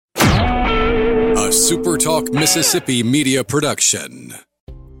SuperTalk Mississippi media production.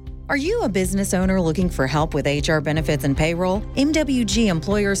 Are you a business owner looking for help with HR benefits and payroll? MWG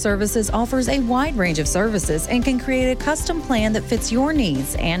Employer Services offers a wide range of services and can create a custom plan that fits your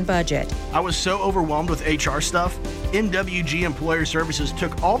needs and budget. I was so overwhelmed with HR stuff. MWG Employer Services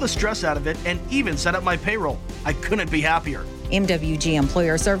took all the stress out of it and even set up my payroll. I couldn't be happier. MWG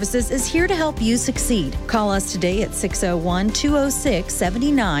Employer Services is here to help you succeed. Call us today at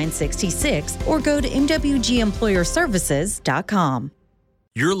 601-206-7966 or go to MWGEmployerServices.com.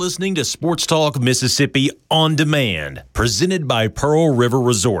 You're listening to Sports Talk Mississippi On Demand, presented by Pearl River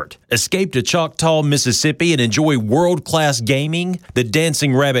Resort. Escape to Choctaw, Mississippi and enjoy world-class gaming, the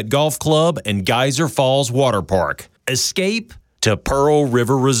Dancing Rabbit Golf Club, and Geyser Falls Water Park. Escape to Pearl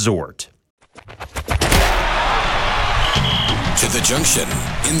River Resort. To the junction,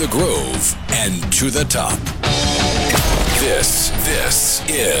 in the Grove, and to the top. This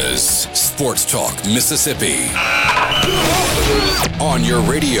is Sports Talk Mississippi. On your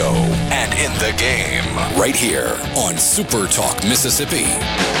radio and in the game, right here on Super Talk Mississippi.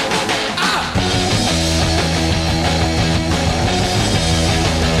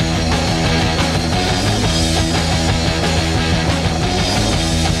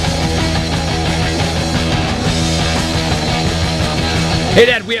 Hey,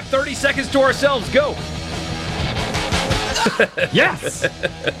 Dad, we have 30 seconds to ourselves. Go. Yes.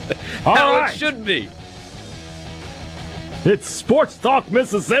 All How right. it should be. It's Sports Talk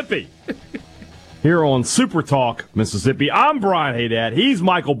Mississippi. Here on Super Talk Mississippi. I'm Brian Haydad. He's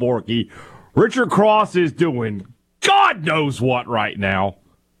Michael Borky. Richard Cross is doing God knows what right now.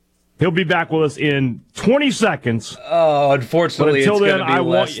 He'll be back with us in 20 seconds. Oh, unfortunately, it's going to be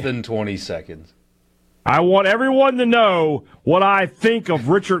less want, than 20 seconds. I want everyone to know what I think of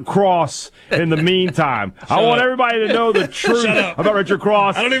Richard Cross in the meantime. I want everybody to know the truth about Richard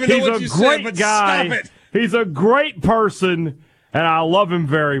Cross. I don't even know what you said, but guy. Stop it. He's a great person, and I love him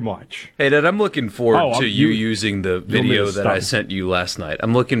very much. Hey, Dad, I'm looking forward to you using the video that I sent you last night.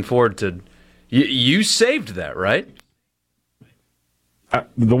 I'm looking forward to... You saved that, right?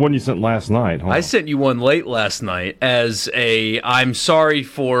 The one you sent last night. I sent you one late last night as I'm sorry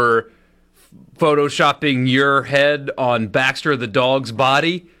for photoshopping your head on Baxter the dog's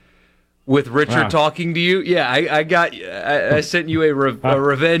body with Richard talking to you. Yeah, I sent you a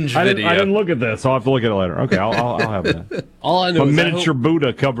revenge video. I didn't look at this. I'll have to look at it later. Okay, I'll have that. All I know a is miniature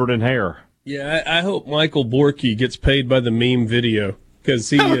Buddha covered in hair. Yeah, I hope Michael Borky gets paid by the meme video because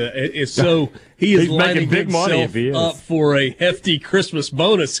he is he's lining making big money if he is. up for a hefty Christmas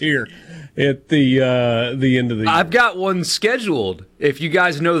bonus here at the end of the year. I've got one scheduled, if you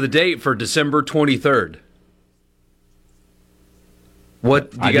guys know the date, for December 23rd.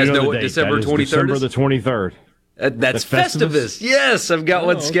 What, do you guys know what December 23rd is? December the 23rd. That's Festivus. Yes, I've got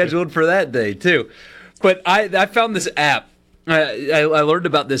one scheduled for that day, too. But I found this app. I learned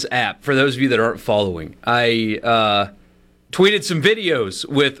about this app, for those of you that aren't following. I tweeted some videos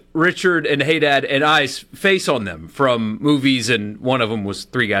with Richard and Haydad and I's face on them from movies, and one of them was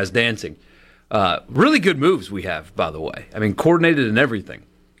Three Guys Dancing. Really good moves we have, by the way. I mean, coordinated and everything.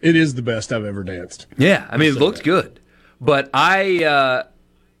 It is the best I've ever danced. Yeah, I mean, it looked good. But it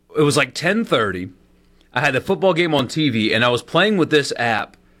was like 10:30. I had the football game on TV, and I was playing with this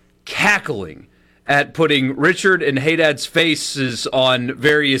app, cackling at putting Richard and Haydad's faces on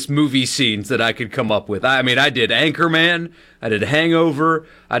various movie scenes that I could come up with. I mean, I did Anchorman, I did Hangover,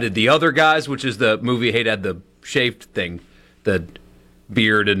 I did The Other Guys, which is the movie Haydad, the shaved thing, the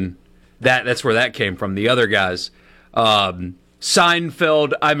beard, and that's where that came from, The Other Guys.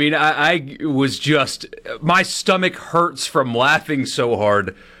 Seinfeld. I mean, I was just, my stomach hurts from laughing so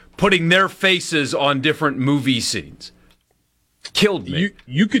hard, putting their faces on different movie scenes. Killed me.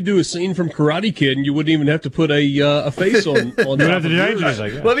 You could do a scene from Karate Kid, and you wouldn't even have to put a face on. Have to change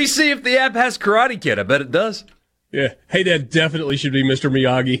it. Let me see if the app has Karate Kid. I bet it does. Yeah. Hey, that definitely should be Mr.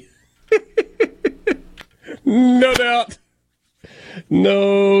 Miyagi. No doubt.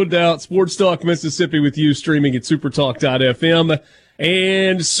 No doubt. Sports Talk Mississippi with you, streaming at supertalk.fm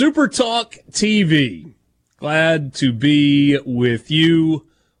and SuperTalk TV. Glad to be with you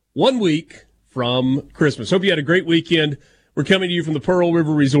 1 week from Christmas. Hope you had a great weekend. We're coming to you from the Pearl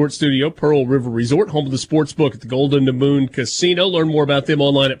River Resort Studio. Pearl River Resort, home of the sports book at the Golden Moon Casino. Learn more about them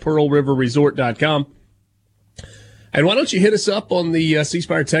online at pearlriverresort.com. And why don't you hit us up on the C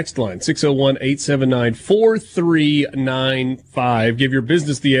Spire text line, 601-879-4395. Give your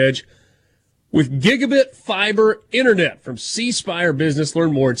business the edge with gigabit fiber internet from C Spire Business.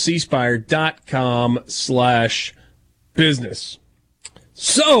 Learn more at cspire.com/business.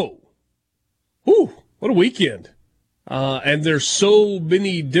 So, what a weekend. and there's so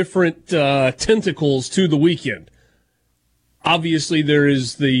many different tentacles to the weekend. Obviously, there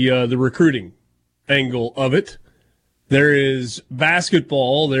is the recruiting angle of it. There is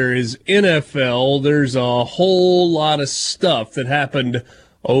basketball. There is NFL. There's a whole lot of stuff that happened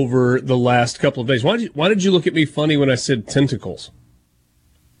over the last couple of days. Why did you look at me funny when I said tentacles?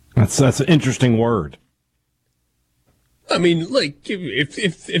 That's an interesting word. I mean, like if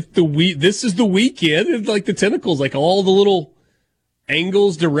this is the weekend, it's like the tentacles, like all the little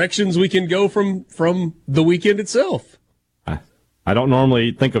angles, directions we can go from the weekend itself. I don't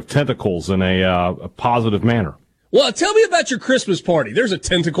normally think of tentacles in a positive manner. Well, tell me about your Christmas party. There's a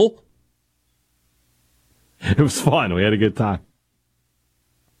tentacle. It was fun. We had a good time.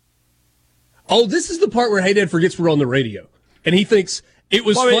 Oh, this is the part where Hey Dad forgets we're on the radio, and he thinks it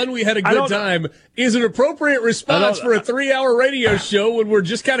was fun. We had a good time. Is an appropriate response for a 3-hour radio show when we're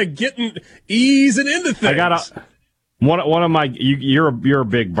just kind of easing into things. I got one of my. You're a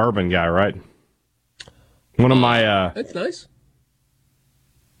big bourbon guy, right? One of my. That's nice.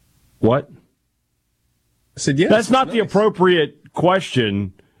 What? I said yes. That's not the appropriate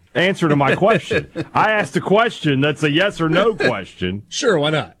answer to my question. I asked a question that's a yes or no question. Sure, why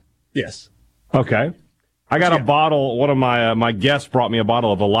not? Yes. Okay. I got a bottle. One of my guests brought me a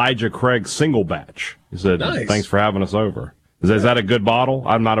bottle of Elijah Craig single batch. He said, nice. Thanks for having us over. Is that a good bottle?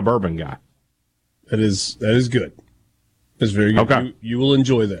 I'm not a bourbon guy. That is good. That's very good. Okay. You will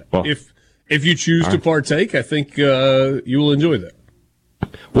enjoy that. Well, if you choose to partake, I think you will enjoy that.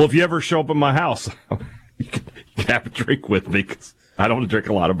 Well, if you ever show up at my house, you can have a drink with me because I don't drink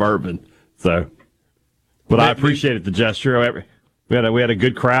a lot of bourbon. So, but I appreciated the gesture. We had a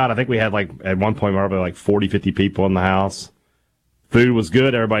good crowd. I think we had at one point probably 40, 50 people in the house. Food was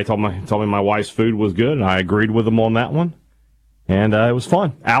good. Everybody told me my wife's food was good, and I agreed with them on that one. And it was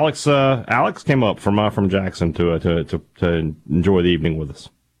fun. Alex came up from Jackson to enjoy the evening with us.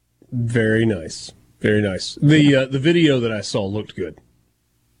 Very nice, very nice. The video that I saw looked good.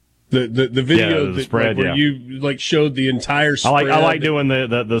 The video the spread, where you showed the entire spread. I like doing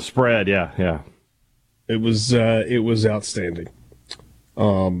the spread. Yeah. It was outstanding.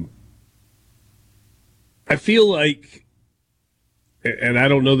 I feel like, and I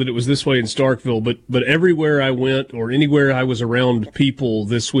don't know that it was this way in Starkville, but everywhere I went or anywhere I was around people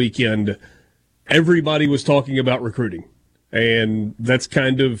this weekend, everybody was talking about recruiting, and that's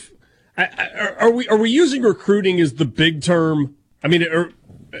kind of. Are we using recruiting as the big term? I mean,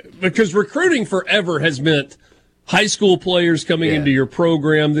 because recruiting forever has meant high school players coming into your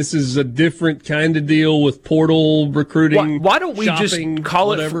program. This is a different kind of deal with portal recruiting. Why don't we shopping, just call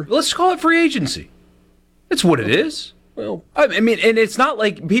whatever. Let's call it free agency. That's what it is. Well, I mean, and it's not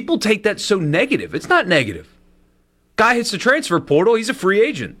like people take that so negative. It's not negative. Guy hits the transfer portal, he's a free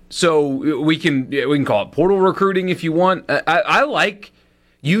agent. So we can call it portal recruiting if you want. I like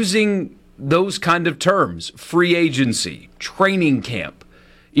using those kind of terms: free agency, training camp.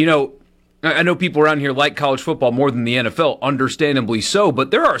 I know people around here like college football more than the NFL, understandably so,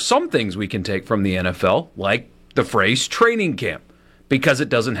 but there are some things we can take from the NFL, like the phrase training camp, because it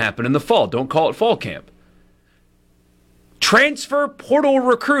doesn't happen in the fall. Don't call it fall camp. Transfer portal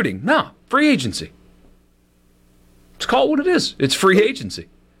recruiting. No, free agency. Let's call it what it is. It's free agency.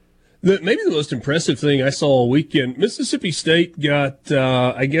 Maybe the most impressive thing I saw all weekend, Mississippi State got,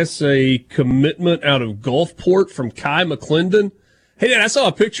 a commitment out of Gulfport from Kai McClendon. Hey, Dad, I saw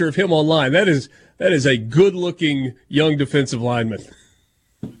a picture of him online. That is a good-looking young defensive lineman.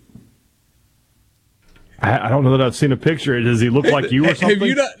 I don't know that I've seen a picture. Does he look like you or something?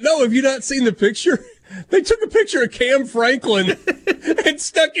 Have you not seen the picture? They took a picture of Cam Franklin and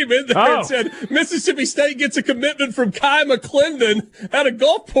stuck him in there and said, Mississippi State gets a commitment from Kai McClendon out of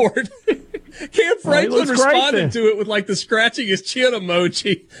Gulfport. Cam Franklin responded to it with the scratching his chin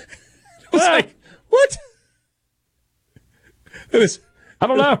emoji. I was like, what? I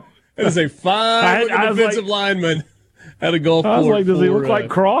don't know. That is a fine defensive lineman out of Gulfport. I was like, does he look like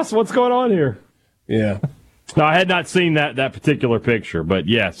Cross? What's going on here? Yeah. No, I had not seen that particular picture, but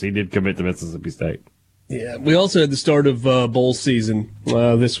yes, he did commit to Mississippi State. Yeah, we also had the start of bowl season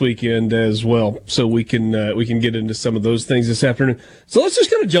this weekend as well, so we can get into some of those things this afternoon. So let's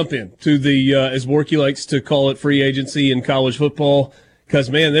just kind of jump in to the as Borky likes to call it, free agency in college football, because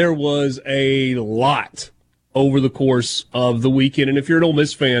man, there was a lot over the course of the weekend, and if you're an Ole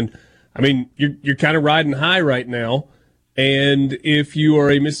Miss fan, I mean you're kind of riding high right now, and if you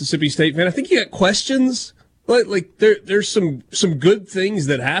are a Mississippi State fan, I think you got questions. Like there's some good things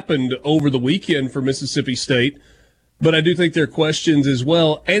that happened over the weekend for Mississippi State, but I do think there are questions as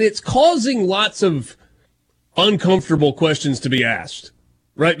well, and it's causing lots of uncomfortable questions to be asked.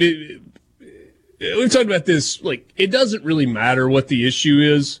 Right? we've talked about this, like, it doesn't really matter what the issue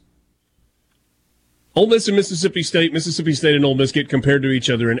is. Ole Miss and Mississippi State and Ole Miss get compared to each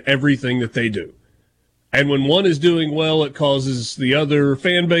other in everything that they do. And when one is doing well, it causes the other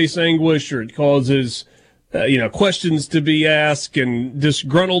fan base anguish, or it causes, questions to be asked and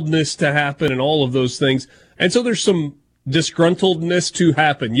disgruntledness to happen and all of those things. And so there's some disgruntledness to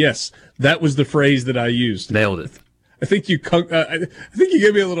happen. Yes, that was the phrase that I used. Nailed it. I think you gave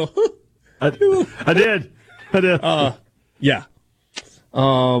me a little. I did. Yeah.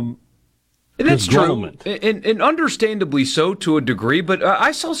 And that's true, and understandably so to a degree, but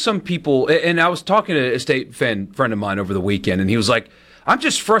I saw some people, and I was talking to a State friend of mine over the weekend, and he was like, I'm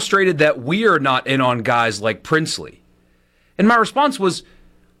just frustrated that we are not in on guys like Princely. And my response was,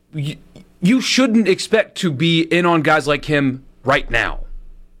 you shouldn't expect to be in on guys like him right now.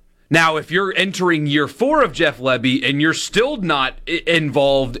 Now, if you're entering year 4 of Jeff Lebby and you're still not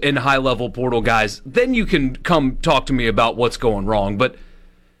involved in high-level portal guys, then you can come talk to me about what's going wrong, but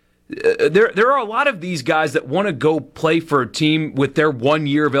there are a lot of these guys that want to go play for a team with their 1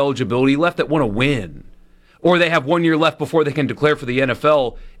 year of eligibility left that want to win. Or they have 1 year left before they can declare for the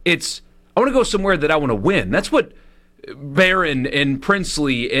NFL. I want to go somewhere that I want to win. That's what Barron and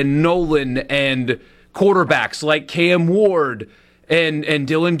Princely and Nolan and quarterbacks like Cam Ward and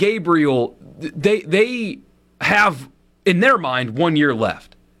Dylan Gabriel, they have, in their mind, 1 year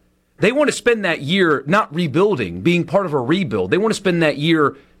left. They want to spend that year not rebuilding, being part of a rebuild. They want to spend that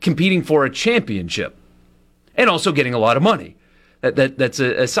year competing for a championship and also getting a lot of money. That's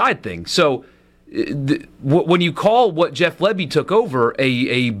a side thing. So when you call what Jeff Lebby took over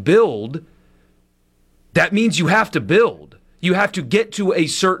a build, that means you have to build. You have to get to a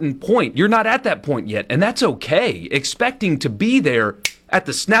certain point. You're not at that point yet, and that's okay. Expecting to be there at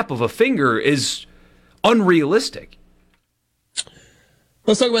the snap of a finger is unrealistic.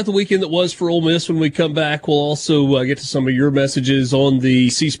 Let's talk about the weekend that was for Ole Miss when we come back. We'll also get to some of your messages on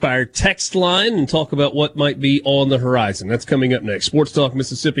the C Spire text line and talk about what might be on the horizon. That's coming up next. Sports Talk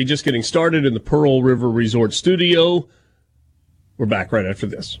Mississippi just getting started in the Pearl River Resort studio. We're back right after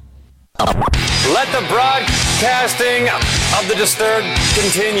this. Let the broadcasting of the disturbed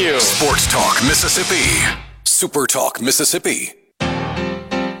continue. Sports Talk Mississippi. Super Talk Mississippi.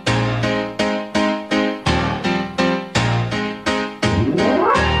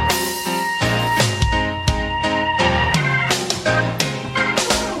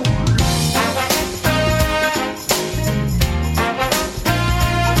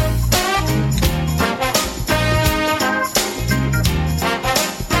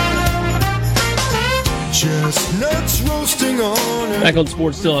 Back on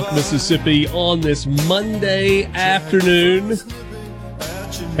Sports Talk Mississippi on this Monday afternoon.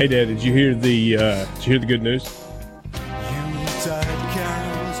 Hey, Dad, did you hear the good news?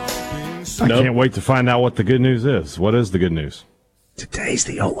 I can't wait to find out what the good news is. What is the good news? Today's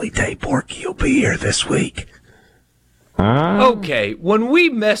the only day Porky will be here this week. Okay, when we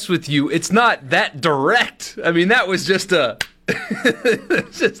mess with you, it's not that direct. I mean, that was just a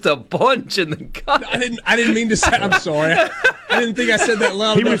punch in the gut. I didn't mean to say. I'm sorry. I didn't think I said that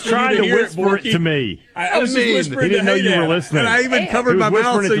loud. He was trying to whisper it to me. I was just whispering. He didn't know you were listening. And I even covered my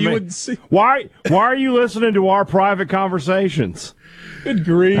mouth so you wouldn't see. Why are you listening to our private conversations? Good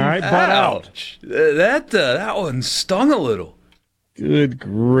grief! All right, butt out. That one stung a little. Good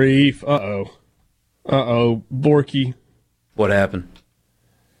grief! Borky. What happened?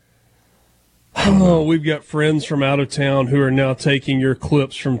 Oh, we've got friends from out of town who are now taking your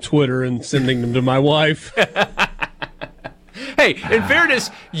clips from Twitter and sending them to my wife. Hey, in fairness,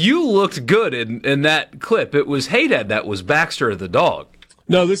 you looked good in that clip. It was Hey Dad that was Baxter the dog.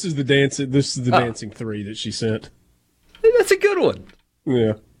 No, this is the dancing 3 that she sent. That's a good one.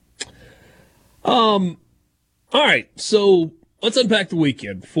 Yeah. All right, so let's unpack the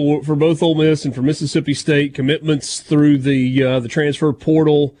weekend for both Ole Miss and for Mississippi State. Commitments through the transfer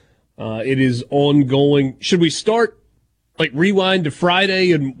portal. It is ongoing. Should we start, rewind to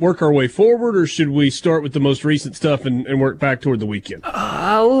Friday and work our way forward, or should we start with the most recent stuff and work back toward the weekend?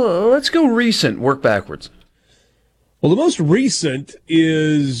 Let's go recent, work backwards. Well, the most recent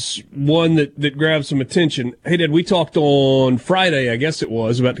is one that grabs some attention. Hey, Dad, we talked on Friday, I guess it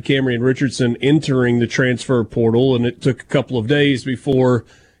was, about DeCamerion Richardson entering the transfer portal, and it took a couple of days before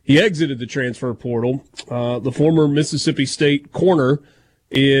he exited the transfer portal. The former Mississippi State corner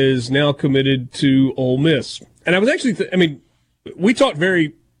is now committed to Ole Miss. And I was actually, we talked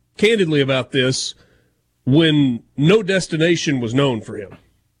very candidly about this when no destination was known for him.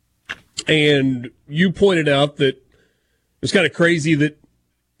 And you pointed out that it was kind of crazy that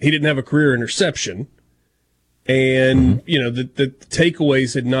he didn't have a career interception and, the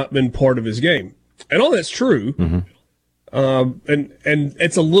takeaways had not been part of his game. And all that's true. Mm-hmm. And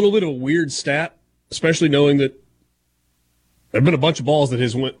it's a little bit of a weird stat, especially knowing that there have been a bunch of balls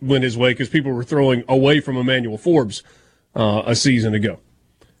that went his way because people were throwing away from Emmanuel Forbes a season ago.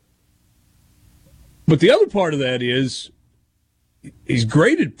 But the other part of that is he's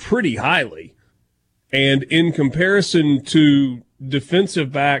graded pretty highly. And in comparison to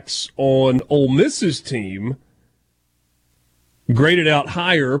defensive backs on Ole Miss's team, graded out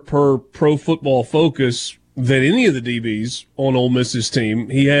higher per Pro Football Focus than any of the DBs on Ole Miss's team.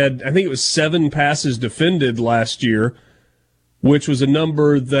 He had, I think it was 7 passes defended last year, which was a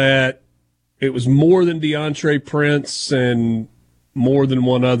number that it was more than DeAndre Prince and more than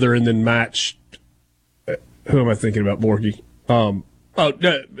one other, and then matched. Who am I thinking about, Borky?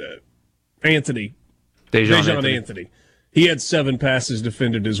 Anthony. Dejon Anthony. He had 7 passes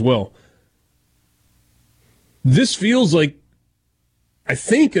defended as well. This feels like, I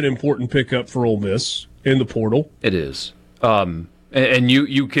think, an important pickup for Ole Miss in the portal. It is. And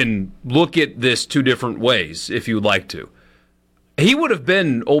you can look at this 2 different ways if you would like to. He would have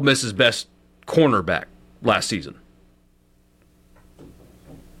been Ole Miss's best cornerback last season.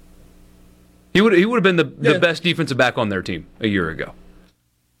 He would have been the best defensive back on their team a year ago.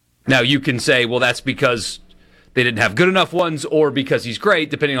 Now, you can say, well, that's because they didn't have good enough ones or because he's great,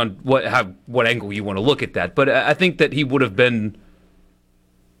 depending on what angle you want to look at that. But I think that he would have been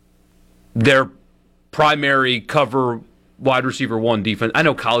their primary cover wide receiver 1 defense. I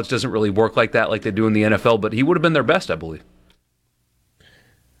know college doesn't really work like that like they do in the NFL, but he would have been their best, I believe.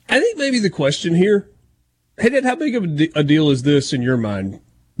 I think maybe the question here, hey, Dad, how big of a deal is this in your mind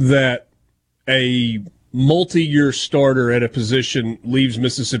that a multi-year starter at a position leaves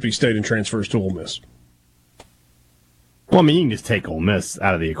Mississippi State and transfers to Ole Miss? Well, I mean, you can just take Ole Miss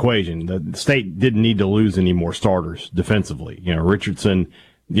out of the equation. The State didn't need to lose any more starters defensively. You know, Richardson,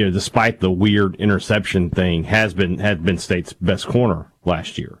 you know, despite the weird interception thing, had been State's best corner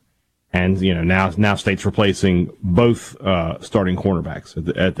last year. And, you know, now State's replacing both starting cornerbacks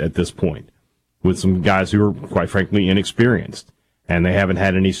at this point with some guys who are, quite frankly, inexperienced. And they haven't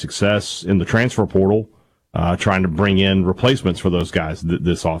had any success in the transfer portal trying to bring in replacements for those guys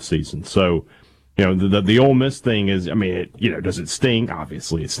this offseason. So, you know, the Ole Miss thing is, I mean, does it sting?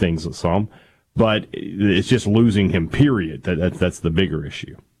 Obviously, it stings some. But it's just losing him, period. That's the bigger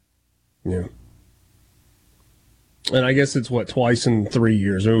issue. Yeah. And I guess it's, twice in 3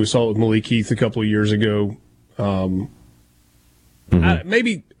 years. I mean, we saw it with Malik Heath a couple of years ago.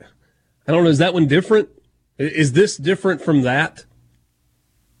 Maybe, I don't know, is that one different? Is this different from that?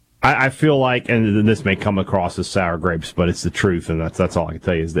 I feel like, and this may come across as sour grapes, but it's the truth, and that's all I can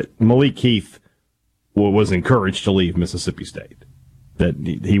tell you, is that Malik Heath was encouraged to leave Mississippi State. That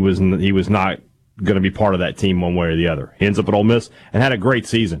he was not going to be part of that team one way or the other. He ends up at Ole Miss and had a great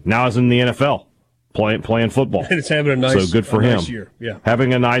season. Now he's in the NFL playing football. And it's having a nice, so good for him. Nice year. Yeah.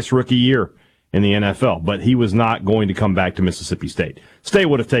 Having a nice rookie year in the NFL, but he was not going to come back to Mississippi State. State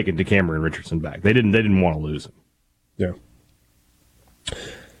would have taken DeCameron Richardson back. They didn't want to lose him. Yeah.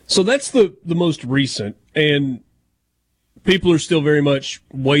 So that's the most recent, and people are still very much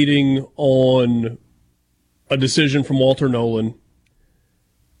waiting on a decision from Walter Nolan.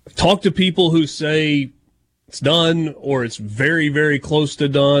 I've talked to people who say it's done, or it's very, very close to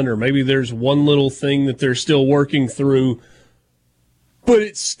done, or maybe there's one little thing that they're still working through. But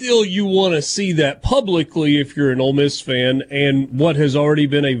it's still, you want to see that publicly if you're an Ole Miss fan, and what has already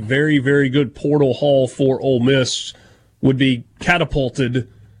been a very, very good portal haul for Ole Miss would be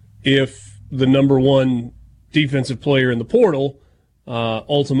catapulted if the number 1 defensive player in the portal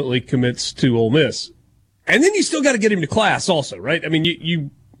ultimately commits to Ole Miss. And then you still got to get him to class also, right? I mean,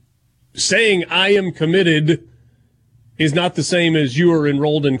 you saying I am committed is not the same as you are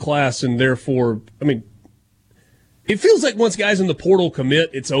enrolled in class, and therefore, I mean, it feels like once guys in the portal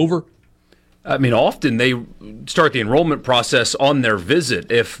commit, it's over. I mean, often they start the enrollment process on their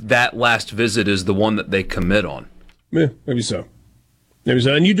visit if that last visit is the one that they commit on. Yeah, maybe so.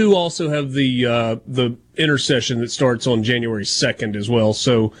 And you do also have the intersession that starts on January 2nd as well.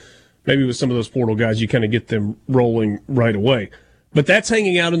 So maybe with some of those portal guys, you kind of get them rolling right away. But that's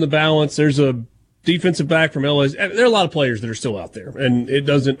hanging out in the balance. There's a defensive back from LSU. There are a lot of players that are still out there, and it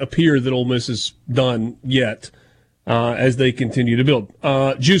doesn't appear that Ole Miss is done yet as they continue to build.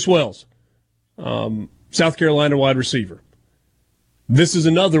 Juice Wells, South Carolina wide receiver. This is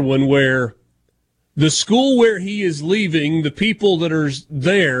another one where the school where he is leaving, the people that are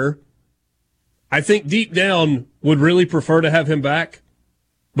there, I think deep down would really prefer to have him back.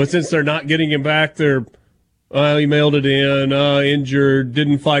 But since they're not getting him back, they're, he mailed it in, injured,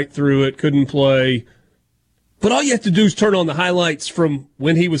 didn't fight through it, couldn't play. But all you have to do is turn on the highlights from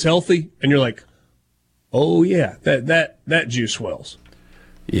when he was healthy, and you're like, Oh yeah, that Juice Wells.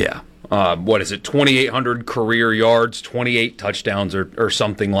 Yeah. What is it? 2,800 career yards, 28 touchdowns, or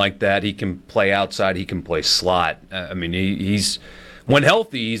something like that. He can play outside. He can play slot. I mean, he's when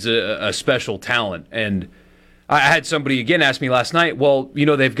healthy, he's a special talent. And I had somebody again ask me last night, well,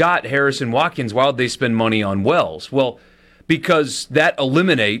 they've got Harrison Watkins. Why would they spend money on Wells? Well, because that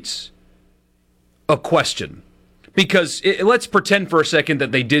eliminates a question. Because let's pretend for a second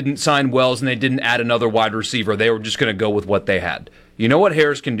that they didn't sign Wells and they didn't add another wide receiver. They were just going to go with what they had. You know what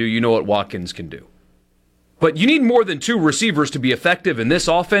Harris can do. You know what Watkins can do. But you need more than two receivers to be effective in this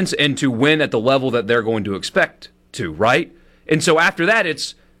offense and to win at the level that they're going to expect to, right? And so after that,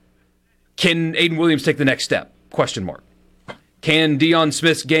 it's, can Aiden Williams take the next step? Question mark. Can Deion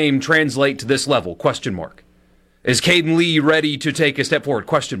Smith's game translate to this level? Question mark. Is Caden Lee ready to take a step forward?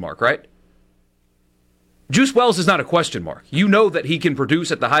 Question mark, right? Juice Wells is not a question mark. You know that he can produce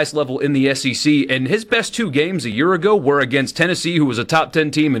at the highest level in the SEC, and his best two games a year ago were against Tennessee, who was a top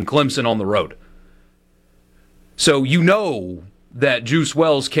 10 team, and Clemson on the road. So you know that Juice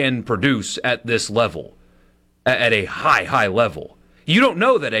Wells can produce at this level, at a high level. You don't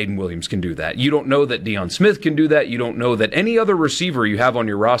know that Aiden Williams can do that. You don't know that Deion Smith can do that. You don't know that any other receiver you have on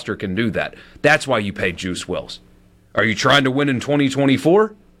your roster can do that. That's why you pay Juice Wells. Are you trying to win in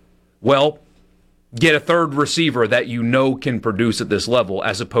 2024? Well, get a third receiver that you know can produce at this level,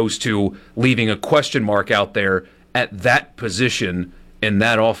 as opposed to leaving a question mark out there at that position in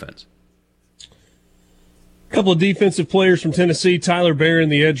that offense. A couple of defensive players from Tennessee, Tyler Barron,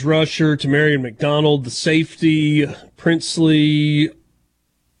 the edge rusher, Tamarian McDonald, the safety, Princely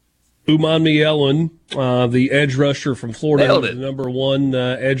Umanmielen, the edge rusher from Florida, the number one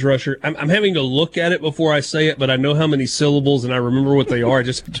edge rusher. I'm having to look at it before I say it, but I know how many syllables and I remember what they are. I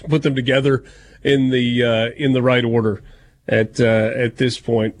just put them together in the right order at this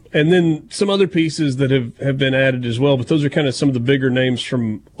point. And then some other pieces that have been added as well, but those are kind of some of the bigger names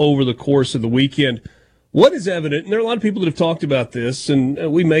from over the course of the weekend. What is evident, and there are a lot of people that have talked about this,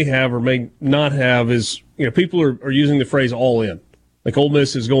 and we may have or may not have, is people are using the phrase all in. Like Ole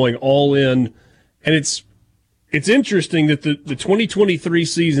Miss is going all in, and it's interesting that the 2023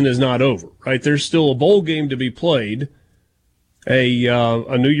 season is not over, right? There's still a bowl game to be played,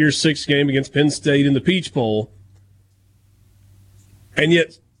 a New Year's Six game against Penn State in the Peach Bowl, and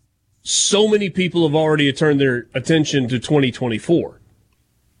yet so many people have already turned their attention to 2024.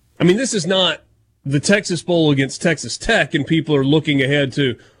 I mean, this is not the Texas Bowl against Texas Tech, and people are looking ahead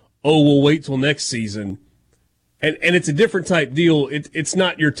to, we'll wait till next season. And it's a different type deal. It's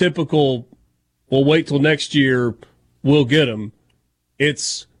not your typical, we'll wait till next year, we'll get them.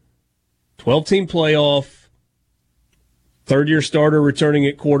 It's 12-team playoff, third-year starter returning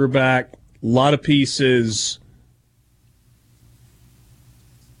at quarterback, a lot of pieces.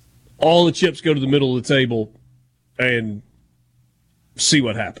 All the chips go to the middle of the table and see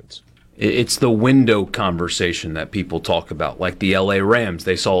what happens. It's the window conversation that people talk about, like the LA Rams.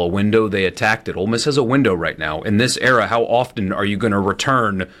 They saw a window, they attacked it. Ole Miss has a window right now. In this era, how often are you going to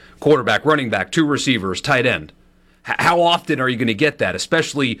return quarterback, running back, two receivers, tight end? How often are you going to get that,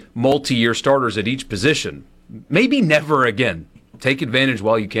 especially multi-year starters at each position? Maybe never again. Take advantage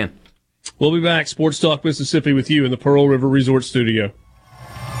while you can. We'll be back, Sports Talk Mississippi, with you in the Pearl River Resort Studio.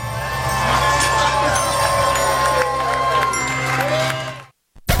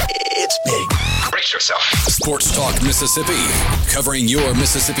 Sports Talk Mississippi, covering your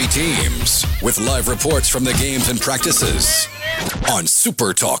Mississippi teams with live reports from the games and practices on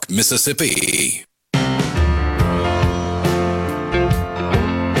SuperTalk Mississippi.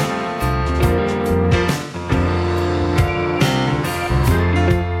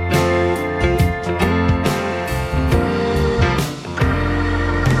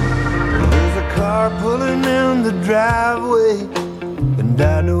 There's a car pulling down the driveway, and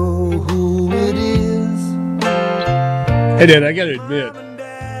I know who it is. Hey, Dad, I got to admit,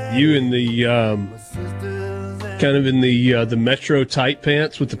 you in the kind of in the Metro tight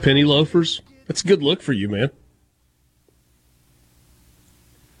pants with the penny loafers, that's a good look for you, man.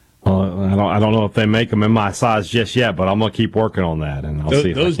 I don't know if they make them in my size just yet, but I'm going to keep working on that, and I'll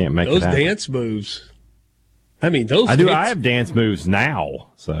see if I can't make it happen. Those dance moves. I mean, those. I do. I have dance moves now,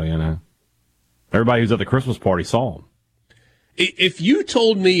 so everybody who's at the Christmas party saw them. If you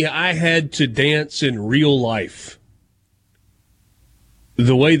told me I had to dance in real life,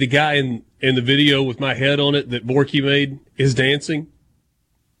 the way the guy in the video with my head on it that Borky made is dancing,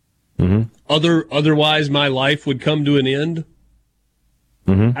 otherwise my life would come to an end.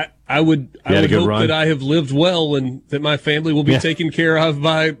 I would hope that I have lived well and that my family will be taken care of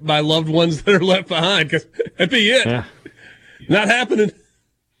by loved ones that are left behind, because that'd be it. Yeah. Not happening.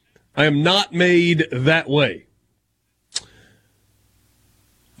 I am not made that way.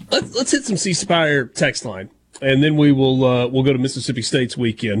 Let's hit some C Spire text line, and then we'll go to Mississippi State's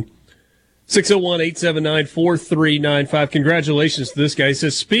weekend. 601-879-4395. Congratulations to this guy. He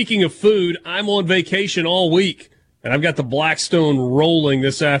says, speaking of food, I'm on vacation all week, and I've got the Blackstone rolling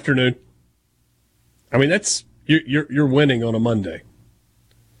this afternoon. I mean, you're winning on a Monday.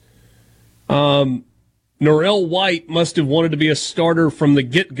 Norrell White must have wanted to be a starter from the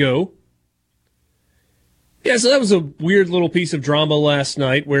get-go. Yeah, so that was a weird little piece of drama last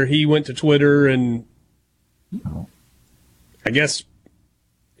night where he went to Twitter and I guess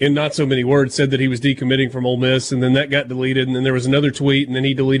in not so many words said that he was decommitting from Ole Miss, and then that got deleted, and then there was another tweet, and then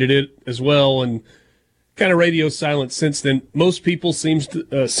he deleted it as well, and kind of radio silence since then. Most people seem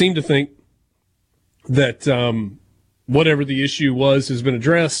to think that whatever the issue was has been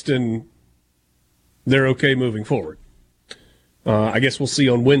addressed, and they're okay moving forward. I guess we'll see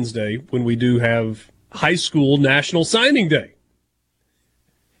on Wednesday when we do have high school National Signing Day.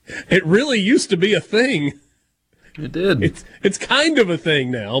 It really used to be a thing. It did. It's kind of a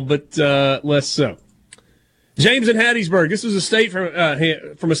thing now, but less so. James in Hattiesburg. This is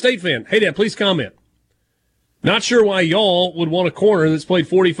from a State fan. Hey, Dad, please comment. Not sure why y'all would want a corner that's played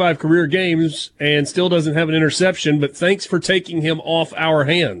 45 career games and still doesn't have an interception, but thanks for taking him off our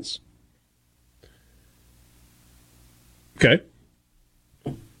hands. Okay.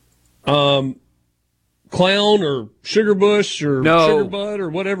 Clown or Sugar Bush or Sugar Bud or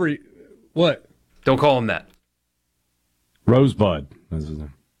whatever. What? Don't call him that. Rosebud. That's his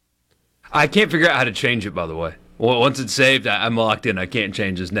name. I can't figure out how to change it, by the way. Well, once it's saved, I'm locked in. I can't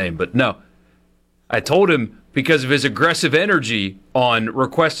change his name. But no, I told him because of his aggressive energy on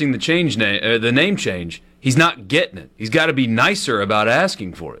requesting the name change, he's not getting it. He's got to be nicer about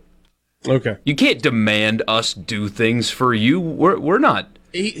asking for it. Okay. You can't demand us do things for you. We're not.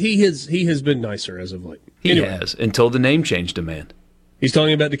 He has been nicer as of late. He has, until the name change demand. He's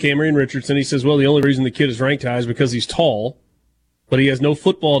talking about DeCamerion Richardson. He says, well, the only reason the kid is ranked high is because he's tall, but he has no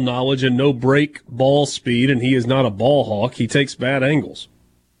football knowledge and no break ball speed, and he is not a ball hawk. He takes bad angles.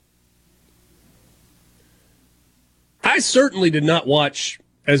 I certainly did not watch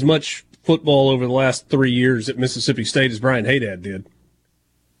as much football over the last 3 years at Mississippi State as Brian Haydad did.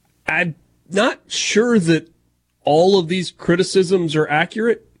 I'm not sure that all of these criticisms are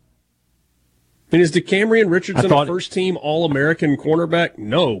accurate. I mean, is DeCamerion Richardson a first-team All-American cornerback?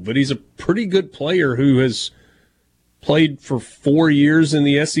 No, but he's a pretty good player who has played for 4 years in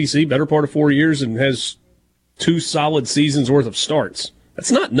the SEC, better part of 4 years, and has 2 solid seasons worth of starts.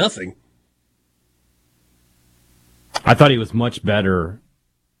 That's not nothing. I thought he was much better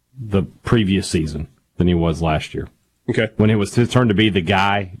the previous season than he was last year. Okay. When it was his turn to be the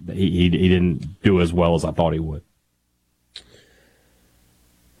guy, he didn't do as well as I thought he would.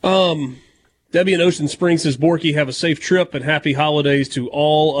 Debbie in Ocean Springs says, Borky, have a safe trip and happy holidays to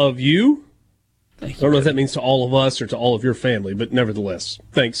all of you. Thank you. I don't know if that means to all of us or to all of your family, but nevertheless,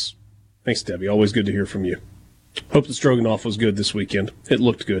 thanks. Thanks, Debbie. Always good to hear from you. Hope the Stroganoff was good this weekend. It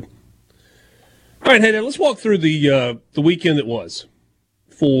looked good. All right, hey, now let's walk through the weekend that was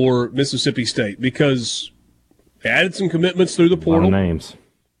for Mississippi State, because they added some commitments through the portal. A lot of names.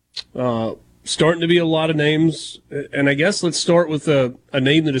 Starting to be a lot of names, and I guess let's start with a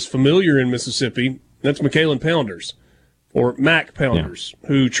name that is familiar in Mississippi. That's Michaelan Pounders, or Mac Pounders,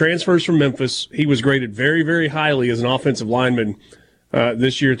 who transfers from Memphis. He was graded very, very highly as an offensive lineman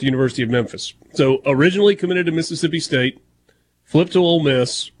this year at the University of Memphis. So originally committed to Mississippi State, flipped to Ole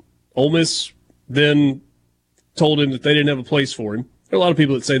Miss. Ole Miss then told him that they didn't have a place for him. There are a lot of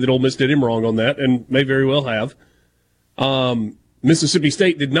people that say that Ole Miss did him wrong on that, and may very well have. Mississippi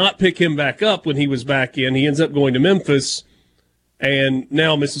State did not pick him back up when he was back in. He ends up going to Memphis, and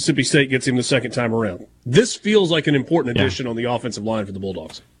now Mississippi State gets him the second time around. This feels like an important addition on the offensive line for the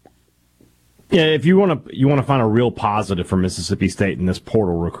Bulldogs. Yeah, if you want to find a real positive for Mississippi State in this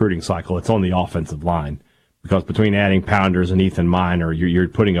portal recruiting cycle, it's on the offensive line, because between adding Pounders and Ethan Miner, you're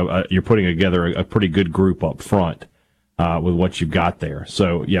putting together a pretty good group up front with what you've got there.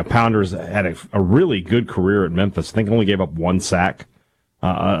 So yeah, Pounders had a really good career at Memphis. I think only gave up 1 sack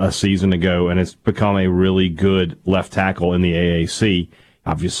a season ago, and it's become a really good left tackle in the AAC.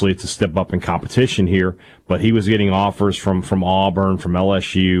 Obviously, it's a step up in competition here, but he was getting offers from Auburn, from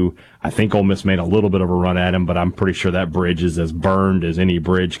LSU. I think Ole Miss made a little bit of a run at him, but I'm pretty sure that bridge is as burned as any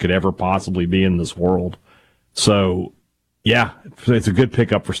bridge could ever possibly be in this world. So, yeah, it's a good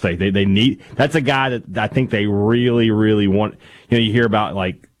pickup for State. They need, that's a guy that I think they really, really want. You know, you hear about,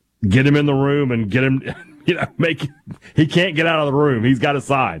 like, get him in the room and get him, he can't get out of the room. He's got to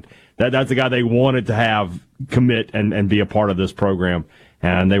sign. That's a guy they wanted to have commit and be a part of this program.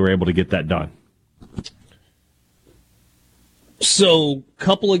 and they were able to get that done. So,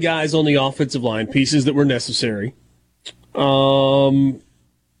 couple of guys on the offensive line, pieces that were necessary. Let's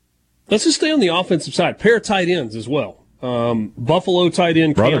just stay on the offensive side. Pair of tight ends as well. Buffalo tight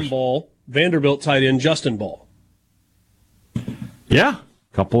end Cam Ball, Vanderbilt tight end Justin Ball. Yeah,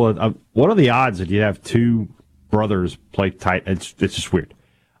 couple of. What are the odds that you have two brothers play tight? It's just weird.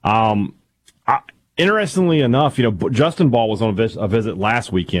 Interestingly enough, Justin Ball was on a visit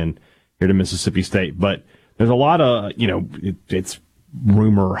last weekend here to Mississippi State, but there's a lot of it's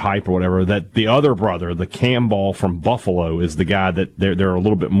rumor or hype or whatever that the other brother, the Cam Ball from Buffalo, is the guy that they're a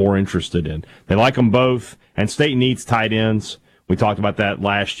little bit more interested in. They like them both, and State needs tight ends. We talked about that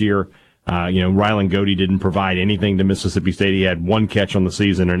last year. Rylan Goody didn't provide anything to Mississippi State. He had one catch on the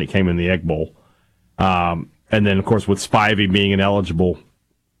season, and it came in the Egg Bowl. And then, of course, with Spivey being ineligible,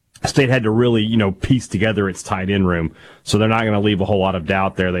 State had to really, piece together its tight end room. So they're not going to leave a whole lot of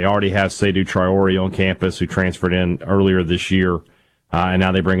doubt there. They already have Seydou Traore on campus, who transferred in earlier this year. And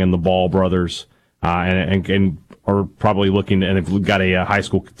now they bring in the Ball brothers, and are probably looking, and they've got a high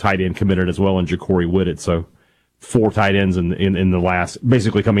school tight end committed as well in Ja'Cory Whitted. So 4 tight ends in the last,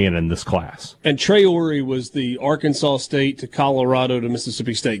 basically coming in this class. And Traore was the Arkansas State to Colorado to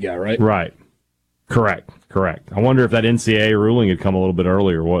Mississippi State guy, right? Right. Correct. I wonder if that NCAA ruling had come a little bit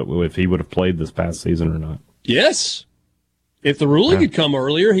earlier, if he would have played this past season or not. Yes. If the ruling had come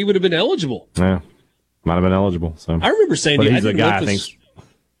earlier, he would have been eligible. Yeah. Might have been eligible. So I remember saying he's a guy, I think.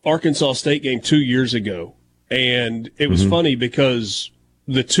 Arkansas State game 2 years ago, and it was funny because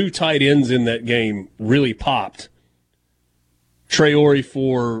the 2 tight ends in that game really popped. Traore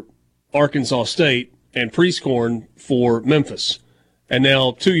for Arkansas State and Prieskorn for Memphis. And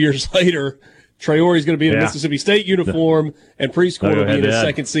now 2 years later, Traore's going to be in a Mississippi State uniform, and Prieskorn will be in his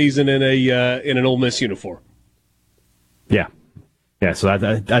second season in an Ole Miss uniform. Yeah. Yeah, so I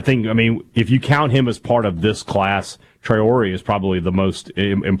think, if you count him as part of this class, Traore is probably the most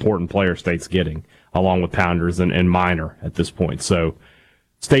important player State's getting, along with Pounders and Minor at this point. So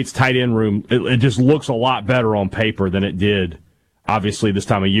State's tight end room, it just looks a lot better on paper than it did, obviously, this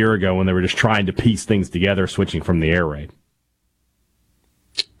time a year ago when they were just trying to piece things together, switching from the air raid.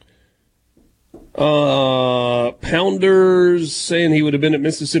 Pounders saying he would have been at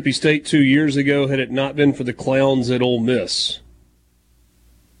Mississippi State 2 years ago had it not been for the clowns at Ole Miss.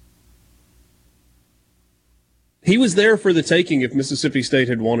 He was there for the taking if Mississippi State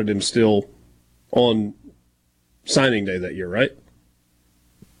had wanted him still on signing day that year, right?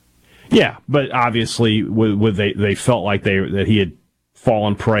 Yeah, but obviously they felt like that he had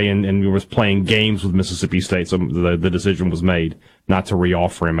fallen prey and was playing games with Mississippi State, so the decision was made not to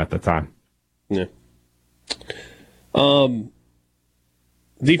reoffer him at the time. Yeah.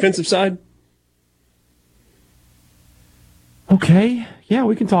 Defensive side? Okay. Yeah,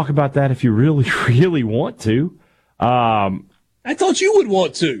 we can talk about that if you really, really want to. I thought you would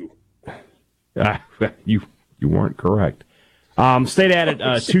want to. You weren't correct. State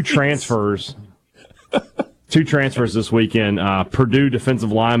added 2 transfers. 2 transfers this weekend. Purdue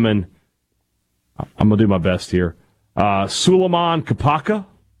defensive lineman, I'm going to do my best here, Suleiman Kapaka,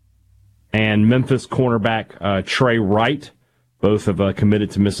 and Memphis cornerback Trey Wright. Both have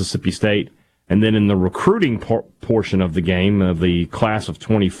committed to Mississippi State. And then in the recruiting portion of the game, the class of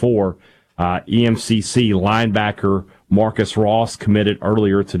 24, EMCC linebacker Marcus Ross committed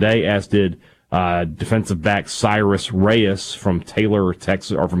earlier today, as did defensive back Cyrus Reyes from Taylor,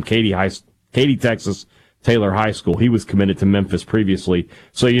 Texas, or from Katy, Texas, Taylor High School. He was committed to Memphis previously.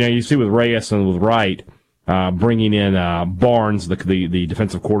 So, you see with Reyes and with Wright bringing in Barnes, the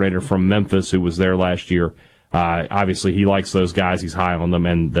defensive coordinator from Memphis, who was there last year. Obviously, he likes those guys. He's high on them,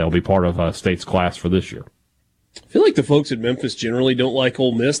 and they'll be part of State's class for this year. I feel like the folks at Memphis generally don't like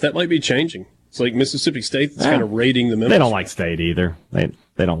Ole Miss. That might be changing. It's like Mississippi State that's kind of raiding the Memphis. They don't like State either. They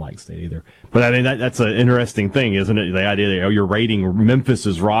don't like State either. But, that's an interesting thing, isn't it? The idea that you're raiding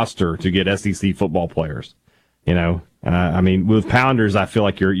Memphis's roster to get SEC football players. With Pounders, I feel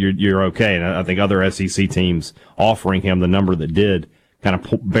like you're okay. And I think other SEC teams offering him the number that did kind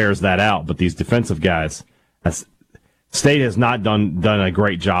of bears that out. But these defensive guys, State has not done a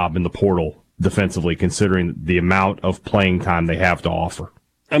great job in the portal defensively, considering the amount of playing time they have to offer.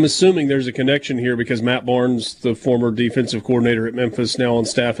 I'm assuming there's a connection here because Matt Barnes, the former defensive coordinator at Memphis, now on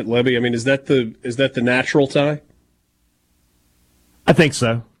staff at Levy. Is that the natural tie? I think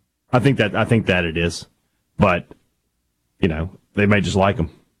so. I think that it is. But, they may just like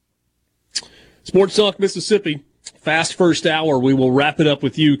him. Sports Talk Mississippi, fast first hour. We will wrap it up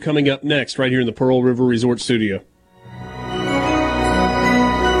with you coming up next right here in the Pearl River Resort Studio.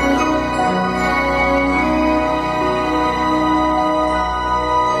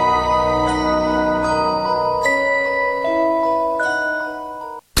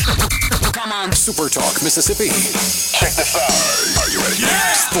 Come on. Super Talk Mississippi. Check this out. Are you ready?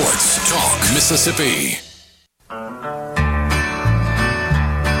 Yeah. Sports Talk Mississippi.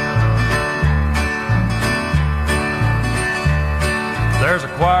 There's a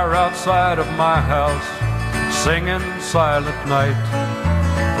choir outside of my house singing Silent Night.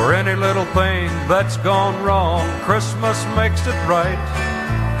 For any little thing that's gone wrong, Christmas makes it right.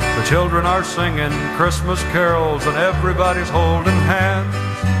 The children are singing Christmas carols and everybody's holding hands.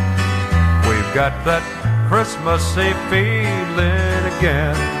 We've got that Christmassy feeling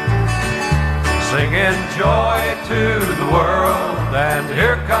again. Singing joy to the world, and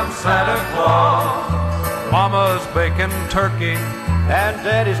here comes Santa Claus. Mama's baking turkey, and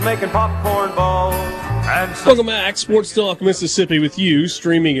Daddy's making popcorn balls. Welcome back, Sports Talk Mississippi with you,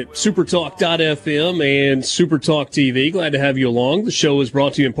 streaming at SuperTalk.fm and SuperTalk TV. Glad to have you along. The show is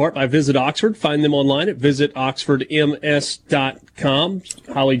brought to you in part by Visit Oxford. Find them online at visitoxfordms.com.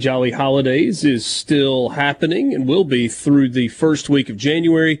 Holly Jolly Holidays is still happening and will be through the first week of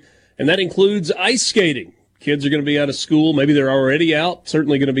January, and that includes ice skating. Kids are going to be out of school. Maybe they're already out.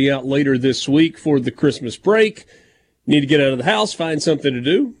 Certainly going to be out later this week for the Christmas break. Need to get out of the house, find something to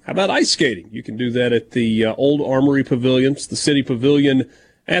do. How about ice skating? You can do that at the Old Armory Pavilion. It's the City Pavilion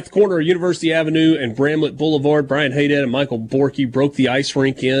at the corner of University Avenue and Bramlett Boulevard. Brian Haydad and Michael Borky broke the ice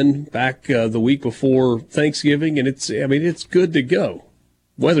rink in back the week before Thanksgiving, and it's good to go.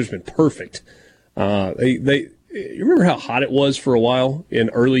 Weather's been perfect. You remember how hot it was for a while in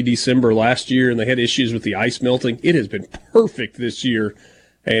early December last year, and they had issues with the ice melting? It has been perfect this year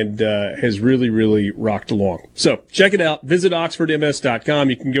and has really, really rocked along. So check it out. Visit oxfordms.com.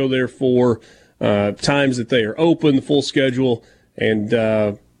 You can go there for times that they are open, the full schedule, and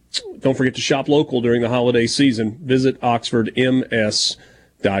don't forget to shop local during the holiday season. Visit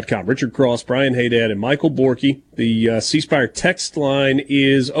oxfordms.com. Richard Cross, Brian Haydad, and Michael Borky. The C Spire text line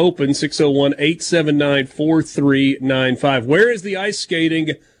is open, 601-879-4395. Where is the ice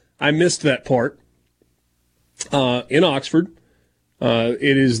skating? I missed that part. In Oxford.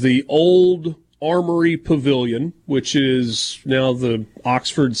 It is the Old Armory Pavilion, which is now the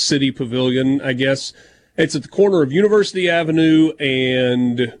Oxford City Pavilion, I guess. It's at the corner of University Avenue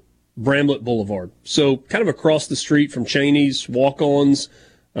and Bramlett Boulevard. So kind of across the street from Cheney's, Walk-Ons,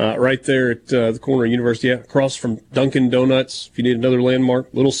 right there at the corner of University, across from Dunkin' Donuts, if you need another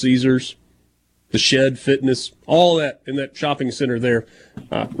landmark, Little Caesars, the Shed Fitness, all that in that shopping center there,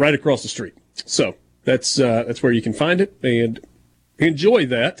 right across the street. So that's where you can find it, and enjoy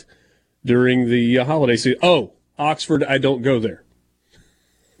that during the holiday season. Oh, Oxford, I don't go there.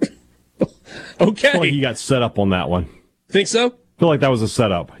 Okay. I feel like you got set up on that one. Think so? I feel like that was a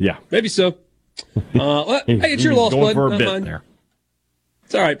setup. Yeah. Maybe so. Hey, it's your loss, bud. For a Not bit mine. there.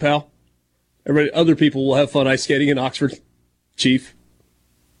 It's all right, pal. Other people will have fun ice skating in Oxford. Chief.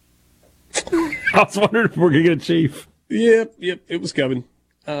 I was wondering if we're going to get a Chief. Yep, it was coming.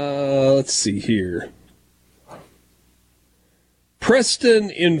 Let's see here. Preston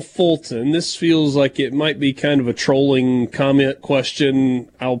in Fulton. This feels like it might be kind of a trolling comment question.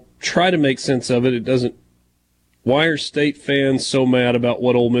 I'll try to make sense of it. It doesn't. Why are State fans so mad about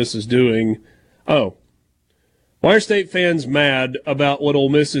what Ole Miss is doing? Oh. Why are State fans mad about what Ole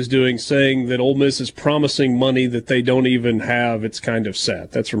Miss is doing, saying that Ole Miss is promising money that they don't even have? It's kind of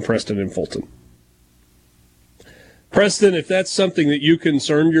sad. That's from Preston in Fulton. Preston, if that's something that you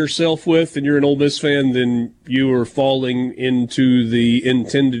concerned yourself with and you're an Ole Miss fan, then you are falling into the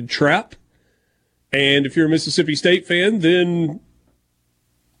intended trap. And if you're a Mississippi State fan, then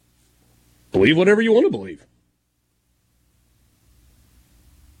believe whatever you want to believe.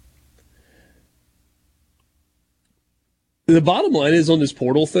 The bottom line is on this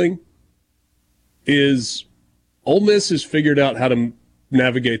portal thing is Ole Miss has figured out how to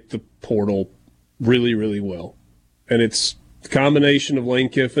navigate the portal really, really well. And it's the combination of Lane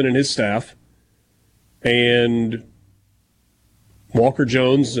Kiffin and his staff and Walker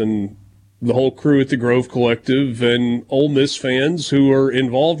Jones and the whole crew at the Grove Collective and Ole Miss fans who are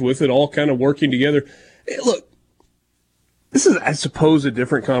involved with it, all kind of working together. Hey, look, this is, I suppose, a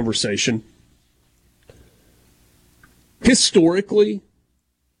different conversation. Historically,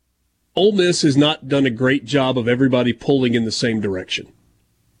 Ole Miss has not done a great job of everybody pulling in the same direction.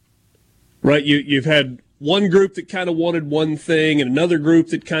 Right? You've had one group that kind of wanted one thing and another group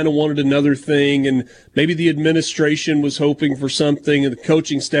that kind of wanted another thing, and maybe the administration was hoping for something and the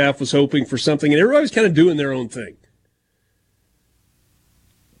coaching staff was hoping for something, and everybody was kind of doing their own thing.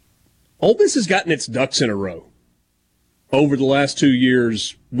 Ole Miss has gotten its ducks in a row over the last 2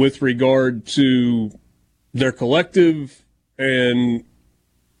 years with regard to their collective and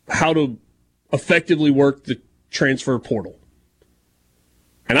how to effectively work the transfer portal.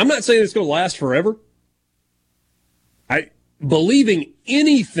 And I'm not saying it's going to last forever. Believing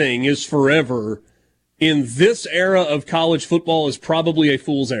anything is forever in this era of college football is probably a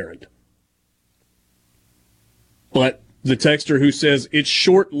fool's errand. But the texter who says it's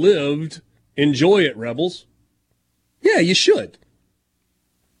short-lived, enjoy it, Rebels. Yeah, you should.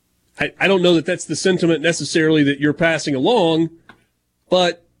 I don't know that that's the sentiment necessarily that you're passing along,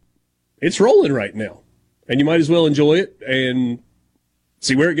 but it's rolling right now. And you might as well enjoy it and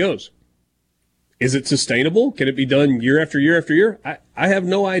see where it goes. Is it sustainable? Can it be done year after year after year? I have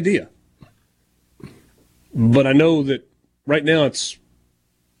no idea. But I know that right now it's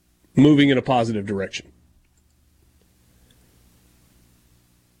moving in a positive direction.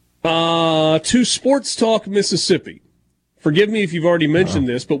 To Sports Talk Mississippi. Forgive me if you've already mentioned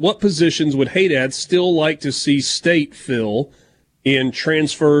this, but what positions would Haydad still like to see State fill in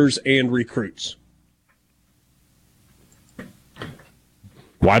transfers and recruits?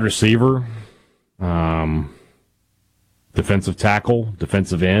 Wide receiver, defensive tackle,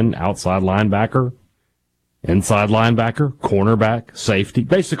 defensive end, outside linebacker, inside linebacker, cornerback, safety,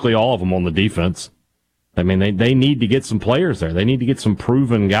 basically all of them on the defense. I mean, they need to get some players there. They need to get some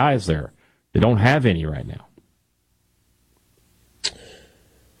proven guys there. They don't have any right now.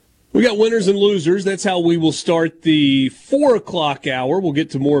 We got winners and losers. That's how we will start the 4 o'clock hour. We'll get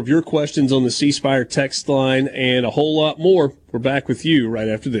to more of your questions on the C Spire text line and a whole lot more. We're back with you right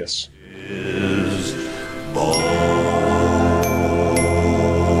after this.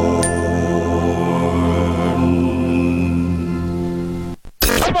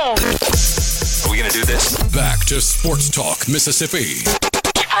 Come on. Are we going to do this? Back to Sports Talk Mississippi.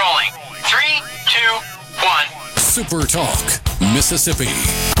 Keep rolling. 3, 2, 1. Super Talk Mississippi.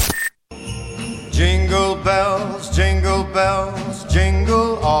 Jingle bells, jingle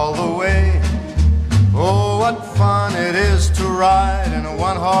all the way. Oh, what fun it is to ride in a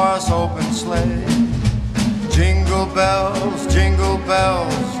one-horse open sleigh. Jingle bells, jingle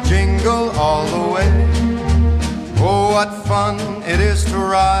all the way. Oh, what fun it is to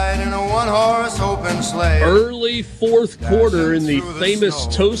ride in a one-horse open sleigh. Early fourth quarter in the famous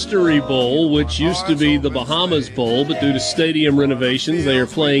Toastery Bowl, which used to be the Bahamas Bowl, but due to stadium renovations, they are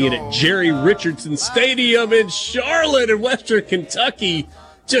playing it at Jerry Richardson Stadium in Charlotte in Western Kentucky.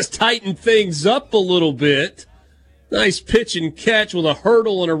 Just tighten things up a little bit. Nice pitch and catch with a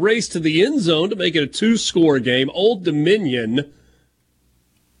hurdle and a race to the end zone to make it a 2-score game. Old Dominion,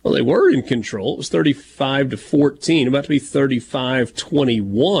 well, they were in control. It was 35-14, about to be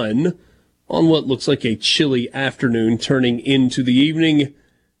 35-21 on what looks like a chilly afternoon turning into the evening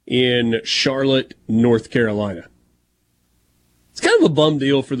in Charlotte, North Carolina. It's kind of a bum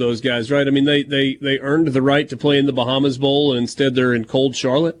deal for those guys, right? I mean, they earned the right to play in the Bahamas Bowl, and instead they're in cold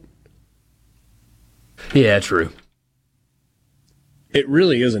Charlotte. Yeah, true. It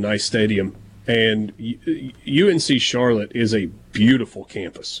really is a nice stadium, and UNC Charlotte is a beautiful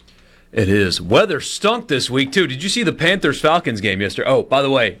campus. It is. Weather stunk this week, too. Did you see the Panthers-Falcons game yesterday? Oh, by the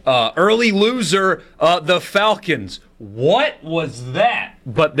way, early loser, the Falcons. What was that?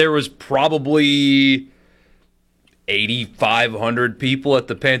 But there was probably 8,500 people at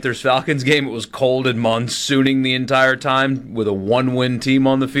the Panthers-Falcons game. It was cold and monsooning the entire time with a one-win team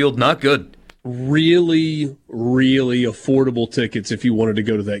on the field. Not good. Really, really affordable tickets if you wanted to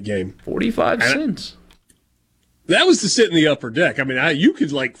go to that game. 45 cents. That was to sit in the upper deck. I mean, you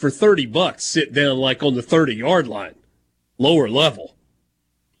could, like, for $30 sit down, like, on the 30-yard line, lower level.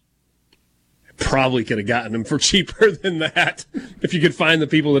 Probably could have gotten them for cheaper than that if you could find the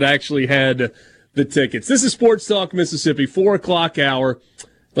people that actually had the tickets. This is Sports Talk Mississippi, 4 o'clock hour.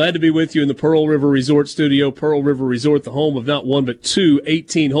 Glad to be with you in the Pearl River Resort studio. Pearl River Resort, the home of not one but two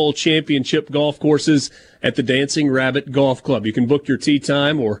 18-hole championship golf courses at the Dancing Rabbit Golf Club. You can book your tee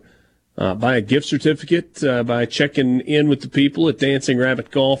time or buy a gift certificate by checking in with the people at Dancing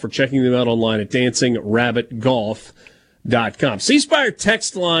Rabbit Golf or checking them out online at dancingrabbitgolf.com. C Spire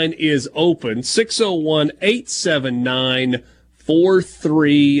text line is open,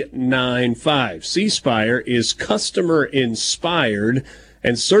 601-879-4395. C Spire is customer inspired.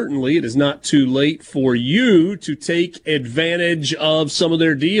 And certainly it is not too late for you to take advantage of some of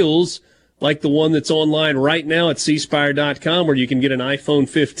their deals, like the one that's online right now at cspire.com, where you can get an iPhone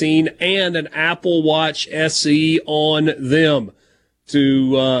 15 and an Apple Watch SE on them.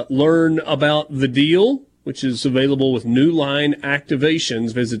 To learn about the deal, which is available with new line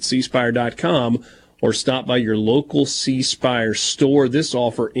activations, visit cspire.com or stop by your local C Spire store. This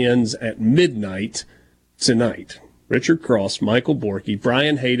offer ends at midnight tonight. Richard Cross, Michael Borky,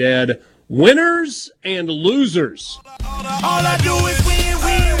 Brian Haydad, winners and losers. All I do is win,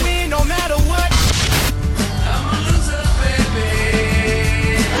 win, win, no matter what. I'm a loser,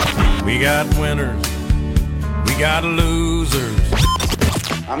 baby. got winners, we got losers.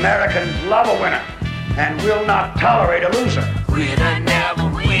 Americans love a winner and will not tolerate a loser. Winner never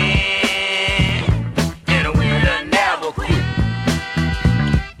win, and a winner never quit.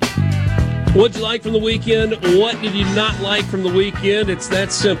 What'd you like from the weekend? What did you not like from the weekend? It's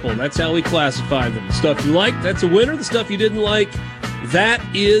that simple. That's how we classify them. The stuff you liked, that's a winner. The stuff you didn't like, that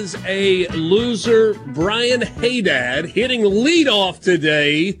is a loser. Brian Haydad hitting the lead off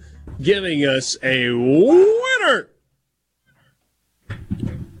today, giving us a winner.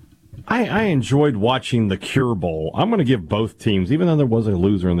 I enjoyed watching the Cure Bowl. I'm going to give both teams, even though there was a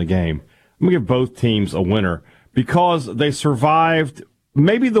loser in the game, I'm going to give both teams a winner because they survived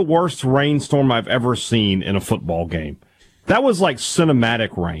maybe the worst rainstorm I've ever seen in a football game. That was like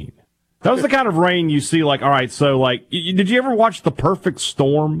cinematic rain. That was the kind of rain you see like, all right, so like, did you ever watch The Perfect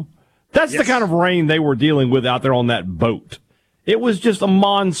Storm? That's the kind of rain they were dealing with out there on that boat. It was just a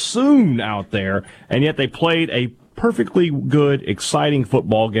monsoon out there, and yet they played a perfectly good, exciting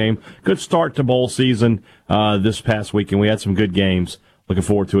football game. Good start to bowl season this past weekend. We had some good games. Looking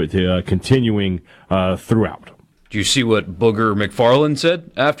forward to it continuing throughout. Do you see what Booger McFarland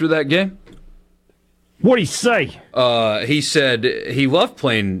said after that game? What'd he say? He said he loved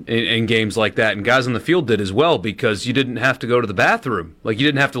playing in games like that, and guys on the field did as well because you didn't have to go to the bathroom. Like, you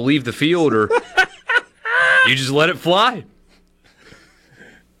didn't have to leave the field, or you just let it fly.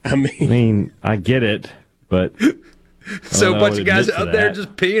 I mean, I get it, but... So a bunch of guys out there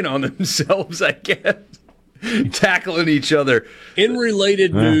just peeing on themselves, I guess. Tackling each other. In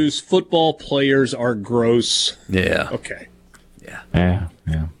related news, football players are gross. Yeah. Okay. Yeah.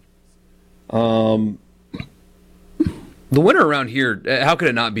 The winner around here, how could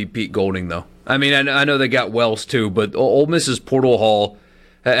it not be Pete Golding, though? I mean, I know they got Wells, too, but Ole Miss's Portal Hall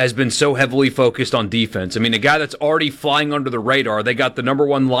has been so heavily focused on defense. I mean, a guy that's already flying under the radar, they got the number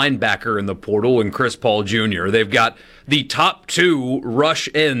one linebacker in the portal in Chris Paul Jr. They've got the top two rush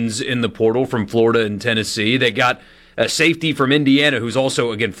ends in the portal from Florida and Tennessee. They got a safety from Indiana who's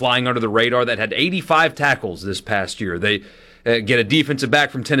also, again, flying under the radar that had 85 tackles this past year. They get a defensive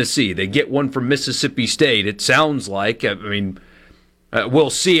back from Tennessee. They get one from Mississippi State. It sounds like, I mean, we'll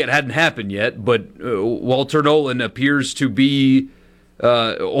see. It hadn't happened yet, but Walter Nolan appears to be...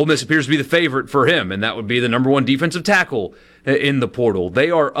 Ole Miss appears to be the favorite for him, and that would be the number one defensive tackle in the portal. They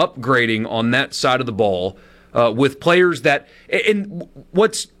are upgrading on that side of the ball with players that... And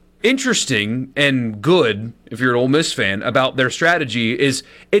what's interesting and good, if you're an Ole Miss fan, about their strategy is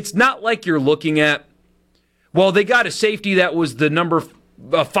it's not like you're looking at, well, they got a safety that was the number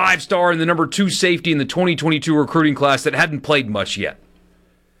 5-star and the number 2 safety in the 2022 recruiting class that hadn't played much yet.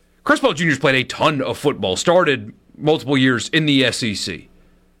 Chris Paul Jr.'s played a ton of football, started multiple years in the SEC.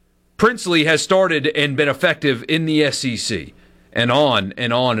 Princely has started and been effective in the SEC, and on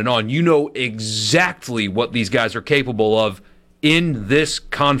and on and on. You know exactly what these guys are capable of in this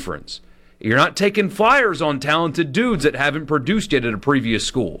conference. You're not taking flyers on talented dudes that haven't produced yet at a previous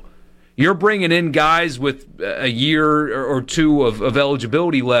school. You're bringing in guys with a year or two of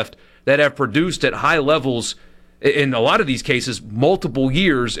eligibility left that have produced at high levels, in a lot of these cases, multiple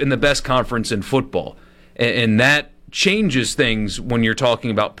years in the best conference in football. And that changes things when you're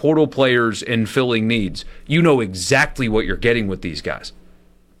talking about portal players and filling needs. You know exactly what you're getting with these guys.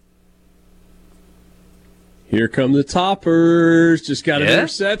 Here come the Toppers. Just got an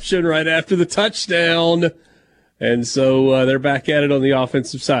interception right after the touchdown. And so they're back at it on the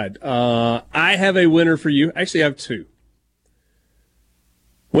offensive side. I have a winner for you. Actually, I have two.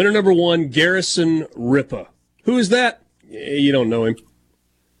 Winner number one, Garrison Ripa. Who is that? You don't know him.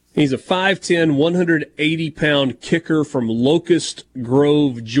 He's a 5'10", 180-pound kicker from Locust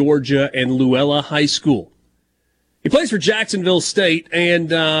Grove, Georgia, and Luella High School. He plays for Jacksonville State, and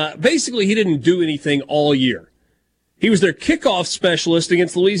basically he didn't do anything all year. He was their kickoff specialist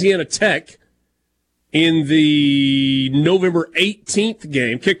against Louisiana Tech in the November 18th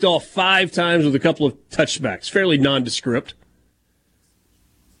game. Kicked off 5 times with a couple of touchbacks. Fairly nondescript.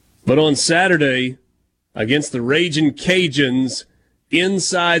 But on Saturday, against the Ragin' Cajuns,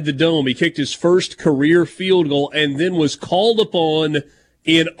 inside the dome, he kicked his first career field goal and then was called upon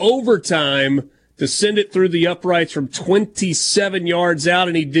in overtime to send it through the uprights from 27 yards out,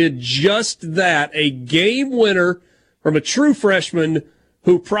 and he did just that. A game winner from a true freshman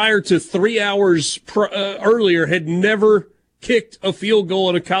who prior to 3 hours earlier had never kicked a field goal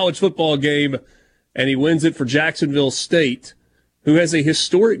in a college football game, and he wins it for Jacksonville State, who has a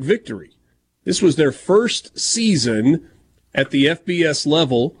historic victory. This was their first season at the FBS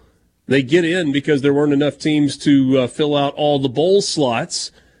level. They get in because there weren't enough teams to fill out all the bowl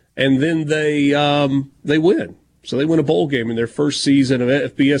slots, and then they win. So they win a bowl game in their first season of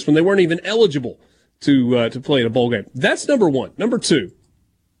FBS when they weren't even eligible to play in a bowl game. That's number one. Number two,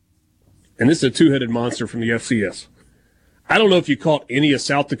 and this is a two-headed monster from the FCS. I don't know if you caught any of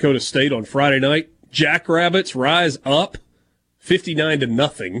South Dakota State on Friday night. Jackrabbits rise up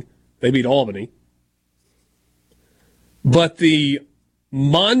 59-0. They beat Albany. But the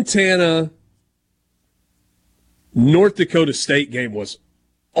Montana North Dakota State game was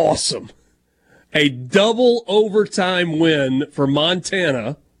awesome. A double overtime win for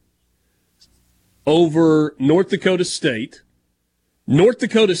Montana over North Dakota State. North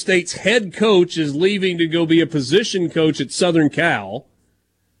Dakota State's head coach is leaving to go be a position coach at Southern Cal,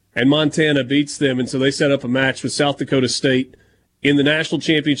 and Montana beats them, and so they set up a match with South Dakota State in the national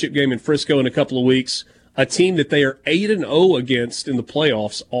championship game in Frisco in a couple of weeks, a team that they are 8-0 against in the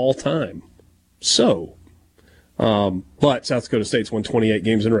playoffs all time. So, but South Dakota State's won 28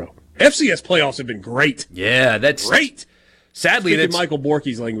 games in a row. FCS playoffs have been great. Yeah, that's great. Sadly, that's Michael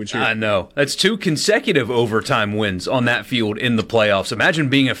Borky's language here. I know. That's 2 consecutive overtime wins on that field in the playoffs. Imagine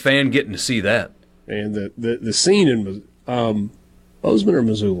being a fan getting to see that. And the scene in Bozeman or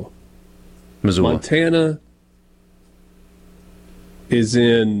Missoula? Missoula. Montana is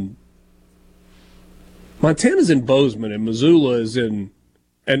in... Montana's in Bozeman, and Missoula is in...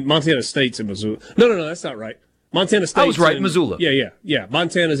 And Montana State's in Missoula. No, that's not right. Montana State's I was right, Missoula. Yeah.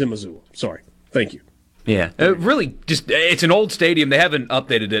 Montana's in Missoula. Sorry. Thank you. Yeah, really, it's an old stadium. They haven't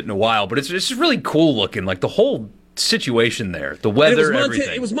updated it in a while, but it's just really cool looking. Like the whole situation there, the weather,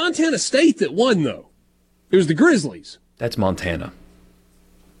 everything. It was Montana State that won, though. It was the Grizzlies. That's Montana.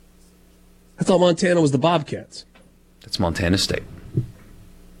 I thought Montana was the Bobcats. That's Montana State.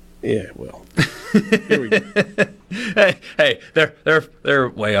 Yeah, well, here we go. Hey, they're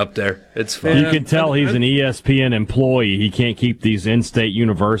way up there. It's fine. You can tell he's an ESPN employee. He can't keep these in-state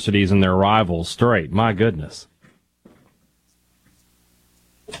universities and their rivals straight. My goodness.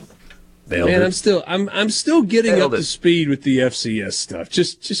 Man, I'm still getting up to speed with the FCS stuff.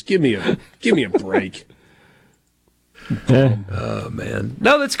 Just give me a break. Oh man,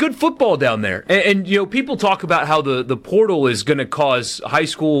 no, that's good football down there. And you know, people talk about how the portal is going to cause high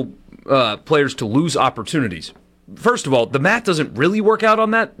school players to lose opportunities. First of all, the math doesn't really work out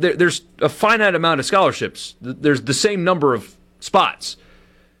on that. There's a finite amount of scholarships. There's the same number of spots,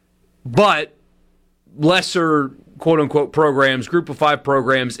 but lesser quote-unquote programs, group of 5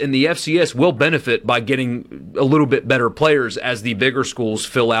 programs in the FCS will benefit by getting a little bit better players as the bigger schools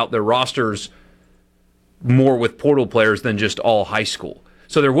fill out their rosters more with portal players than just all high school.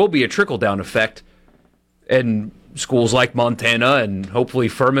 So there will be a trickle-down effect, and schools like Montana and hopefully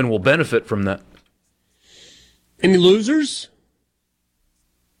Furman will benefit from that. Any losers?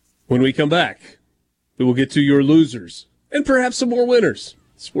 When we come back, we will get to your losers and perhaps some more winners.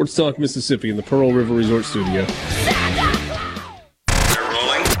 Sports Talk Mississippi in the Pearl River Resort Studio.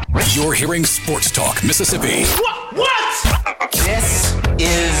 You're hearing Sports Talk Mississippi. What? This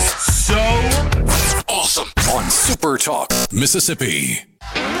is so awesome on Super Talk Mississippi.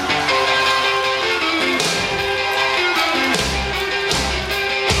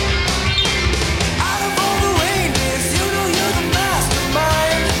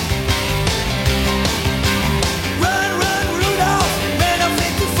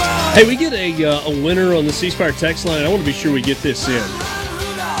 Hey, we get a winner on the C Spire text line. I want to be sure we get this in.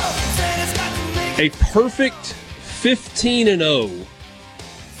 A perfect 15-0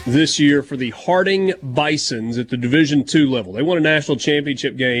 this year for the Harding Bisons at the Division II level. They won a national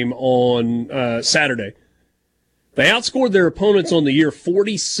championship game on Saturday. They outscored their opponents on the year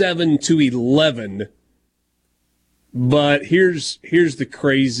 47-11. But here's the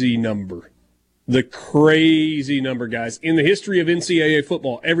crazy number. The crazy number, guys. In the history of NCAA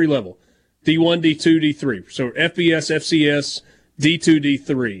football, every level, D1, D2, D3. So FBS, FCS, D2,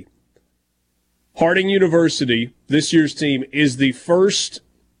 D3. Harding University, this year's team, is the first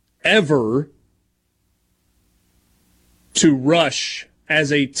ever to rush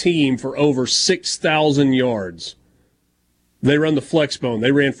as a team for over 6,000 yards. They run the flex bone.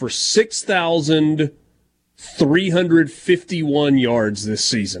 They ran for 6,351 yards this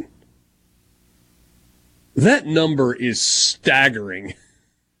season. That number is staggering.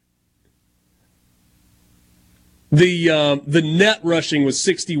 The net rushing was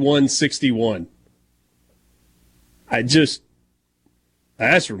 61-61.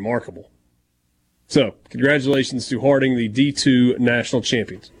 That's remarkable. So, congratulations to Harding, the D2 national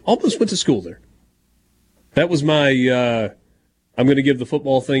champions. Almost went to school there. That was my, I'm going to give the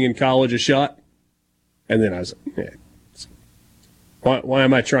football thing in college a shot. And then I was like, yeah. Why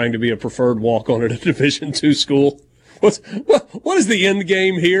am I trying to be a preferred walk-on at a Division II school? What is the end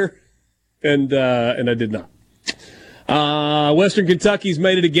game here? And I did not. Western Kentucky's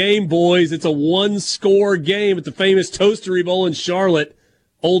made it a game, boys. It's a one-score game at the famous Toastery Bowl in Charlotte.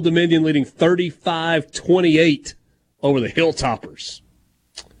 Old Dominion leading 35-28 over the Hilltoppers.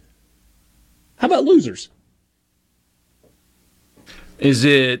 How about losers? Is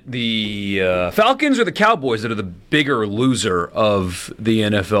it the Falcons or the Cowboys that are the bigger loser of the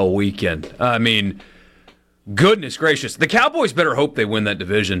NFL weekend? I mean, goodness gracious. The Cowboys better hope they win that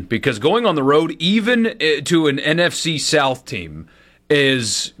division, because going on the road, even to an NFC South team,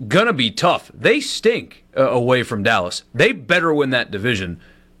 is going to be tough. They stink away from Dallas. They better win that division,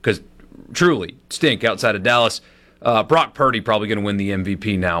 because truly stink outside of Dallas. Brock Purdy probably going to win the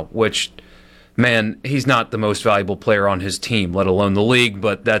MVP now, which, man, he's not the most valuable player on his team, let alone the league,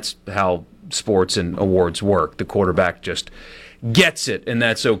 but that's how sports and awards work. The quarterback just gets it, and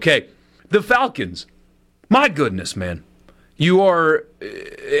that's okay. The Falcons, my goodness, man. You are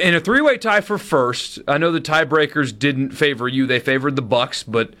in a three-way tie for first. I know the tiebreakers didn't favor you. They favored the Bucs,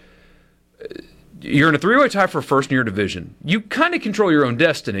 but you're in a three-way tie for first in your division. You kind of control your own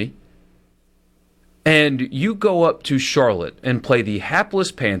destiny. And you go up to Charlotte and play the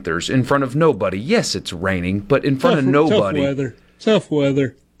hapless Panthers in front of nobody. Yes, it's raining, but in front of nobody. Tough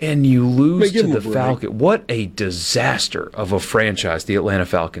weather. And you lose to the Falcons. What a disaster of a franchise the Atlanta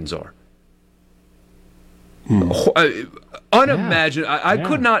Falcons are. Unimaginable. Yeah. I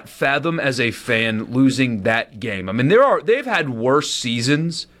could not fathom as a fan losing that game. I mean, they've had worse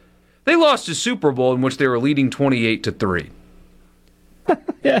seasons. They lost a Super Bowl in which they were leading 28-3.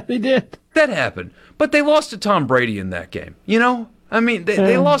 Yeah, they did. That happened. But they lost to Tom Brady in that game. You know? I mean,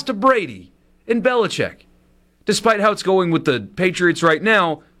 they lost to Brady and Belichick. Despite how it's going with the Patriots right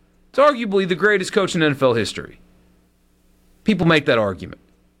now, it's arguably the greatest coach in NFL history. People make that argument.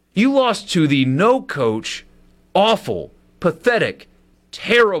 You lost to the no-coach, awful, pathetic,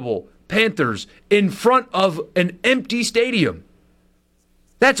 terrible Panthers in front of an empty stadium.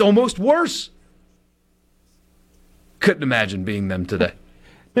 That's almost worse. Couldn't imagine being them today.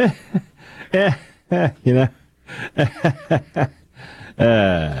 You know.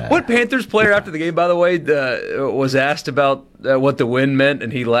 What Panthers player after the game, by the way, was asked about what the win meant,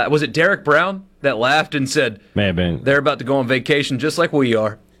 and he laughed. Was it Derek Brown that laughed and said, "May have been. They're about to go on vacation just like we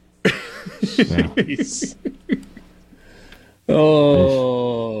are."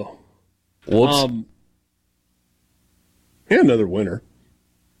 Oh, whoops! Another winner.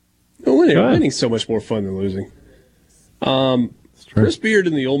 Winning's so much more fun than losing. Chris Beard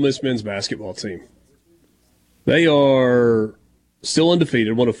and the Ole Miss men's basketball team. They are still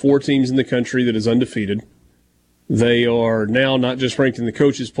undefeated, one of 4 teams in the country that is undefeated. They are now not just ranked in the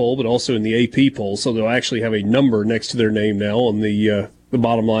coaches poll, but also in the AP poll, so they'll actually have a number next to their name now on the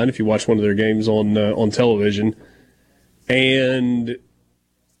bottom line if you watch one of their games on television. And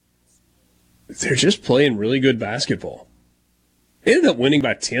they're just playing really good basketball. They ended up winning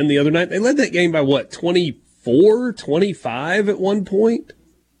by 10 the other night. They led that game by, 24, 25 at one point?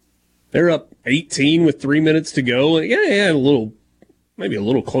 They're up 18 with 3 minutes to go. And maybe a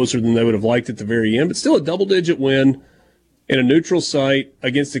little closer than they would have liked at the very end, but still a double-digit win in a neutral site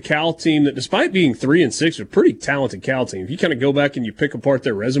against a Cal team that, despite being 3-6, is a pretty talented Cal team. If you kind of go back and you pick apart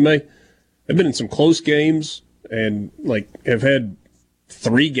their resume, they've been in some close games and have had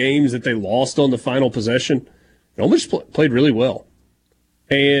 3 games that they lost on the final possession. They almost played really well.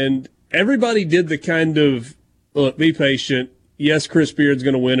 And everybody did the kind of, look, be patient. Yes, Chris Beard's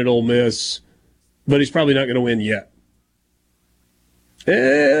going to win at Ole Miss, but he's probably not going to win yet.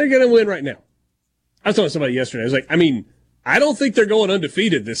 They're going to win right now. I was talking to somebody yesterday. I was like, I don't think they're going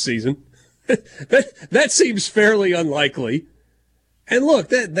undefeated this season. that seems fairly unlikely. And look,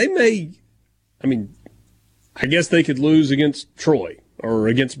 they may, I guess they could lose against Troy or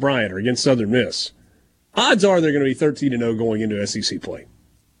against Bryant or against Southern Miss. Odds are they're going to be 13-0 going into SEC play.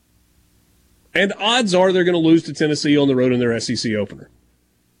 And odds are they're going to lose to Tennessee on the road in their SEC opener.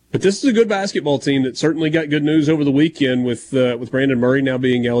 But this is a good basketball team that certainly got good news over the weekend with Brandon Murray now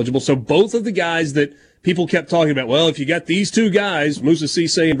being eligible. So both of the guys that people kept talking about, well, if you got these 2 guys, Musa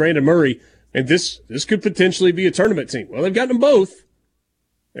Cisse and Brandon Murray, and this could potentially be a tournament team. Well, they've gotten them both.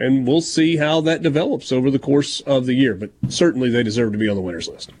 And we'll see how that develops over the course of the year. But certainly they deserve to be on the winners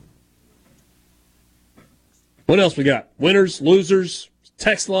list. What else we got? Winners, losers,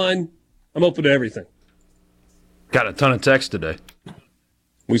 text line. I'm open to everything. Got a ton of text today.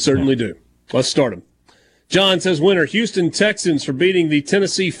 We certainly do. Let's start them. John says, winner, Houston Texans for beating the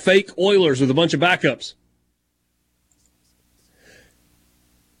Tennessee fake Oilers with a bunch of backups.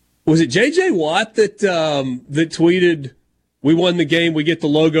 Was it J.J. Watt that tweeted, we won the game, we get the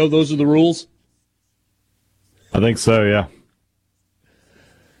logo, those are the rules? I think so, yeah.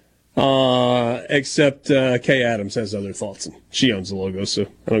 Except Kay Adams has other thoughts, and she owns the logo, so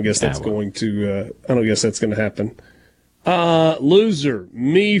I don't guess that's going to happen. Loser,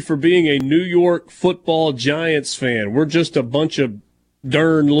 me for being a New York Football Giants fan. We're just a bunch of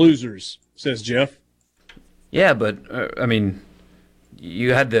darn losers, says Jeff. Yeah, but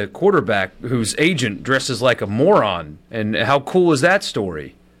you had the quarterback whose agent dresses like a moron, and how cool is that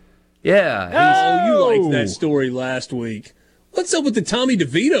story? Yeah. You liked that story last week. What's up with the Tommy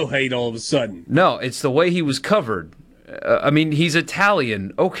DeVito hate all of a sudden? No, it's the way he was covered. He's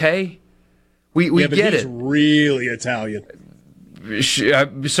Italian. Okay. We get he's it. Really Italian.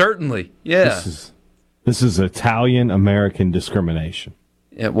 Certainly, yeah. This is Italian-American discrimination.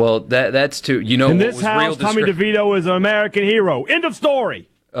 Yeah, well, that's too. In this house, Tommy DeVito is an American hero. End of story.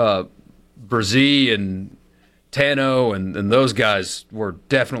 Brzee and Tano and those guys were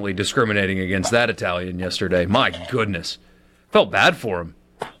definitely discriminating against that Italian yesterday. My goodness. Felt bad for him.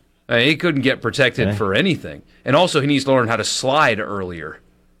 He couldn't get protected for anything. And also, he needs to learn how to slide earlier.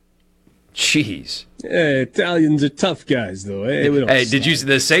 Jeez. Yeah, Italians are tough guys, though. Hey, did you see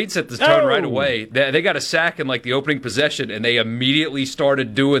the Saints set the tone right away? They got a sack in the opening possession, and they immediately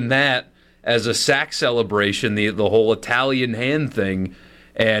started doing that as a sack celebration, the whole Italian hand thing.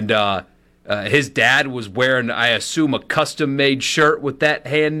 And his dad was wearing, I assume, a custom-made shirt with that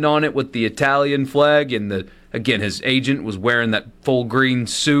hand on it with the Italian flag. And, again, his agent was wearing that full green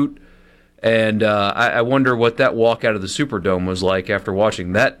suit. And I wonder what that walk out of the Superdome was like after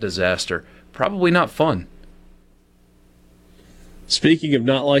watching that disaster. Probably not fun. Speaking of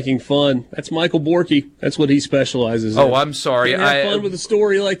not liking fun, that's Michael Borky. That's what he specializes in. Oh, I'm sorry. Can't have fun with a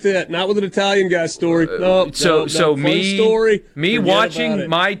story like that. Not with an Italian guy's story. Me watching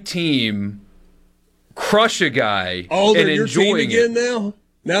my team crush a guy and they're your team again now?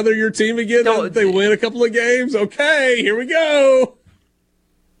 Now they're your team again? Now that they win a couple of games? Okay, here we go.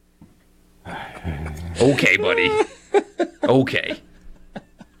 Okay, buddy. Okay.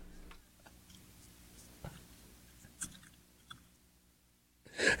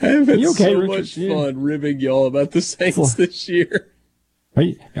 I've had much fun ribbing y'all about the Saints this year.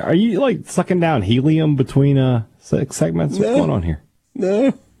 Are you sucking down helium between segments? What's going on here?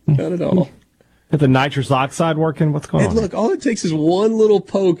 No, not at all. Got the nitrous oxide working? What's going on? Look, all it takes is one little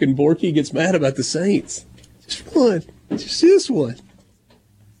poke and Borky gets mad about the Saints. Just one. Just this one.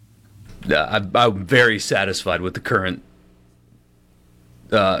 I'm very satisfied with the current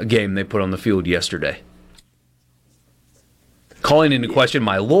game they put on the field yesterday. Calling into question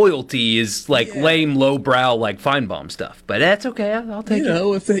my loyalty is lame, lowbrow, Feinbaum stuff. But that's okay. I'll take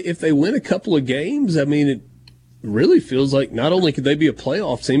it. If they win a couple of games, it really feels like not only could they be a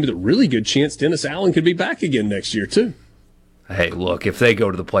playoff team, but a really good chance Dennis Allen could be back again next year, too. Hey, look, if they go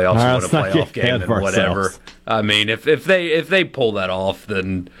to the playoffs and win a playoff game, then whatever. If they pull that off,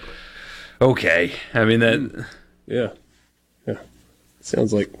 then okay. Yeah.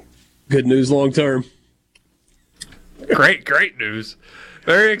 Sounds like good news long term. Great news.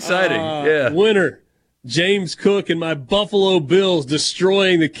 Very exciting. Yeah. Winner, James Cook and my Buffalo Bills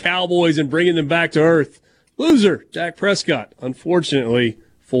destroying the Cowboys and bringing them back to earth. Loser, Dak Prescott, unfortunately,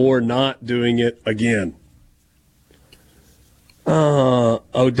 for not doing it again. Rough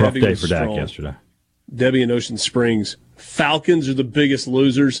Debbie day was for strong. Dak yesterday. Debbie in Ocean Springs. Falcons are the biggest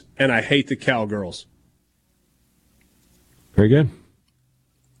losers, and I hate the Cowgirls. Very good.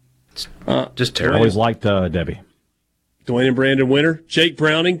 Just terrible. Always liked Debbie. Dwayne and Brandon Winter. Jake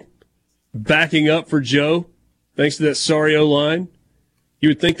Browning backing up for Joe, thanks to that sorry O-line. You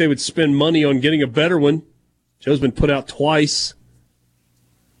would think they would spend money on getting a better one. Joe's been put out twice.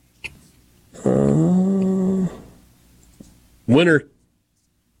 Winner.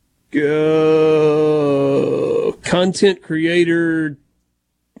 Content creator,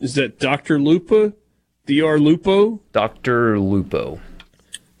 is that Dr. Lupa? Dr. Lupo? Dr. Lupo.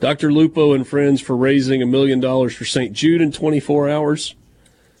 Dr. Lupo and friends for raising $1 million for St. Jude in 24 hours.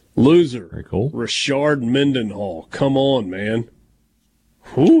 Loser. Very cool. Rashard Mendenhall. Come on, man.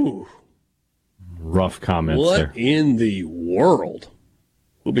 Whew. Rough comments there. What in the world?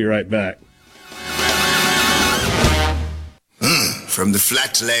 We'll be right back. From the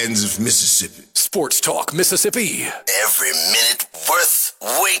flatlands of Mississippi. Sports Talk Mississippi. Every minute worth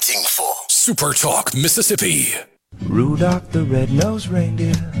waiting for. Super Talk Mississippi. Rudolph the red-nosed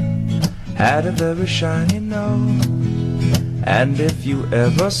reindeer had a very shiny nose, and if you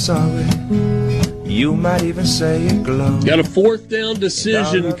ever saw it, you might even say it glowed. Got a fourth down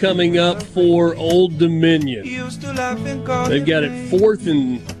decision coming up for Old Dominion. They've got it 4th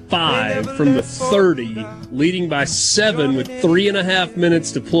and 5 from the 30, leading by 7 with 3.5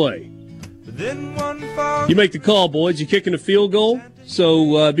 minutes to play. You make the call, boys. You kicking a field goal?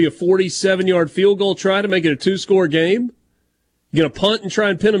 So it'd be a 47-yard field goal try to make it a 2-score game. You going to punt and try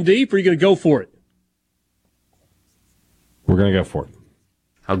and pin them deep, or are you going to go for it? We're going to go for it.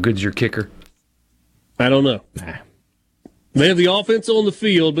 How good's your kicker? I don't know. Nah. They have the offense on the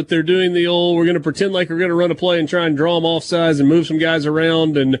field, but they're doing the old, we're going to pretend like we're going to run a play and try and draw them off sides and move some guys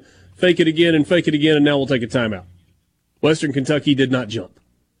around and fake it again, and now we'll take a timeout. Western Kentucky did not jump.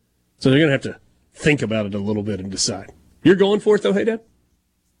 So they're going to have to think about it a little bit and decide. You're going for it, though, hey, Dad?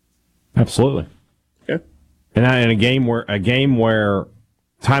 Absolutely. Okay. And in a game where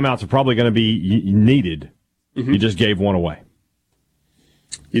timeouts are probably going to be needed, you just gave one away.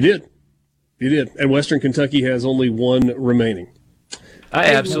 You did. And Western Kentucky has only one remaining. I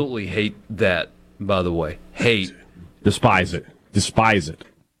absolutely hate that, by the way. Hate. Despise it.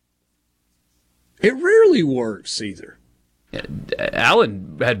 It rarely works either.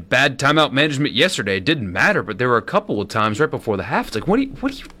 Allen had bad timeout management yesterday. It didn't matter, but there were a couple of times right before the half. It's like, what are you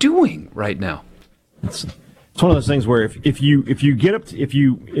doing right now? It's one of those things where if you get up, if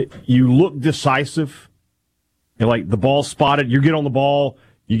you look decisive, and like the ball spotted, you get on the ball,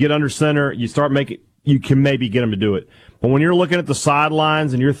 you get under center, you start making, you can maybe get them to do it. But when you're looking at the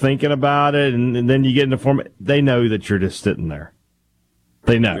sidelines and you're thinking about it, and then you get into form, they know that you're just sitting there.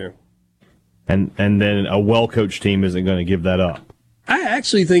 They know. Yeah. And then a well-coached team isn't going to give that up. I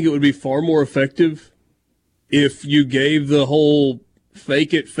actually think it would be far more effective if you gave the whole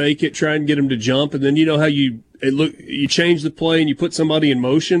fake it, try and get them to jump, and then you know how you change the play and you put somebody in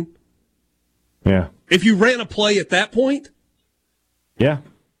motion? Yeah. If you ran a play at that point? Yeah.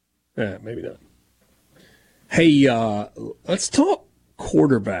 Maybe not. Hey, let's talk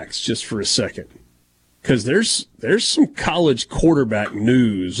quarterbacks just for a second, because there's some college quarterback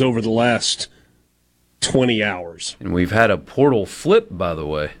news over the last 20 hours. And we've had a portal flip, by the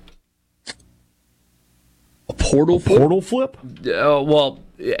way. A portal flip? Well,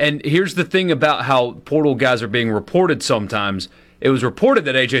 and here's the thing about how portal guys are being reported sometimes. It was reported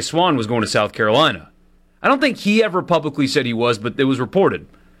that A.J. Swan was going to South Carolina. I don't think he ever publicly said he was, but it was reported.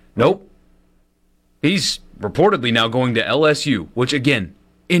 Nope. He's reportedly now going to LSU, which, again,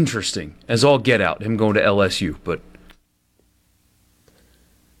 interesting as all get out, him going to LSU. But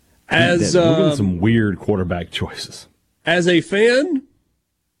we're getting some weird quarterback choices. As a fan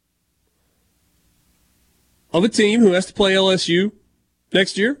of a team who has to play LSU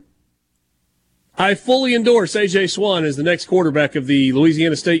next year, I fully endorse A.J. Swan as the next quarterback of the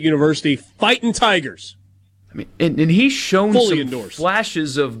Louisiana State University Fighting Tigers. I mean, and he's shown some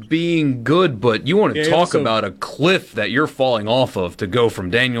flashes of being good, but you want to talk about a cliff that you're falling off of to go from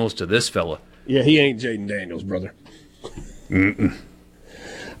Daniels to this fella. Yeah, he ain't Jaden Daniels, brother. All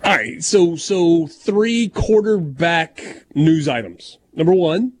right, so 3 quarterback news items. Number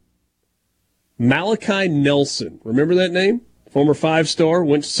 1, Malachi Nelson. Remember that name? Former 5-star,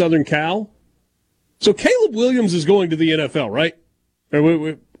 went to Southern Cal. So Caleb Williams is going to the NFL, right?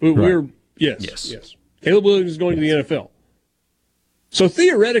 Yes. Caleb Williams is going to the NFL. So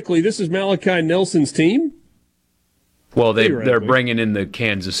theoretically, this is Malachi Nelson's team? Well, they're bringing in the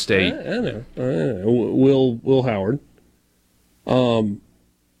Kansas State. I know. Will Howard. But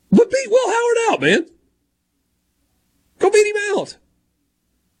beat Will Howard out, man. Go beat him out.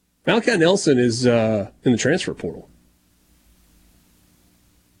 Malachi Nelson is in the transfer portal.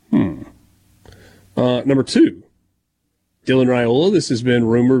 Number 2, Dylan Raiola. This has been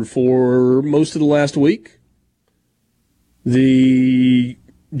rumored for most of the last week. The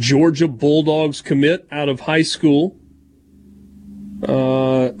Georgia Bulldogs commit out of high school.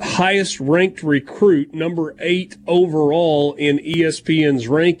 Highest ranked recruit, number 8 overall in ESPN's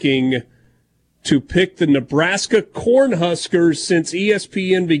ranking, to pick the Nebraska Cornhuskers since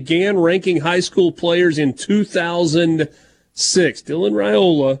ESPN began ranking high school players in 2006. Dylan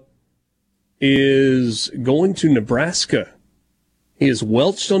Raiola is going to Nebraska. He has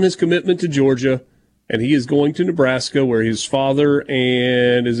welched on his commitment to Georgia, and he is going to Nebraska, where his father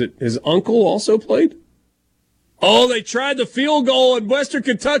and his uncle also played? Oh, they tried the field goal, and Western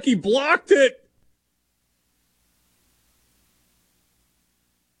Kentucky blocked it.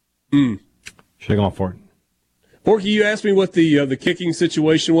 Should have gone for it. Porky, you asked me what the kicking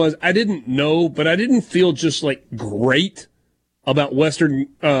situation was. I didn't know, but I didn't feel just like great about Western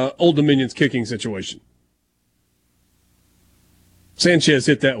Old Dominion's kicking situation. Sanchez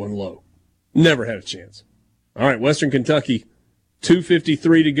hit that one low. Never had a chance. All right, Western Kentucky,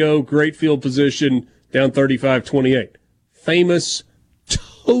 2:53 to go. Great field position, down 35-28. Famous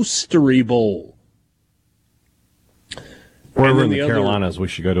Toastery Bowl. Wherever in the Carolinas, we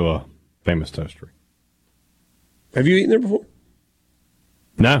should go to a famous toastery. Have you eaten there before?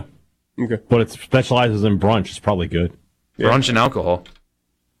 No. Okay. But it specializes in brunch. It's probably good. Brunch and alcohol.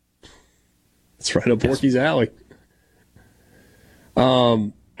 That's right up Borky's alley.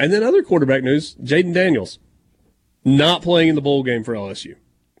 And then other quarterback news, Jaden Daniels not playing in the bowl game for LSU.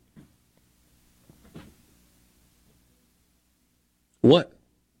 What?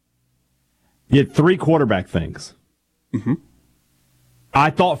 You had 3 quarterback things. Mm-hmm.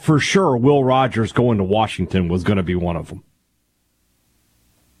 I thought for sure Will Rogers going to Washington was going to be one of them.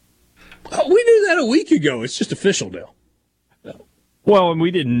 We knew that a week ago. It's just official now. Well, and we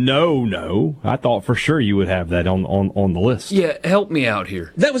didn't know. I thought for sure you would have that on the list. Yeah, help me out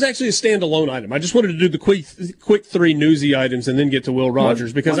here. That was actually a standalone item. I just wanted to do the quick 3 newsy items and then get to Will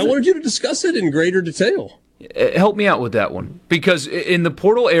Rogers because I wanted you to discuss it in greater detail. Help me out with that one. Because in the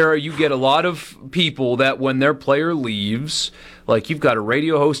portal era, you get a lot of people that when their player leaves, like you've got a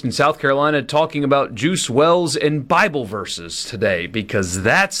radio host in South Carolina talking about Juice Wells and Bible verses today, because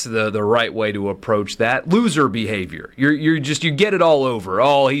that's the right way to approach that. Loser behavior. You get it all over.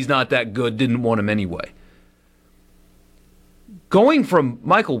 Oh, he's not that good, didn't want him anyway. Going from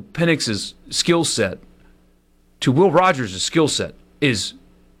Michael Penix's skill set to Will Rogers' skill set is...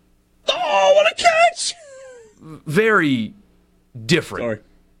 Oh, what a catch! Very different. Sorry.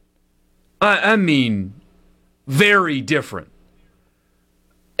 I mean, very different.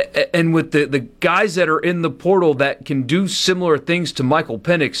 And with the guys that are in the portal that can do similar things to Michael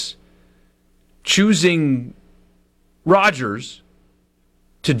Penix, choosing Rodgers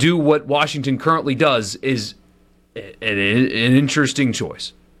to do what Washington currently does is an interesting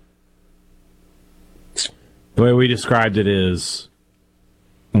choice. The way we described it is,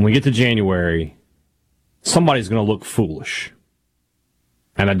 when we get to January, somebody's going to look foolish.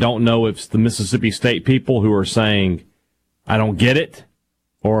 And I don't know if it's the Mississippi State people who are saying, I don't get it,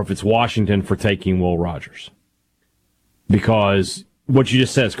 or if it's Washington for taking Will Rogers. Because what you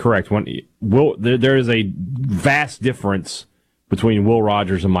just said is correct. There is a vast difference between Will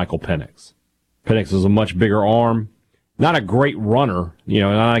Rogers and Michael Penix. Penix is a much bigger arm, not a great runner,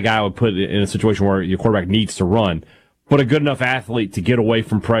 not a guy I would put in a situation where your quarterback needs to run, but a good enough athlete to get away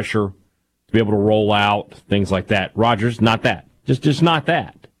from pressure, to be able to roll out, things like that. Rogers, not that. Just not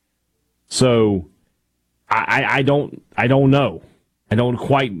that. So I don't know. I don't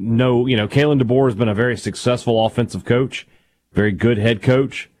quite know. Kalen DeBoer has been a very successful offensive coach, very good head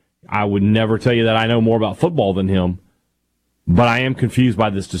coach. I would never tell you that I know more about football than him, but I am confused by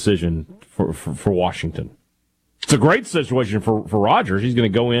this decision for Washington. It's a great situation for Rodgers. He's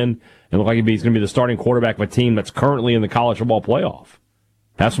going to go in and look like he's going to be the starting quarterback of a team that's currently in the college football playoff.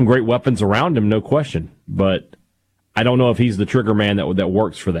 Have some great weapons around him, no question. But I don't know if he's the trigger man that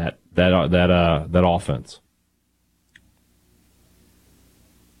works for that offense.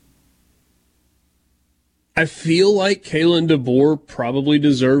 I feel like Kalen DeBoer probably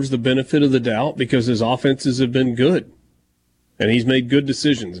deserves the benefit of the doubt because his offenses have been good. And he's made good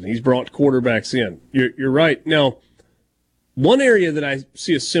decisions, and he's brought quarterbacks in. You're right. Now, one area that I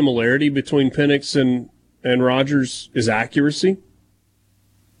see a similarity between Penix and Rodgers is accuracy.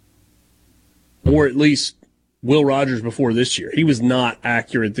 Or at least Will Rogers before this year. He was not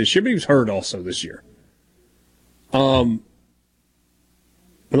accurate this year, but he was hurt also this year. The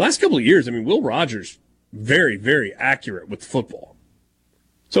last couple of years, Will Rogers, very, very accurate with the football.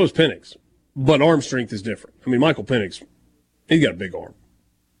 So is Penix. But arm strength is different. Michael Penix, he's got a big arm.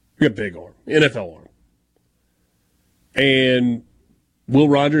 He's got a big arm. NFL arm. And Will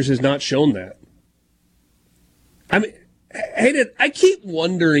Rogers has not shown that. I keep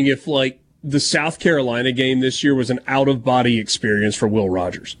wondering if, the South Carolina game this year was an out-of-body experience for Will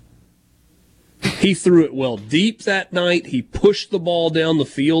Rogers. He threw it well deep that night. He pushed the ball down the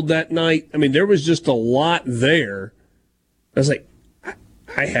field that night. There was just a lot there. I was like,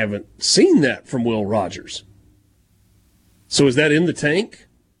 I haven't seen that from Will Rogers. So is that in the tank?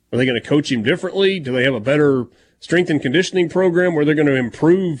 Are they going to coach him differently? Do they have a better strength and conditioning program where they're going to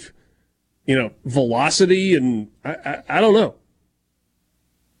improve, velocity? And I don't know.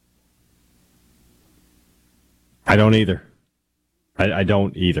 I don't either. I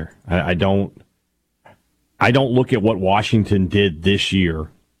don't either. I don't look at what Washington did this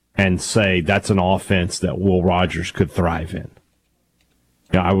year and say that's an offense that Will Rogers could thrive in.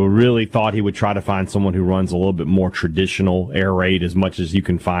 I would really thought he would try to find someone who runs a little bit more traditional air raid as much as you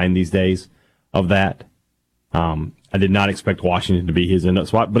can find these days of that. I did not expect Washington to be his end-up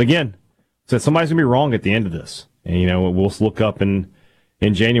spot. But again, somebody's going to be wrong at the end of this. And, we'll look up in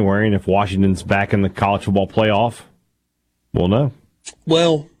January, and if Washington's back in the college football playoff, we'll know.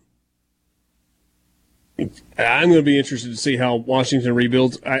 Well, I'm going to be interested to see how Washington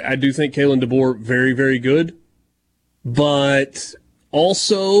rebuilds. I do think Kalen DeBoer very, very good. But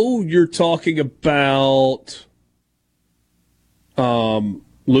also, you're talking about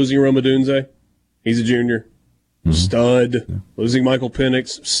Losing Romadunze, he's a junior. Stud. Yeah. Losing Michael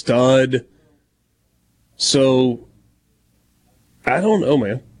Penix, stud. So, I don't know,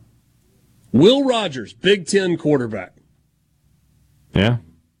 man. Will Rogers, Big Ten quarterback. Yeah.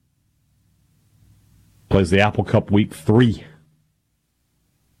 Plays the Apple Cup week 3.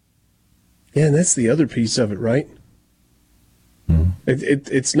 Yeah, and that's the other piece of it, right?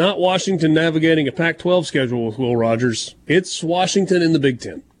 It's not Washington navigating a Pac-12 schedule with Will Rogers. It's Washington in the Big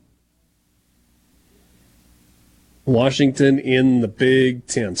Ten. Washington in the Big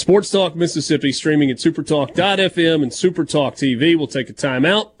Ten. Sports Talk Mississippi, streaming at SuperTalk.fm and SuperTalk TV. We'll take a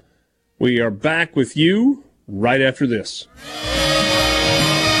timeout. We are back with you right after this.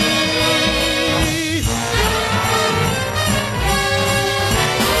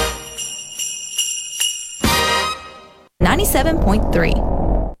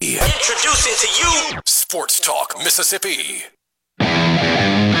 Introducing to you Sports Talk Mississippi.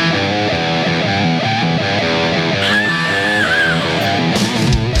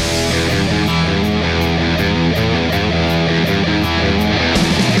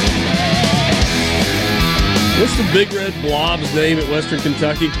 What's the big red blob's name at Western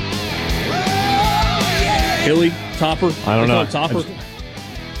Kentucky? Hilly? Topper? I don't know. Topper?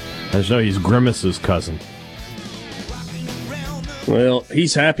 I just know he's Grimace's cousin. Well,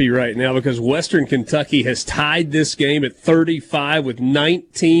 he's happy right now because Western Kentucky has tied this game at 35 with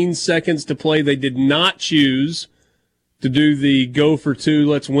 19 seconds to play. They did not choose to do the go for two,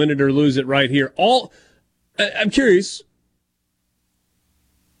 let's win it or lose it right here. I'm curious,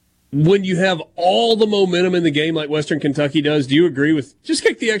 when you have all the momentum in the game like Western Kentucky does, do you agree with just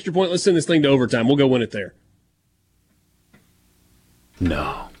kick the extra point, let's send this thing to overtime, we'll go win it there?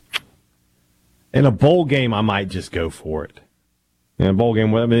 No. In a bowl game, I might just go for it. In a bowl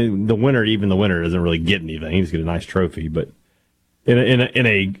game, I mean, the winner doesn't really get anything. He just get a nice trophy. But in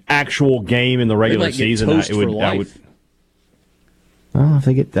a actual game in the regular season, I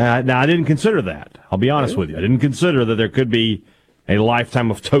didn't consider that. I'll be honest with you. I didn't consider that there could be a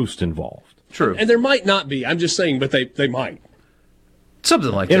lifetime of toast involved. True. And there might not be. I'm just saying, but they might.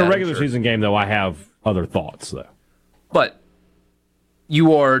 Something like that. In a regular season game, though, I have other thoughts, though. But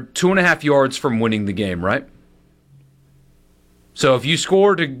you are 2.5 yards from winning the game, right? So if you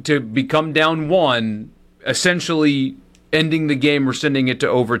score to become down 1, essentially ending the game or sending it to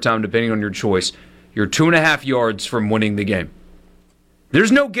overtime, depending on your choice, you're 2.5 yards from winning the game.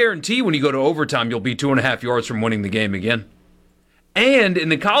 There's no guarantee when you go to overtime you'll be 2.5 yards from winning the game again. And in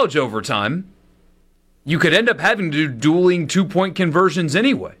the college overtime, you could end up having to do dueling 2-point conversions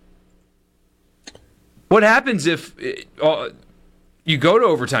anyway. What happens if you go to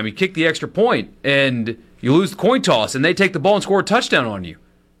overtime, you kick the extra point, and you lose the coin toss, and they take the ball and score a touchdown on you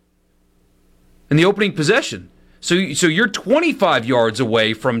in the opening possession? So you're 25 yards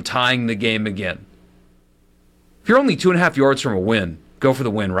away from tying the game again. If you're only 2.5 yards from a win, go for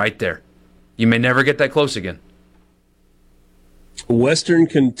the win right there. You may never get that close again. Western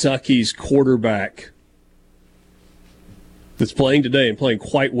Kentucky's quarterback that's playing today and playing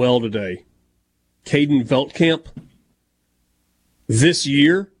quite well today, Caden Veltkamp, this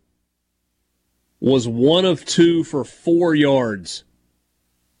year was 1 of 2 for 4 yards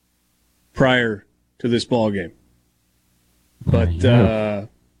prior to this ball game. But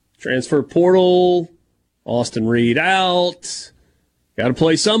transfer portal, Austin Reed out, got to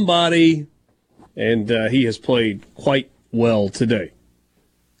play somebody, and he has played quite well today.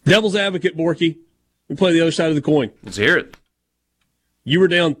 Devil's advocate, Borky. We play the other side of the coin. Let's hear it. You were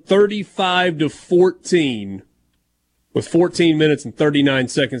down 35-14 with 14 minutes and 39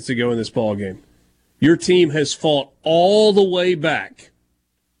 seconds to go in this ball game. Your team has fought all the way back.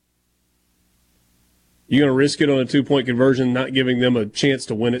 You going to risk it on a 2-point conversion, not giving them a chance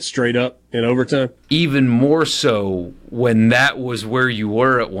to win it straight up in overtime? Even more so when that was where you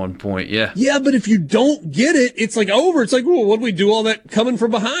were at one point, yeah. Yeah, but if you don't get it, it's like over. It's like, well, what do we do all that coming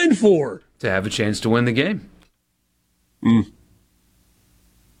from behind for? To have a chance to win the game. Mm.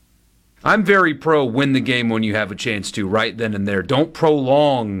 I'm very pro win the game when you have a chance to, right then and there. Don't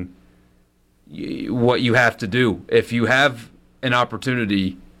prolong what you have to do. If you have an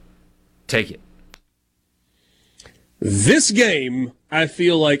opportunity, take it. This game, I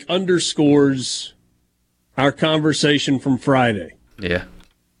feel like, underscores our conversation from Friday. Yeah.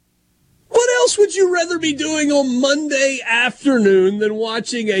 What else would you rather be doing on Monday afternoon than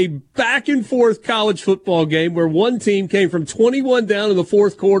watching a back-and-forth college football game where one team came from 21 down in the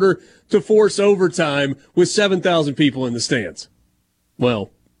fourth quarter to force overtime with 7,000 people in the stands? Well,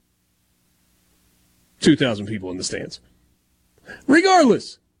 2,000 people in the stands.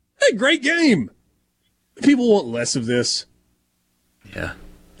 Regardless, hey, great game. People want less of this. Yeah.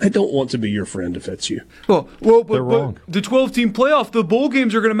 I don't want to be your friend if that's you. But wrong. The 12-team playoff, the bowl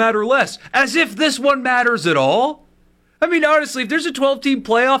games are going to matter less. As if this one matters at all. I mean, honestly, if there's a 12-team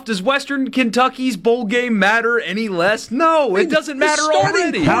playoff, does Western Kentucky's bowl game matter any less? No, it doesn't matter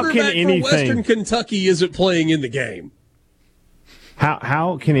already. How can anything? For Western Kentucky isn't playing in the game.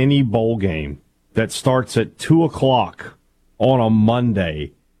 How can any bowl game that starts at 2:00 on a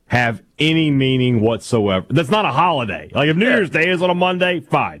Monday have any meaning whatsoever? That's not a holiday. Like if New Year's Day is on a Monday,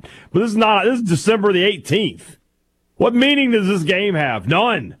 fine. But this is not. This is December the 18th. What meaning does this game have?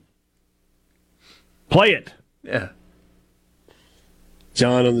 None. Play it. Yeah.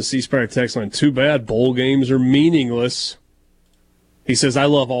 John on the C Spire text line, too bad bowl games are meaningless. He says, I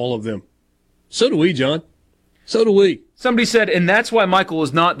love all of them. So do we, John. So do we. Somebody said, and that's why Michael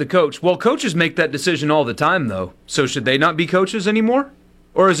is not the coach. Well, coaches make that decision all the time, though. So should they not be coaches anymore?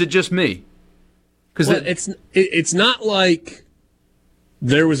 Or is it just me? Because it's not like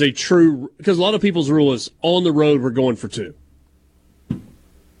there was a true, because a lot of people's rule is on the road we're going for 2.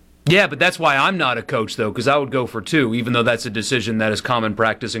 Yeah, but that's why I'm not a coach, though, because I would go for 2, even though that's a decision that is common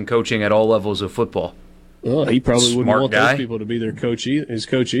practice in coaching at all levels of football. Well, he probably wouldn't want guy. those people to be their coach, his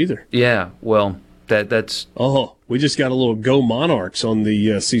coach either. Yeah, well, that's... Oh, we just got a little Go Monarchs on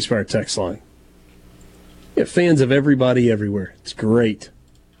the C Spire text line. Yeah, fans of everybody everywhere. It's great.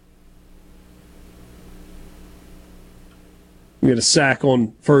 We get a sack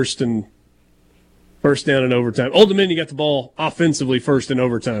on first down in overtime. Old Dominion got the ball offensively first in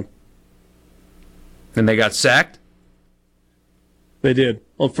overtime. And they got sacked? They did.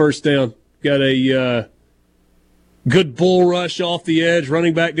 On first down. Got a good bull rush off the edge.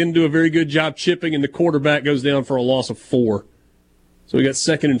 Running back didn't do a very good job chipping, and the quarterback goes down for a loss of 4. So we got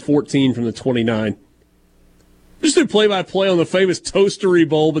 2nd and 14 from the 29. Just do play-by-play on the famous Toastery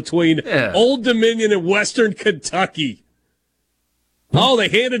Bowl between Old Dominion and Western Kentucky. Oh, they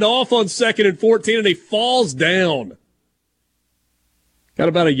hand it off on 2nd and 14, and he falls down. Got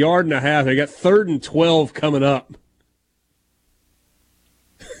about 1.5 yards. They got 3rd and 12 coming up.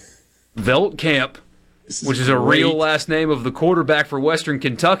 Veltkamp, which is a real last name of the quarterback for Western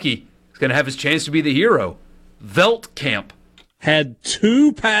Kentucky, is going to have his chance to be the hero. Veltkamp. Had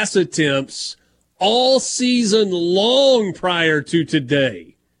 2 pass attempts all season long prior to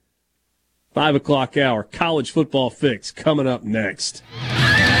today. 5 o'clock hour, college football fix coming up next.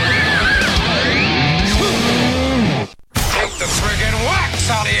 Take the friggin' wax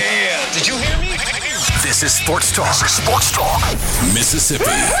out of your ears. Did you hear me? This is Sports Talk. Sports Talk, Mississippi.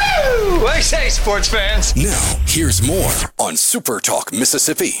 Woo! I say, sports fans. Now, here's more on Super Talk,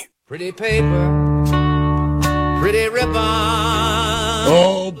 Mississippi. Pretty paper, pretty ribbon.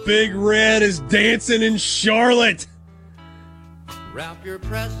 Oh, Big Red is dancing in Charlotte. Wrap your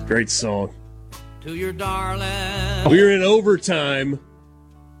present Great song. to your darling. We're in overtime.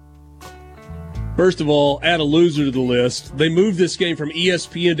 First of all, add a loser to the list. They moved this game from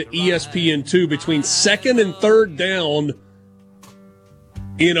ESPN to ESPN2 between 2nd and 3rd down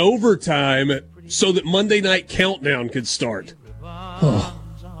in overtime so that Monday Night Countdown could start. Oh.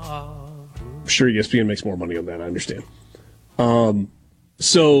 I'm sure ESPN makes more money on that, I understand.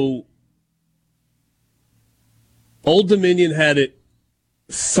 So Old Dominion had it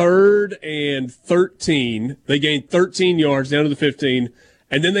 3rd and 13. They gained 13 yards down to the 15,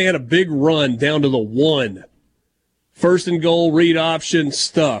 and then they had a big run down to the 1. 1st and goal, read option,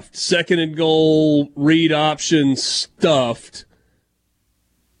 stuffed. 2nd and goal, read option, stuffed.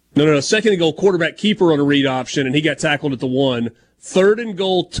 No. 2nd and goal, quarterback keeper on a read option, and he got tackled at the 1. 3rd and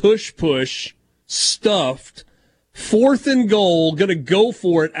goal, tush push, stuffed. 4th and goal, going to go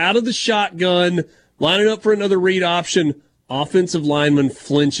for it out of the shotgun, lining up for another read option. Offensive lineman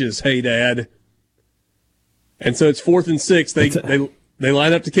flinches. Hey, Dad. And so it's 4th and 6. They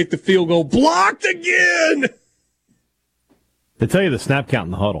line up to kick the field goal. Blocked again! They tell you the snap count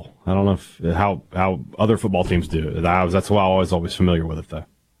in the huddle. I don't know how other football teams do it. That's why I was always familiar with it, though.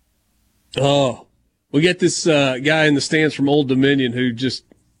 Oh, we get this guy in the stands from Old Dominion who just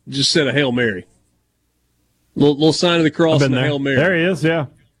said a Hail Mary. Little sign of the cross and a Hail Mary. There he is, yeah.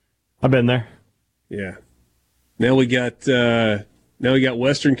 I've been there. Yeah. Now we got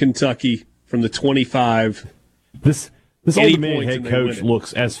Western Kentucky from the 25. This Old Dominion head coach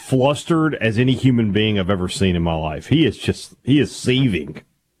looks as flustered as any human being I've ever seen in my life. He is seething.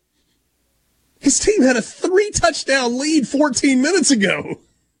 His team had a 3-touchdown lead 14 minutes ago.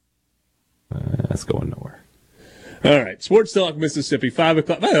 That's going nowhere. All right, Sports Talk Mississippi, 5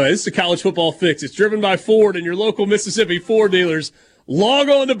 o'clock. By the way, this is a college football fix. It's driven by Ford and your local Mississippi Ford dealers. Log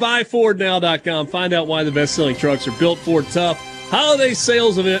on to buyfordnow.com. Find out why the best-selling trucks are built Ford tough. Holiday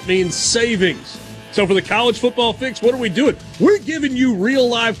sales event means savings So for the college football fix, what are we doing? We're giving you real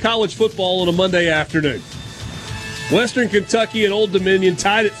live college football on a Monday afternoon. Western Kentucky and Old Dominion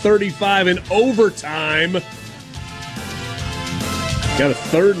tied at 35 in overtime. Got a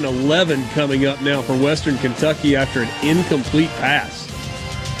 3rd and 11 coming up now for Western Kentucky after an incomplete pass.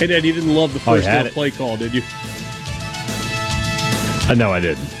 Hey, Dad, you didn't love the first down play call, did you? No, I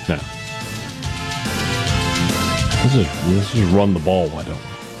didn't. No. This is run the ball, why don't we?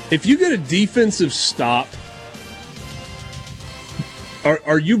 If you get a defensive stop,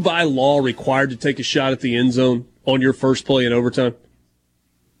 are you by law required to take a shot at the end zone on your first play in overtime?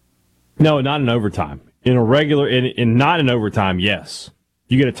 No, not in overtime. In a regular, not in overtime, yes.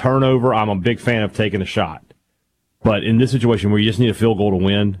 If you get a turnover, I'm a big fan of taking a shot. But in this situation where you just need a field goal to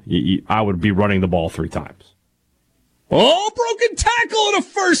win, I would be running the ball 3 times. Oh, broken tackle and a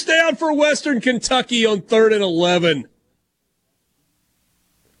first down for Western Kentucky on 3rd and 11.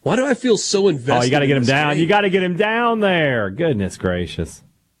 Why do I feel so invested? Oh, you got to get him down. You got to get him down there. Goodness gracious.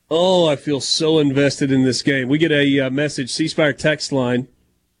 Oh, I feel so invested in this game. We get a message, C-Spire text line.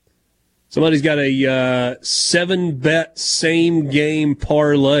 Somebody's got a 7-bet same-game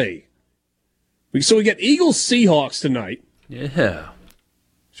parlay. So we got Eagles-Seahawks tonight. Yeah.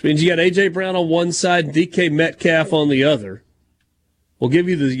 Which means you got A.J. Brown on one side, DK Metcalf on the other. We'll give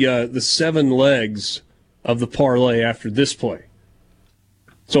you the 7 legs of the parlay after this play.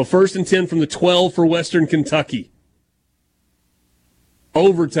 So 1st and 10 from the 12 for Western Kentucky.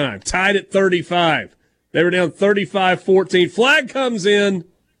 Overtime, tied at 35. They were down 35-14. Flag comes in.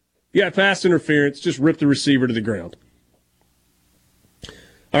 You got pass interference. Just rip the receiver to the ground.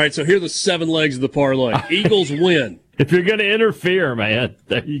 All right, so here are the 7 legs of the parlay. Eagles win. If you're going to interfere, man,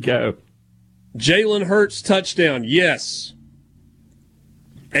 there you go. Jalen Hurts touchdown, yes.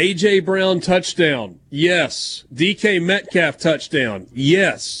 A.J. Brown touchdown, yes. DK Metcalf touchdown,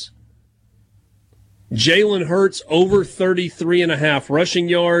 yes. Jalen Hurts over 33.5 rushing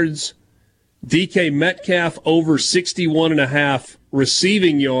yards. DK Metcalf over 61.5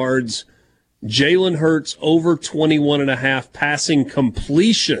 receiving yards. Jalen Hurts over 21.5 passing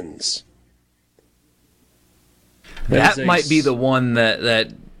completions. That might be the one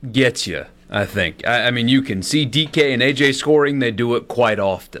that gets you, I think. I mean, you can see DK and AJ scoring. They do it quite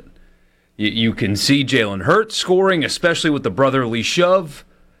often. You can see Jalen Hurts scoring, especially with the brotherly shove.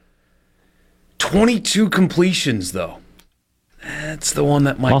 22 completions, though. That's the one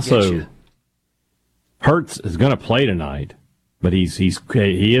that might get you. Hurts is going to play tonight, but he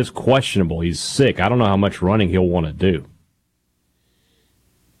is questionable. He's sick. I don't know how much running he'll want to do.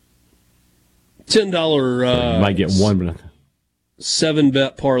 $10 might get one, but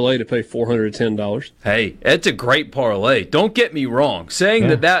 7-bet parlay to pay $410. Hey, it's a great parlay. Don't get me wrong.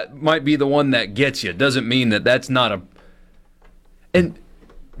 Saying that might be the one that gets you doesn't mean that that's not a. And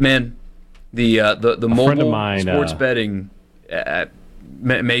man, the mobile sports betting.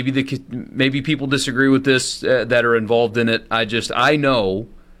 Maybe people disagree with this that are involved in it. I know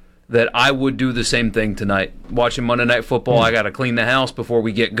that I would do the same thing tonight. Watching Monday Night Football, I got to clean the house before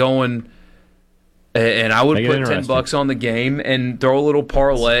we get going. And I would put $10 on the game and throw a little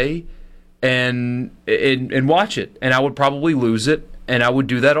parlay and watch it. And I would probably lose it, and I would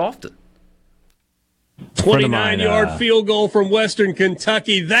do that often. 29-yard field goal from Western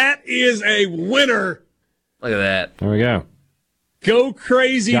Kentucky. That is a winner. Look at that. There we go. Go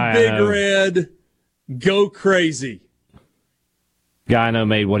crazy, Big Red. Go crazy. Guy I know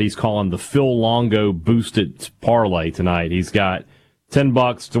made what he's calling the Phil Longo boosted parlay tonight. He's got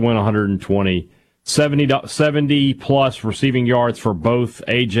 $10 to win 120. 70 plus receiving yards for both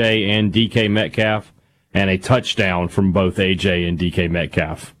AJ and DK Metcalf, and a touchdown from both AJ and DK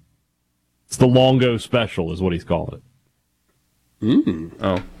Metcalf. It's the Longo special, is what he's called it.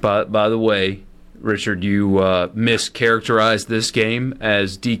 Oh, by the way, Richard, you mischaracterized this game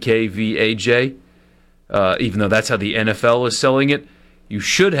as DK v AJ, even though that's how the NFL is selling it. You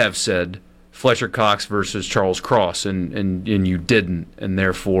should have said Fletcher Cox versus Charles Cross, and you didn't, and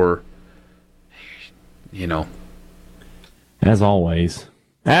therefore. As always,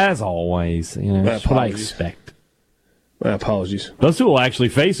 that's what I expect. My apologies. Those two will actually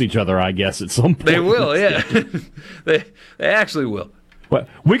face each other, I guess, at some point. They will, yeah. they actually will. Well,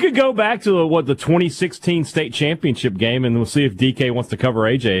 we could go back to the 2016 state championship game, and we'll see if DK wants to cover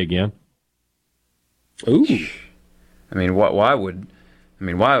AJ again. Ooh. I mean, why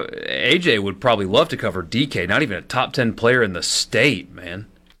AJ would probably love to cover DK, not even a top 10 player in the state, man.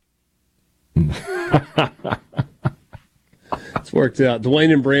 It's worked out.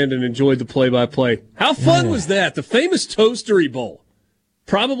 Dwayne and Brandon enjoyed the play-by-play. How fun was that? The famous Toastery Bowl.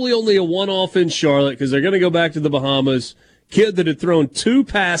 Probably only a one-off in Charlotte because they're going to go back to the Bahamas. kid that had thrown 2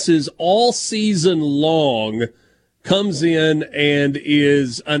 passes all season long, comes in and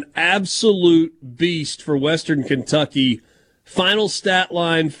is an absolute beast for Western Kentucky. Final stat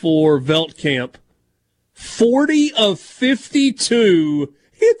line for Veltkamp, 40 of 52.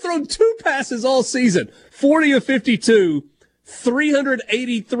 He had thrown 2 passes all season, 40 of 52,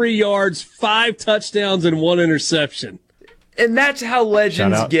 383 yards, 5 touchdowns, and 1 interception. And that's how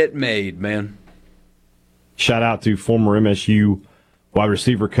legends get made, man. Shout out to former MSU wide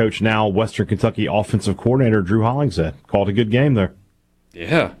receiver coach, now Western Kentucky offensive coordinator Drew Hollingshead. Called a good game there.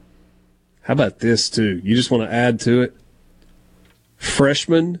 Yeah. How about this, too? You just want to add to it?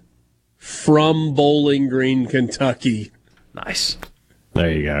 Freshman from Bowling Green, Kentucky. Nice.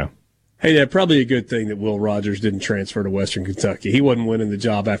 There you go. Hey, that's probably a good thing that Will Rogers didn't transfer to Western Kentucky. He wasn't winning the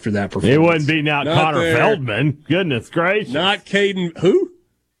job after that performance. He wasn't beating out Connor Feldman. Goodness gracious. Not Caden. Who?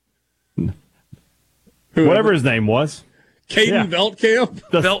 Whatever his name was. Caden Veltkamp?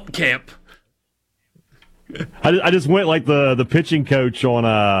 Veltkamp. I just went like the pitching coach on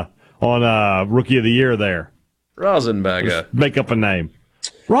Rookie of the Year there. Rosenberger. Just make up a name.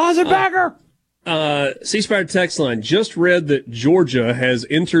 Rosenberger! C-Spire text line just read that Georgia has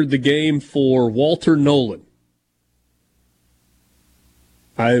entered the game for Walter Nolan.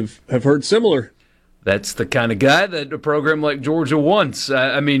 Have heard similar. That's the kind of guy that a program like Georgia wants.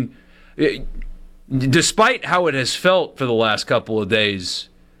 Despite how it has felt for the last couple of days,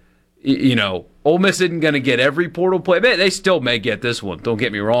 Ole Miss isn't going to get every portal play. They still may get this one, don't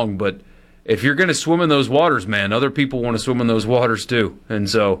get me wrong, but if you're going to swim in those waters, man, other people want to swim in those waters too. And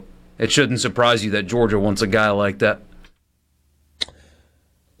so it shouldn't surprise you that Georgia wants a guy like that.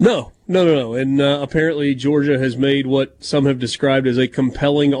 No. And apparently Georgia has made what some have described as a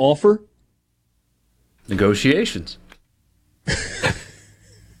compelling offer. Negotiations.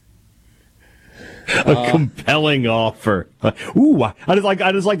 A compelling offer. Ooh, I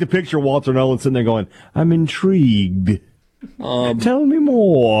just like to picture Walter Nolan sitting there going, "I'm intrigued. Tell me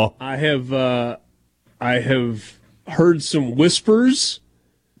more." I have heard some whispers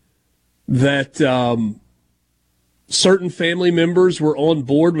that certain family members were on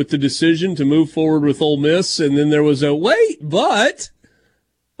board with the decision to move forward with Ole Miss, and then there was a wait, but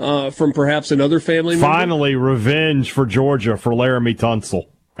from perhaps another family member. Finally, revenge for Georgia for Laramie Tunsil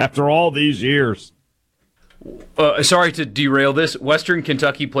after all these years. Sorry to derail this. Western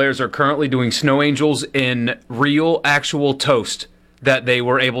Kentucky players are currently doing snow angels in real, actual toast that they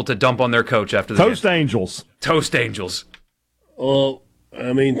were able to dump on their coach after the Toast game. Angels. Toast angels. Well,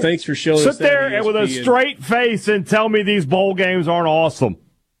 I mean, thanks for showing us that. Sit there and with a straight face and tell me these bowl games aren't awesome.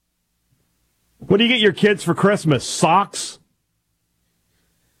 What do you get your kids for Christmas? Socks?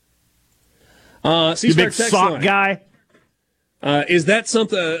 You big sock guy? Is that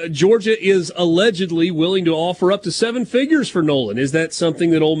something Georgia is allegedly willing to offer up to 7 figures for Nolan? Is that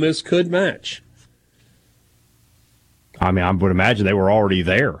something that Ole Miss could match? I mean, I would imagine they were already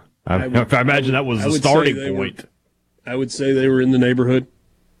there. I imagine that was the starting point. I would say they were in the neighborhood.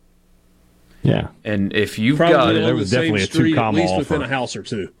 Yeah. And if you've Probably got on there was the definitely same street, a 2-comma at least offer. within a house or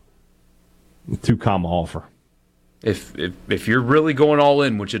two. 2-comma offer. If you're really going all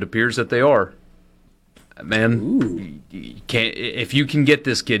in, which it appears that they are, man, you can't. If you can get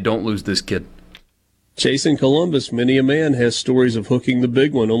this kid, don't lose this kid. Chasing Columbus, many a man has stories of hooking the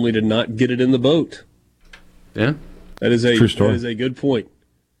big one only to not get it in the boat. Yeah, that is a true story. That is a good point.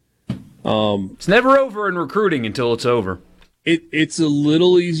 It's never over in recruiting until it's over. It's a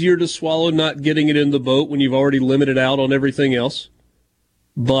little easier to swallow not getting it in the boat when you've already limited out on everything else,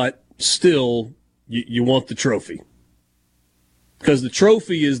 but still, you want the trophy. Because the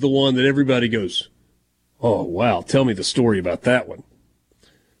trophy is the one that everybody goes, "Oh, wow, tell me the story about that one."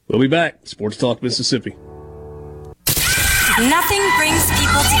 We'll be back. Sports Talk Mississippi. Nothing brings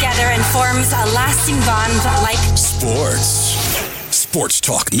people together and forms a lasting bond like sports. Sports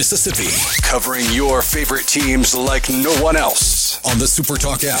Talk Mississippi. Covering your favorite teams like no one else. On the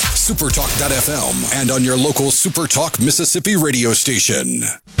SuperTalk app, supertalk.fm, and on your local SuperTalk Mississippi radio station.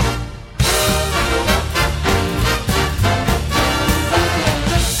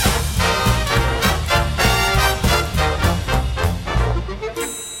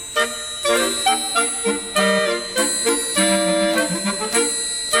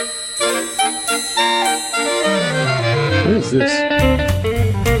 What is this?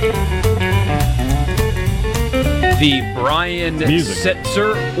 The Brian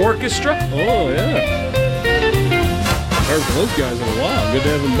Setzer Orchestra. Oh, yeah. Heard from those guys in a while. Good to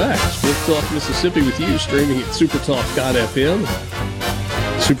have them back. Sports Talk Mississippi with you, streaming at supertalk.fm,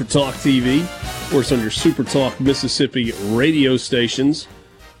 SuperTalk TV, of course, on your SuperTalk Mississippi radio stations.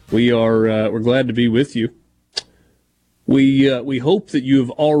 We're glad to be with you. We hope that you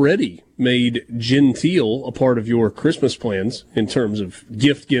have already made Genteel a part of your Christmas plans in terms of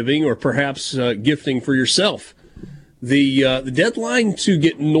gift giving or perhaps gifting for yourself. The deadline to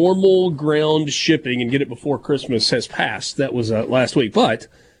get normal ground shipping and get it before Christmas has passed. That was last week, but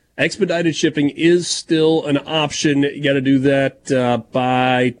expedited shipping is still an option. You got to do that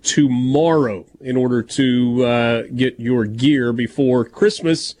by tomorrow in order to get your gear before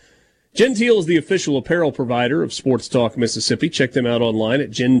Christmas. Genteel is the official apparel provider of Sports Talk Mississippi. Check them out online at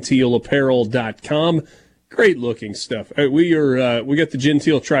genteelapparel.com. Great looking stuff. We got the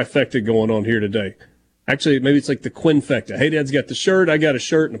Genteel trifecta going on here today. Actually, maybe it's like the quinfecta. Hey, Dad's got the shirt. I got a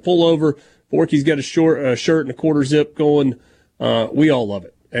shirt and a pullover. Borky's got a shirt and a quarter zip going. We all love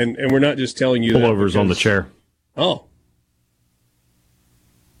it. And we're not just telling you pullover's on the chair. Oh.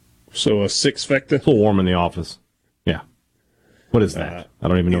 So a six-fecta? It's a little warm in the office. Yeah. What is that? I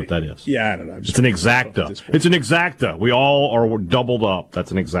don't even know what that is. Yeah, I don't know. It's an exacta. It's an exacta. We all are doubled up.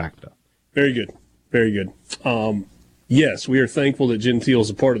 That's an exacta. Very good. Very good. Yes, we are thankful that Genteel is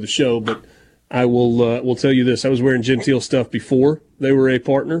a part of the show, but I will tell you this. I was wearing Genteel stuff before they were a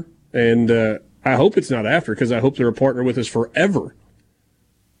partner, and I hope it's not after because I hope they're a partner with us forever.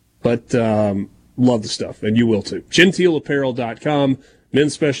 But love the stuff, and you will too. GenteelApparel.com,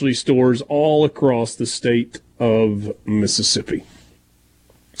 men's specialty stores all across the state of Mississippi.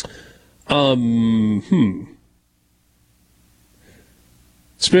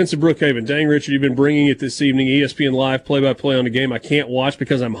 Spencer Brookhaven, dang, Richard, you've been bringing it this evening. ESPN Live play-by-play on the game I can't watch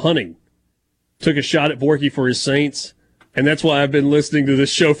because I'm hunting. Took a shot at Borky for his Saints, and that's why I've been listening to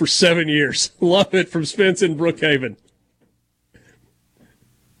this show for 7 years. Love it from Spence in Brookhaven.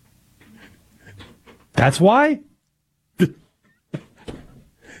 That's why?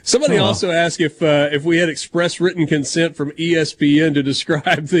 Somebody also asked if we had express written consent from ESPN to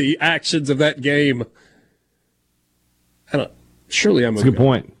describe the actions of that game. Surely I'm okay. That's a good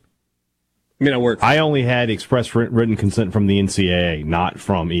point. I mean, I only had express written consent from the NCAA, not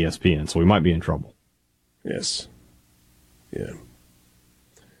from ESPN, so we might be in trouble. Yes. Yeah.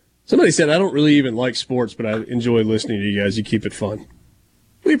 Somebody said, I don't really even like sports, but I enjoy listening to you guys. You keep it fun.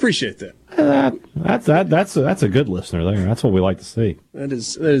 We appreciate that. That's a good listener there. That's what we like to see. That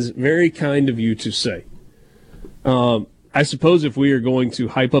is very kind of you to say. I suppose if we are going to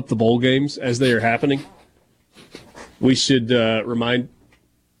hype up the bowl games as they are happening, we should remind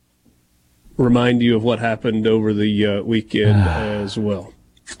you of what happened over the weekend as well.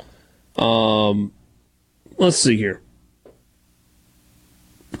 Let's see here.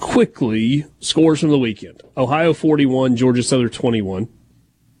 Quickly, scores from the weekend. Ohio 41, Georgia Southern 21.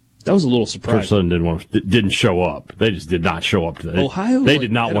 That was a little surprising. Georgia Southern didn't show up. They just did not show up today. Ohio they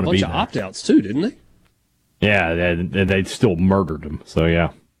did not want to be there. Had a bunch of opt-outs too, didn't they? Yeah, they still murdered them. So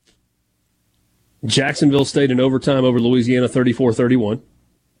yeah. Jacksonville stayed in overtime over Louisiana 34-31.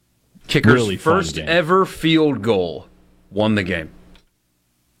 Kicker's really first ever field goal won the game.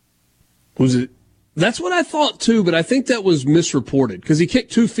 Was it? That's what I thought too, but I think that was misreported because he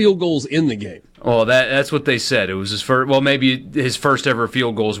kicked 2 field goals in the game. Oh, that's what they said. It was his first. Well, maybe his first ever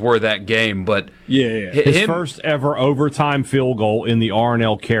field goals were that game, but his first ever overtime field goal in the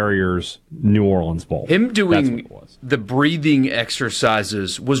R&L Carriers New Orleans Bowl. Him doing the breathing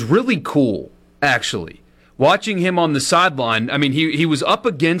exercises was really cool, actually. Watching him on the sideline, I mean, he was up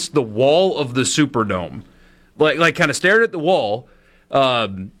against the wall of the Superdome, like kind of stared at the wall,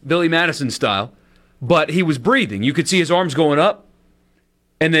 Billy Madison style, but he was breathing. You could see his arms going up.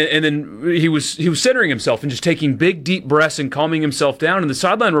 And then he was centering himself and just taking big, deep breaths and calming himself down. And the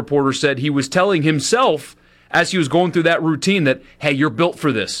sideline reporter said he was telling himself as he was going through that routine that, hey, you're built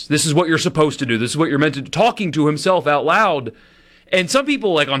for this. This is what you're supposed to do. This is what you're meant to do. Talking to himself out loud. And some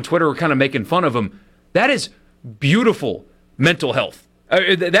people like on Twitter were kind of making fun of him. That is beautiful mental health.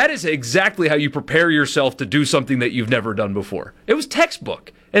 That is exactly how you prepare yourself to do something that you've never done before. It was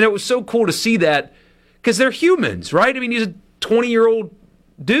textbook. And it was so cool to see that because they're humans, right? I mean, he's a 20-year-old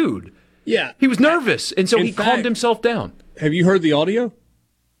dude. Yeah. He was nervous, and so he calmed himself down. Have you heard the audio?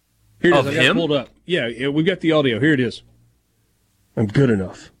 Here it is. Of I got it him? pulled up. Yeah, we've got the audio. Here it is. I'm good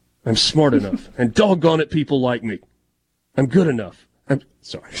enough. I'm smart enough. And doggone it, people like me. I'm good enough. I'm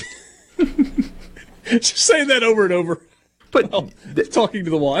sorry. Just saying that over and over. But talking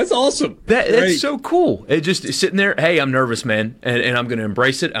to the wall. That's awesome. That's so cool. It just sitting there, hey, I'm nervous, man, and I'm going to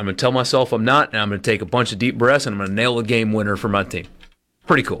embrace it. I'm going to tell myself I'm not, and I'm going to take a bunch of deep breaths, and I'm going to nail a game winner for my team.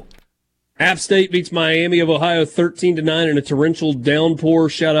 Pretty cool. App State beats Miami of Ohio 13-9 in a torrential downpour.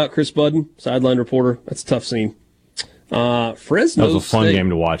 Shout out Chris Budden, sideline reporter. That's a tough scene. Fresno That was a fun State. game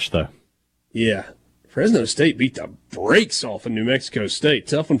to watch, though. Yeah. Fresno State beat the brakes off of New Mexico State.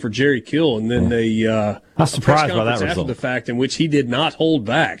 Tough one for Jerry Kill, and then I'm surprised by that after result. the fact in which he did not hold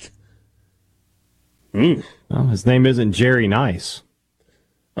back. Well, his name isn't Jerry Nice.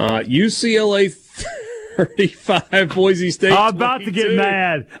 UCLA 35, Boise State. I was about 22. to get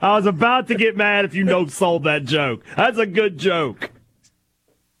mad. I was about to get mad if you sold that joke. That's a good joke.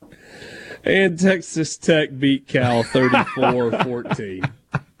 And Texas Tech beat Cal 34-14.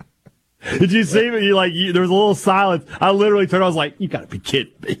 Did you see me? There was a little silence. I literally turned. I was like, "You got to be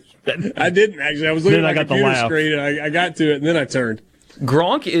kidding me!" I didn't actually. I was looking at my I got the computer laugh. screen, and I got to it, and then I turned.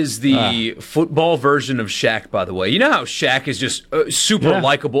 Gronk is the football version of Shaq, by the way. You know how Shaq is just super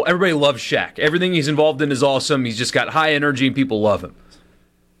likable? Everybody loves Shaq. Everything he's involved in is awesome. He's just got high energy, and people love him.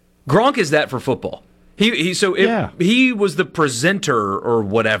 Gronk is that for football. He was the presenter or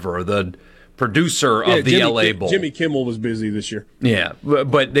whatever, the producer of the LA Bowl. Jimmy Kimmel was busy this year. Yeah,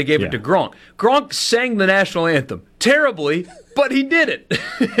 but they gave it to Gronk. Gronk sang the national anthem terribly, but he did it.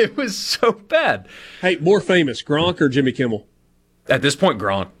 It was so bad. Hey, more famous, Gronk or Jimmy Kimmel? At this point,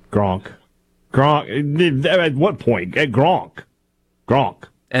 Gronk. At what point? At Gronk.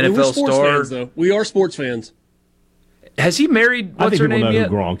 NFL we're sports star. fans, though. We are sports fans. Has he married? I What's think her people name know yet?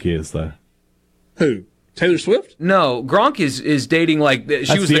 who Gronk is, though. Who? Taylor Swift? No, Gronk is dating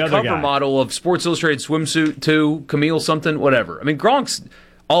she was the other cover guy. model of Sports Illustrated swimsuit too. Camille something, whatever. I mean, Gronk's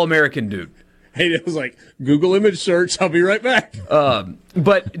all-American dude. Hey, it was like Google image search. I'll be right back.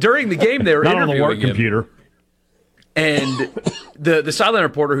 But during the game, they were Not on the interviewing work him. computer. And the sideline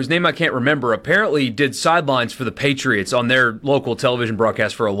reporter, whose name I can't remember, apparently did sidelines for the Patriots on their local television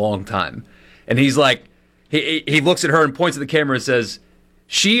broadcast for a long time. And he's like, he looks at her and points at the camera and says,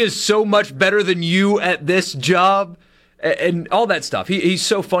 "She is so much better than you at this job," and all that stuff. He's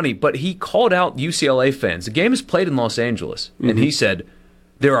so funny, but he called out UCLA fans. The game is played in Los Angeles, and he said,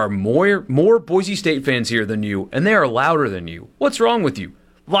 "There are more Boise State fans here than you, and they are louder than you. What's wrong with you?"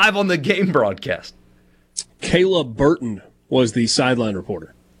 Live on the game broadcast. Kayla Burton was the sideline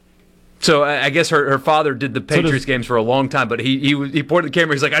reporter. So I guess her father did the Patriots games for a long time, but he pointed at the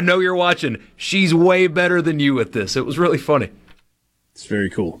camera. He's like, "I know you're watching. She's way better than you at this." It was really funny. It's very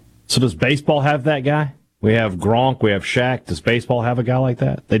cool. So does baseball have that guy? We have Gronk, we have Shaq. Does baseball have a guy like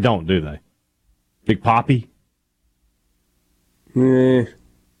that? They don't, do they? Big Papi?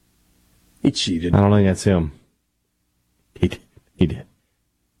 He cheated. I don't think that's him. He did.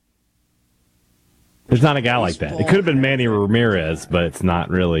 There's not a guy like that. It could have been Manny Ramirez, but it's not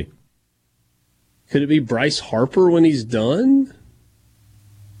really. Could it be Bryce Harper when he's done?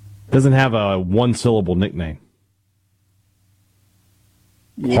 Doesn't have a one-syllable nickname.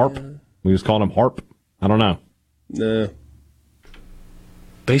 Yeah. Harp? We just called him Harp? I don't know. No.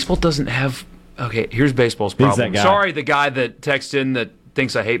 Baseball doesn't have... Okay, here's baseball's Who's problem. that guy? Sorry, the guy that texts in that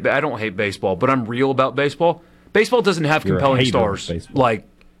thinks I don't hate baseball, but I'm real about baseball. Baseball doesn't have You're a compelling hater of stars baseball. like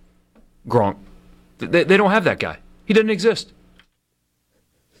Gronk. They don't have that guy. He doesn't exist.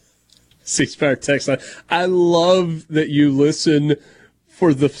 Ceasefire text line. I love that you listen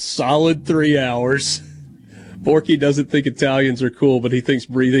for the solid 3 hours. Borky doesn't think Italians are cool, but he thinks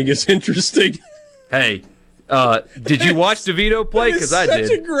breathing is interesting. Hey, did you watch DeVito play? Because I did.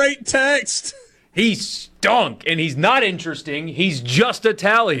 Such a great text. He stunk, and he's not interesting. He's just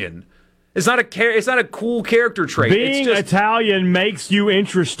Italian. It's not a cool character trait. Being Italian makes you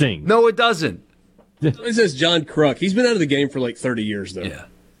interesting. No, it doesn't. It says John Kruk. He's been out of the game for like 30 years, though. Yeah.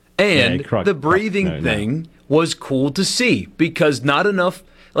 And Kruk- the breathing no. thing was cool to see because not enough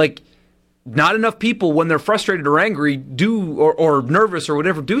people when they're frustrated or angry do or nervous or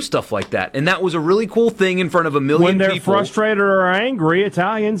whatever do stuff like that. And that was a really cool thing in front of a million When they're people. frustrated or angry,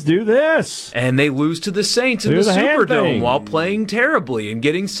 Italians do this. And they lose to the Saints in Do the the hand Superdome thing. while playing terribly and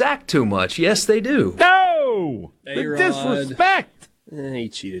getting sacked too much. Yes, they do. No! The A-Rod. disrespect! He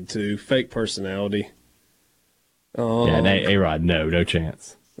cheated too. Fake personality. Oh, Yeah, A-Rod, no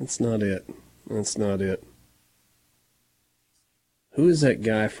chance. That's not it. That's not it. Who is that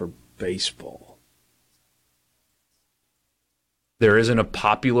guy for baseball? There isn't a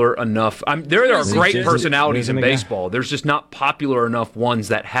popular enough. There are great personalities in Isn't a guy- baseball. There's just not popular enough ones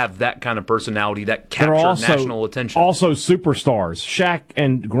that have that kind of personality that capture They're also, national attention. Also superstars. Shaq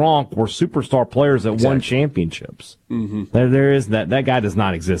and Gronk were superstar players that won championships. Mm-hmm. There is that. That guy does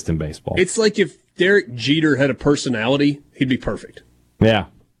not exist in baseball. It's like if Derek Jeter had a personality, he'd be perfect. Yeah.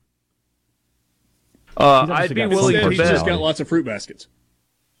 I'd be willing Instead, to he's bet. just got lots of fruit baskets.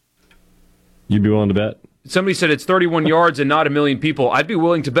 You'd be willing to bet? Somebody said it's 31 yards and not a million people. I'd be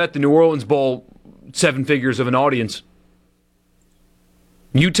willing to bet the New Orleans Bowl 7 figures of an audience.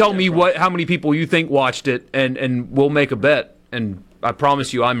 You tell me how many people you think watched it, and we'll make a bet, and I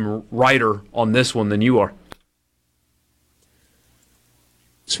promise you I'm righter on this one than you are.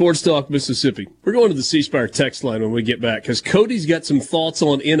 Sports Talk Mississippi. We're going to the C Spire text line when we get back because Cody's got some thoughts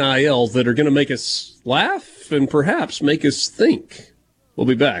on NIL that are going to make us laugh and perhaps make us think. We'll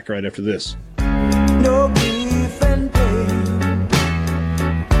be back right after this. No grief and pain,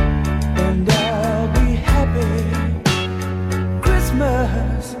 and I'll be happy.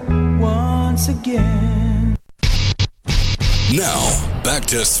 Christmas once again. Now, back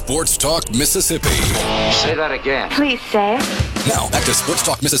to Sports Talk Mississippi. Say that again. Please say it. Now, back to Sports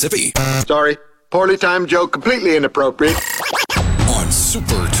Talk Mississippi. Sorry. Poorly timed joke, completely inappropriate. On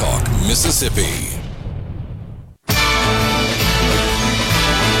Super Talk Mississippi.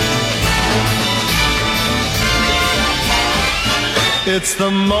 It's the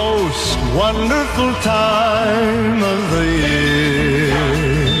most wonderful time of the year,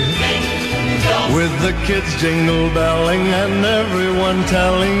 with the kids jingle belling and everyone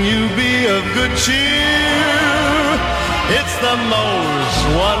telling you be of good cheer. It's the most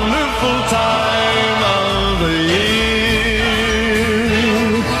wonderful time of the year.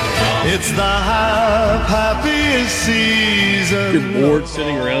 It's the happiest season. You're bored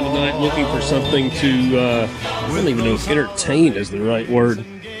sitting around tonight looking for something to, I don't even know if entertain is the right word.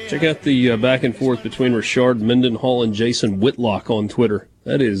 Check out the back and forth between Rashard Mendenhall and Jason Whitlock on Twitter.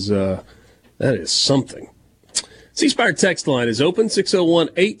 That is something. C-Spire text line is open,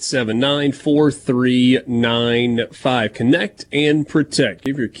 601-879-4395. Connect and protect.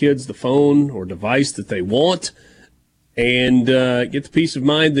 Give your kids the phone or device that they want and get the peace of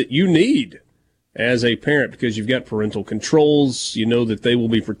mind that you need as a parent because you've got parental controls. You know that they will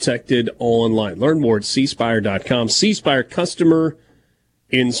be protected online. Learn more at cspire.com. C-Spire, customer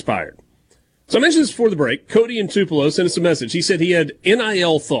inspired. So I mentioned this before the break. Cody in Tupelo sent us a message. He said he had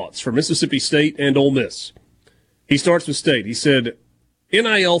NIL thoughts for Mississippi State and Ole Miss. He starts with State. He said,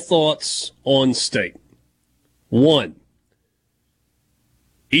 NIL thoughts on State. 1,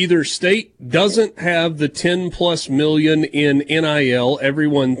 either State doesn't have the 10+ million in NIL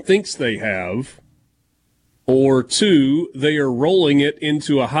everyone thinks they have, or 2, they are rolling it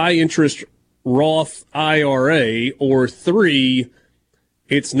into a high-interest Roth IRA, or 3,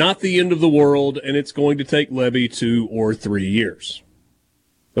 it's not the end of the world and it's going to take Levy 2 or 3 years.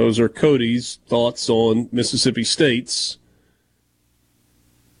 Those are Cody's thoughts on Mississippi State's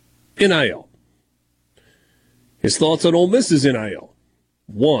NIL. His thoughts on Ole Miss's NIL.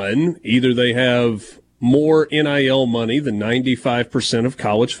 1, either they have more NIL money than 95% of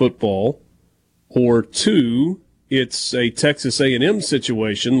college football, or 2, it's a Texas A&M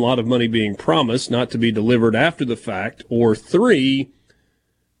situation, a lot of money being promised, not to be delivered after the fact, or 3,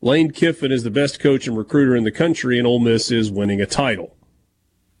 Lane Kiffin is the best coach and recruiter in the country, and Ole Miss is winning a title.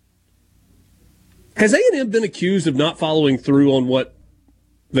 Has A&M been accused of not following through on what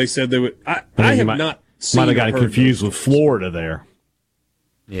they said they would? I have not seen. Might have got confused with Florida there.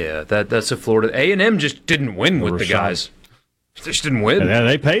 Yeah, that's a Florida. A&M just didn't win with the guys. Just didn't win. Yeah,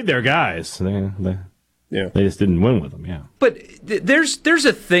 they paid their guys. They just didn't win with them. Yeah. But there's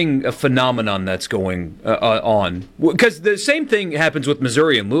a phenomenon that's going on, because the same thing happens with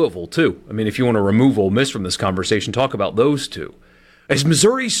Missouri and Louisville too. I mean, if you want to remove Ole Miss from this conversation, talk about those two. Is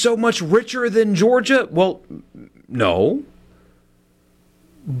Missouri so much richer than Georgia? Well, no.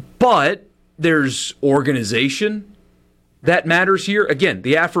 But there's organization that matters here. Again,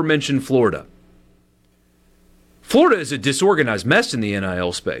 the aforementioned Florida. Florida is a disorganized mess in the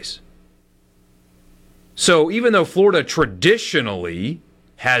NIL space. So even though Florida traditionally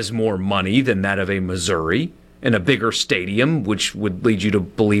has more money than that of a Missouri and a bigger stadium, which would lead you to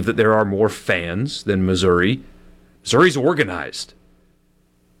believe that there are more fans than Missouri, Missouri's organized.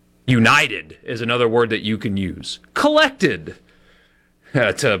 United is another word that you can use. Collected,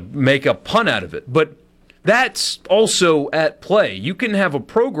 to make a pun out of it. But that's also at play. You can have a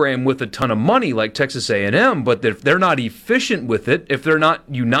program with a ton of money like Texas A&M, but if they're not efficient with it, if they're not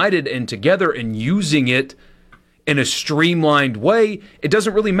united and together and using it in a streamlined way, it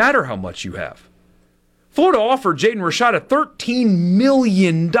doesn't really matter how much you have. Florida offered Jaden Rashada $13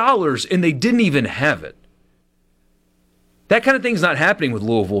 million, and they didn't even have it. That kind of thing's not happening with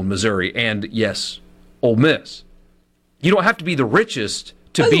Louisville and Missouri, and yes, Ole Miss. You don't have to be the richest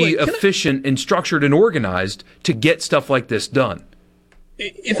to be efficient and structured and organized to get stuff like this done.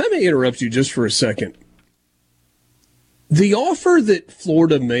 If I may interrupt you just for a second, the offer that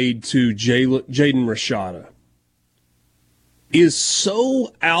Florida made to Jaden Rashada is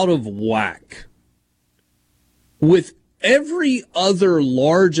so out of whack with every other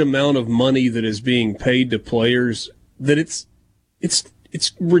large amount of money that is being paid to players that it's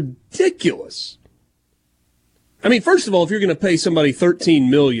ridiculous. I mean, first of all, if you're going to pay somebody $13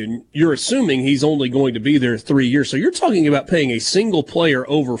 million, you're assuming he's only going to be there 3 years. So you're talking about paying a single player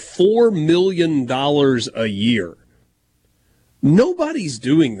over $4 million a year. Nobody's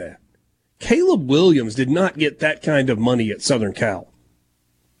doing that. Caleb Williams did not get that kind of money at Southern Cal.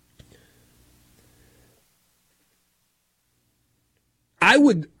 I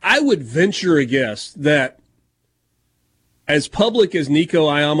would venture a guess that as public as Nico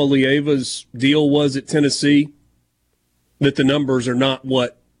Iamaleava's deal was at Tennessee, that the numbers are not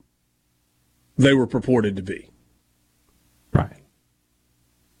what they were purported to be. Right.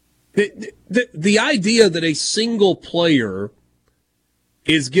 The idea that a single player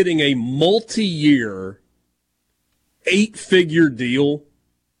is getting a multi-year, 8-figure deal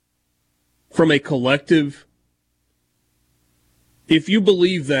from a collective, if you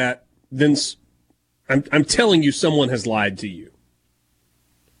believe that, then I'm telling you someone has lied to you.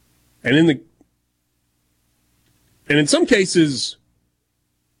 And in some cases,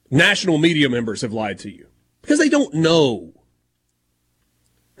 national media members have lied to you because they don't know.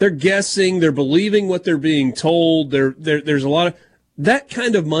 They're guessing, they're believing what they're being told. There's a lot of that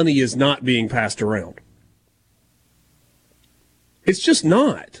kind of money is not being passed around. It's just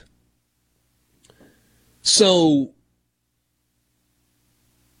not. So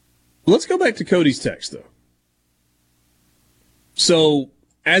let's go back to Cody's text, though. So,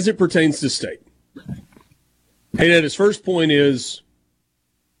 as it pertains to state, hey, Dad, his first point is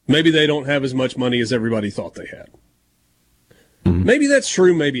maybe they don't have as much money as everybody thought they had. Mm-hmm. Maybe that's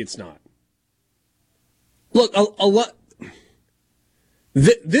true, maybe it's not. Look, a lot.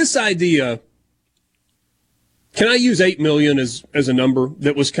 This idea, can I use $8 million as a number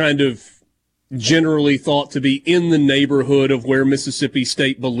that was kind of generally thought to be in the neighborhood of where Mississippi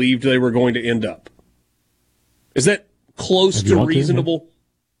State believed they were going to end up? Is that close to reasonable?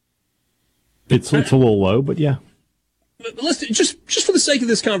 It's a little low, but yeah. Let's just for the sake of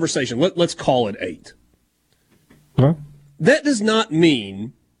this conversation, let's call it 8. Huh? That does not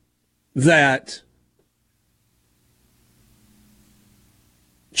mean that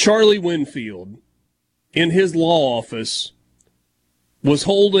Charlie Winfield in his law office was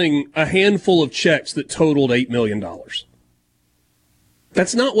holding a handful of checks that totaled $8 million.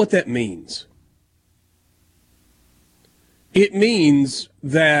 That's not what that means. It means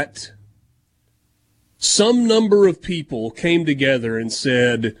that some number of people came together and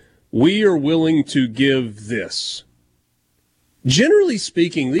said, we are willing to give this. Generally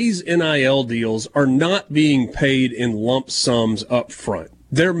speaking, these NIL deals are not being paid in lump sums up front.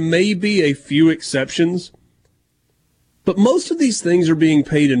 There may be a few exceptions, but most of these things are being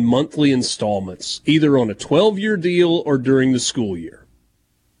paid in monthly installments, either on a 12-year deal or during the school year.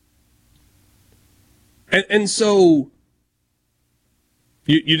 And so,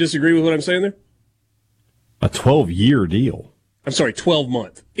 you disagree with what I'm saying there? A 12-year deal? I'm sorry,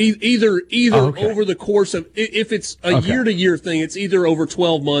 12-month. Either over the course of, if it's a year-to-year thing, it's either over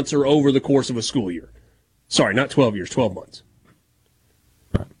 12 months or over the course of a school year. Sorry, not 12 years, 12 months.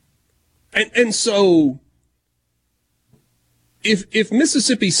 Right. And so, if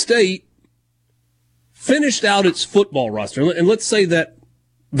Mississippi State finished out its football roster, and let's say that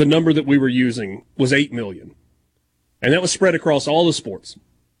the number that we were using was $8 million, and that was spread across all the sports.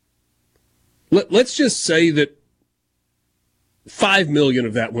 Let's just say that $5 million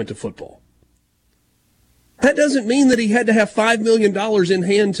of that went to football. That doesn't mean that he had to have $5 million in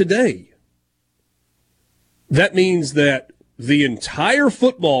hand today. That means that the entire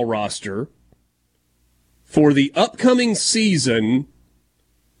football roster for the upcoming season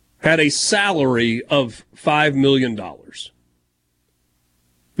had a salary of $5 million.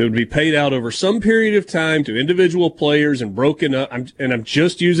 That would be paid out over some period of time to individual players and broken up. I'm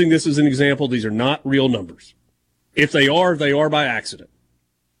just using this as an example. These are not real numbers. If they are by accident.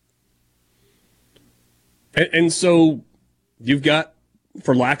 And so you've got,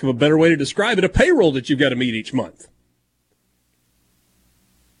 for lack of a better way to describe it, a payroll that you've got to meet each month.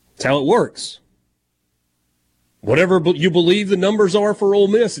 That's how it works. Whatever you believe the numbers are for Ole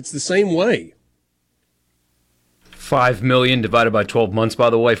Miss, it's the same way. $5 million divided by 12 months, by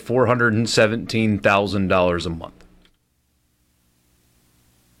the way, $417,000 a month.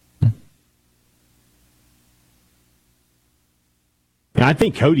 I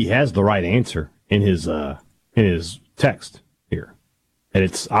think Cody has the right answer in his text here. And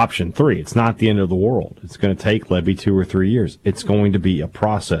it's option 3. It's not the end of the world. It's going to take Levy 2 or 3 years. It's going to be a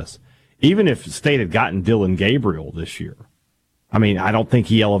process. Even if State had gotten Dylan Gabriel this year, I mean, I don't think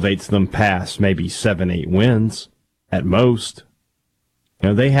he elevates them past maybe 7-8 wins at most. You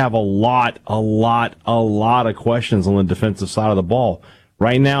know, they have a lot of questions on the defensive side of the ball.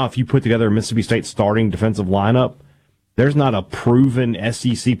 Right now, if you put together a Mississippi State starting defensive lineup, there's not a proven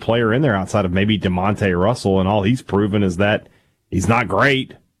SEC player in there outside of maybe DeMonte Russell, and all he's proven is that he's not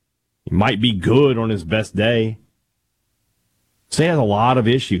great. He might be good on his best day. State has a lot of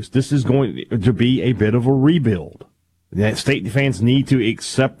issues. This is going to be a bit of a rebuild. State fans need to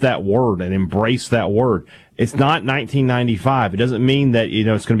accept that word and embrace that word. It's not 1995. It doesn't mean that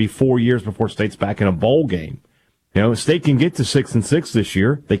it's going to be 4 years before State's back in a bowl game. State can get to 6-6 this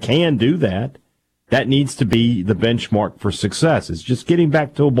year. They can do that. That needs to be the benchmark for success. It's just getting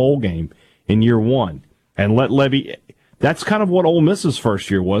back to a bowl game in year one. And let Levy, that's kind of what Ole Miss's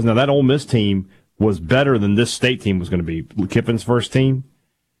first year was. Now, that Ole Miss team was better than this State team was going to be, Kiffin's first team,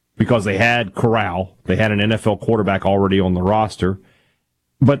 because they had Corral. They had an NFL quarterback already on the roster.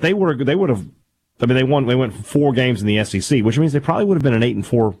 But they would have, they went 4 games in the SEC, which means they probably would have been an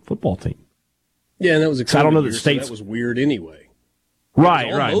 8-4 football team. Yeah, and that was a I don't know year, that State's, so that was weird anyway. Right.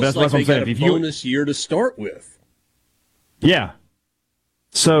 That's what I'm saying. If you bonus year to start with. Yeah.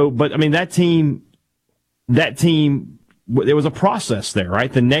 So, but that team, there was a process there,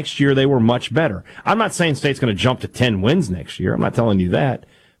 right? The next year they were much better. I'm not saying State's going to jump to 10 wins next year. I'm not telling you that.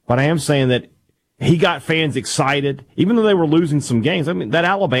 But I am saying that he got fans excited, even though they were losing some games. That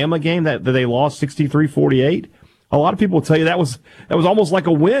Alabama game that they lost 63-48, a lot of people will tell you that was almost like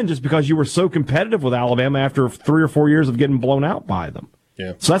a win just because you were so competitive with Alabama after 3 or 4 years of getting blown out by them.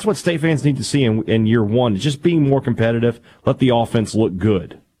 Yeah. So that's what State fans need to see in year one, just being more competitive, let the offense look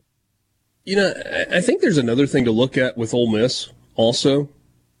good. I think there's another thing to look at with Ole Miss also.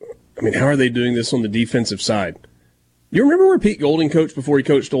 How are they doing this on the defensive side? You remember where Pete Golding coached before he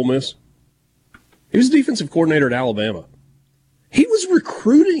coached Ole Miss? He was defensive coordinator at Alabama. He was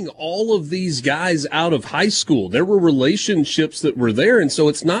recruiting all of these guys out of high school. There were relationships that were there, and so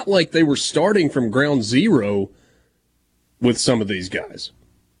it's not like they were starting from ground zero with some of these guys.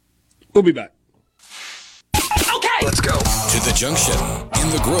 We'll be back. Okay. Let's go. To the junction, in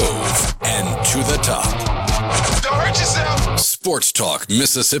the Grove, and to the top. Don't hurt yourself. Sports Talk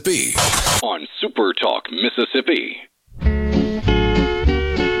Mississippi on Super Talk Mississippi.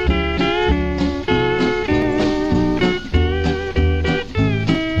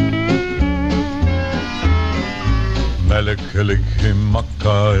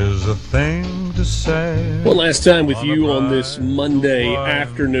 Melikilikimaka is a thing to say. One last time with you on this Monday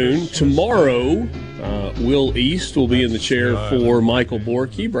afternoon. Tomorrow, Will East will be in the chair for Michael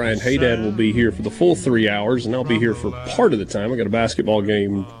Borky. Brian Haydad will be here for the full 3 hours, and I'll be here for part of the time. I got a basketball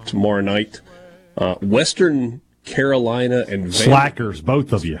game tomorrow night. Western Carolina and Vanderbilt. Slackers,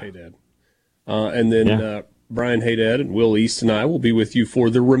 both of you. And then Brian Haydad and Will East and I will be with you for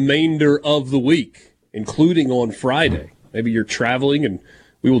the remainder of the week, including on Friday. Maybe you're traveling, and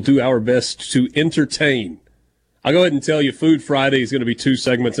we will do our best to entertain. I'll go ahead and tell you, Food Friday is going to be 2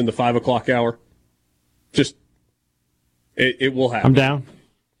 segments in the 5 o'clock hour. Just, it will happen. I'm down.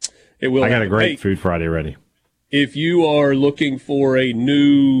 It will. I got happen. a great Food Friday ready. If you are looking for a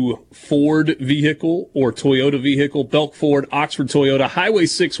new Ford vehicle or Toyota vehicle, Belk Ford, Oxford Toyota, Highway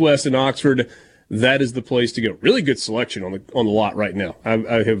 6 West in Oxford, that is the place to go. Really good selection on the lot right now.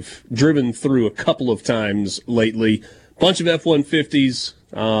 I have driven through a couple of times lately. Bunch of F-150s.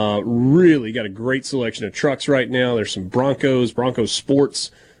 Really got a great selection of trucks right now. There's some Bronco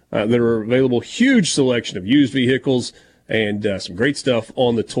Sports that are available. Huge selection of used vehicles and some great stuff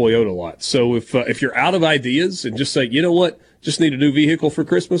on the Toyota lot. So if you're out of ideas and just say, you know what, just need a new vehicle for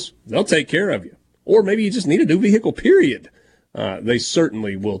Christmas, they'll take care of you. Or maybe you just need a new vehicle, period. They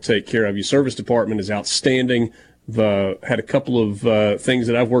certainly will take care of you. Service department is outstanding. Had a couple of things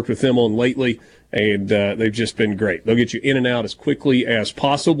that I've worked with them on lately, and they've just been great. They'll get you in and out as quickly as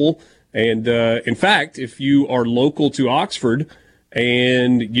possible. And in fact, if you are local to Oxford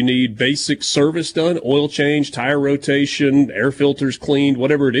and you need basic service done, oil change, tire rotation, air filters cleaned,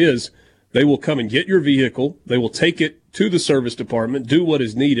 whatever it is, they will come and get your vehicle. They will take it to the service department, do what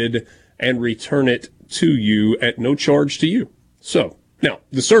is needed, and return it to you at no charge to you. So, now,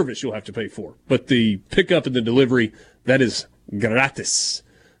 the service you'll have to pay for, but the pickup and the delivery, that is gratis.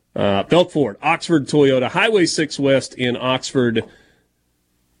 Belk Ford, Oxford Toyota, Highway 6 West in Oxford.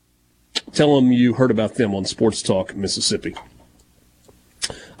 Tell them you heard about them on Sports Talk Mississippi.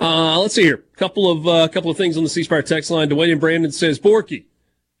 Let's see here. Couple of things on the C Spire text line. Dwayne and Brandon says, Borky,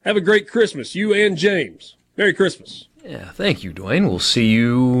 have a great Christmas, you and James. Merry Christmas. Yeah, thank you, Dwayne. We'll see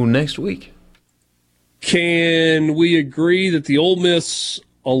you next week. Can we agree that the Ole Miss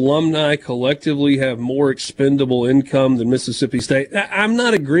alumni collectively have more expendable income than Mississippi State? I'm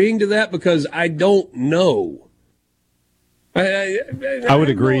not agreeing to that because I don't know. I would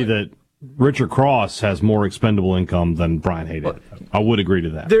agree that Richard Cross has more expendable income than Brian Haydad. I would agree to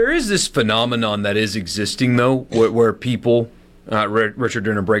that. There is this phenomenon that is existing, though, where people, Richard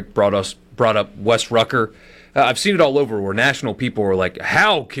during a break brought up Wes Rucker. I've seen it all over where national people are like,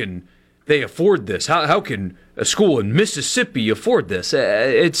 how can they afford this? How can a school in Mississippi afford this?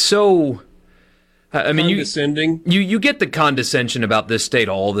 It's so... I mean, condescending. You get the condescension about this state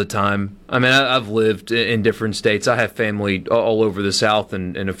all the time. I mean, I've lived in different states. I have family all over the South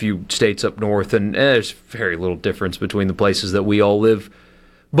and a few states up north, and there's very little difference between the places that we all live.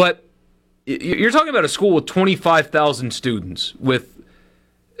 But you're talking about a school with 25,000 students, with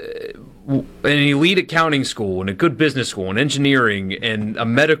an elite accounting school and a good business school and engineering and a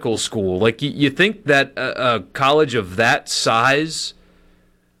medical school. Like, you think that a college of that size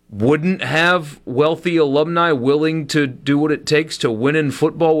wouldn't have wealthy alumni willing to do what it takes to win in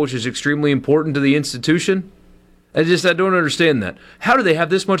football, which is extremely important to the institution? I don't understand that. How do they have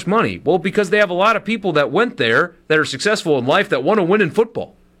this much money? Well, because they have a lot of people that went there that are successful in life that want to win in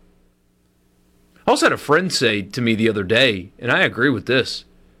football. I also had a friend say to me the other day, and I agree with this,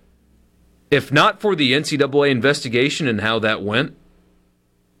 if not for the NCAA investigation and how that went,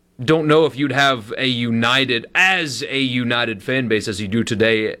 don't know if you'd have a united fan base as you do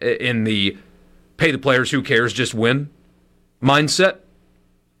today in the pay the players, who cares, just win mindset.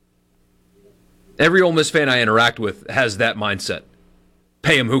 Every Ole Miss fan I interact with has that mindset.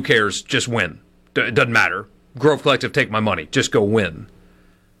 Pay them, who cares, just win. It doesn't matter. Grove Collective, take my money, just go win.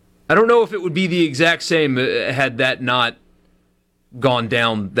 I don't know if it would be the exact same had that not gone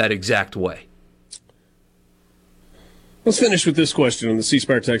down that exact way. Let's finish with this question on the C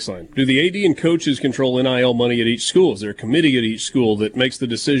Spire text line. Do the AD and coaches control NIL money at each school? Is there a committee at each school that makes the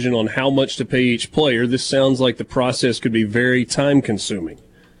decision on how much to pay each player? This sounds like the process could be very time-consuming.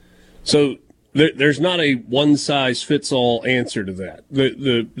 So there's not a one-size-fits-all answer to that.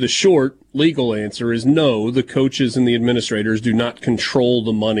 The short legal answer is no, the coaches and the administrators do not control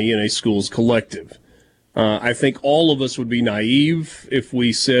the money in a school's collective. I think all of us would be naive if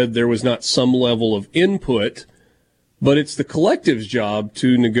we said there was not some level of input, but it's the collective's job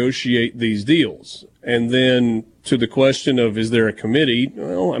to negotiate these deals. And then to the question of, is there a committee?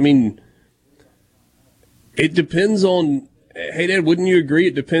 Well, I mean, it depends on, hey, Dad, wouldn't you agree?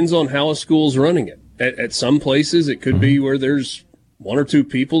 It depends on how a school's running it. At some places, it could be where there's one or two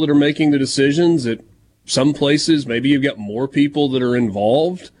people that are making the decisions. At some places, maybe you've got more people that are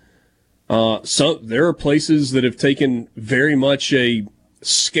involved. There are places that have taken very much a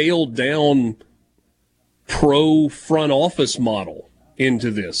scaled down pro front office model into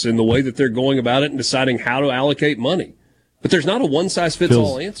this in the way that they're going about it and deciding how to allocate money. But there's not a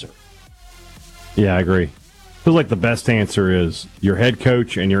one-size-fits-all answer. Yeah, I agree. Feels like the best answer is your head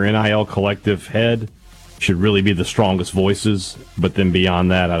coach and your NIL collective head should really be the strongest voices, but then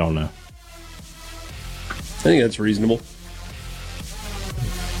beyond that, I don't know. I think that's reasonable.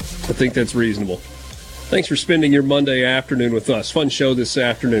 Thanks for spending your Monday afternoon with us. Fun show this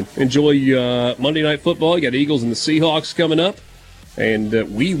afternoon. Enjoy Monday Night Football. You got Eagles and the Seahawks coming up. And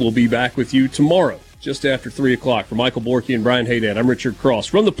we will be back with you tomorrow, just after 3 o'clock. For Michael Borky and Brian Haydad, I'm Richard Cross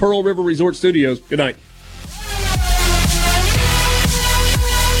from the Pearl River Resort Studios. Good night.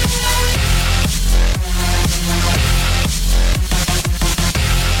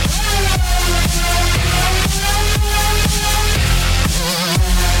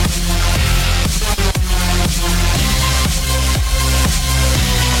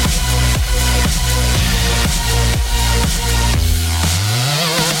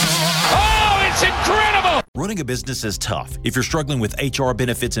 Running a business is tough. If you're struggling with HR,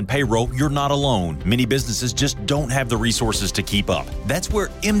 benefits, and payroll, you're not alone. Many businesses just don't have the resources to keep up. That's where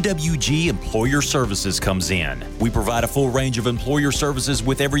MWG Employer Services comes in. We provide a full range of employer services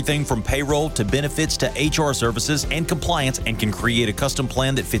with everything from payroll to benefits to HR services and compliance, and can create a custom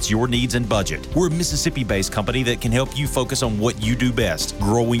plan that fits your needs and budget. We're a Mississippi-based company that can help you focus on what you do best,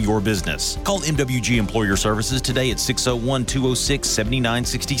 growing your business. Call MWG Employer Services today at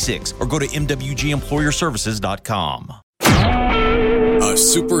 601-206-7966 or go to MWGEmployerServices.com. A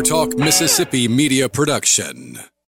SuperTalk Mississippi media production.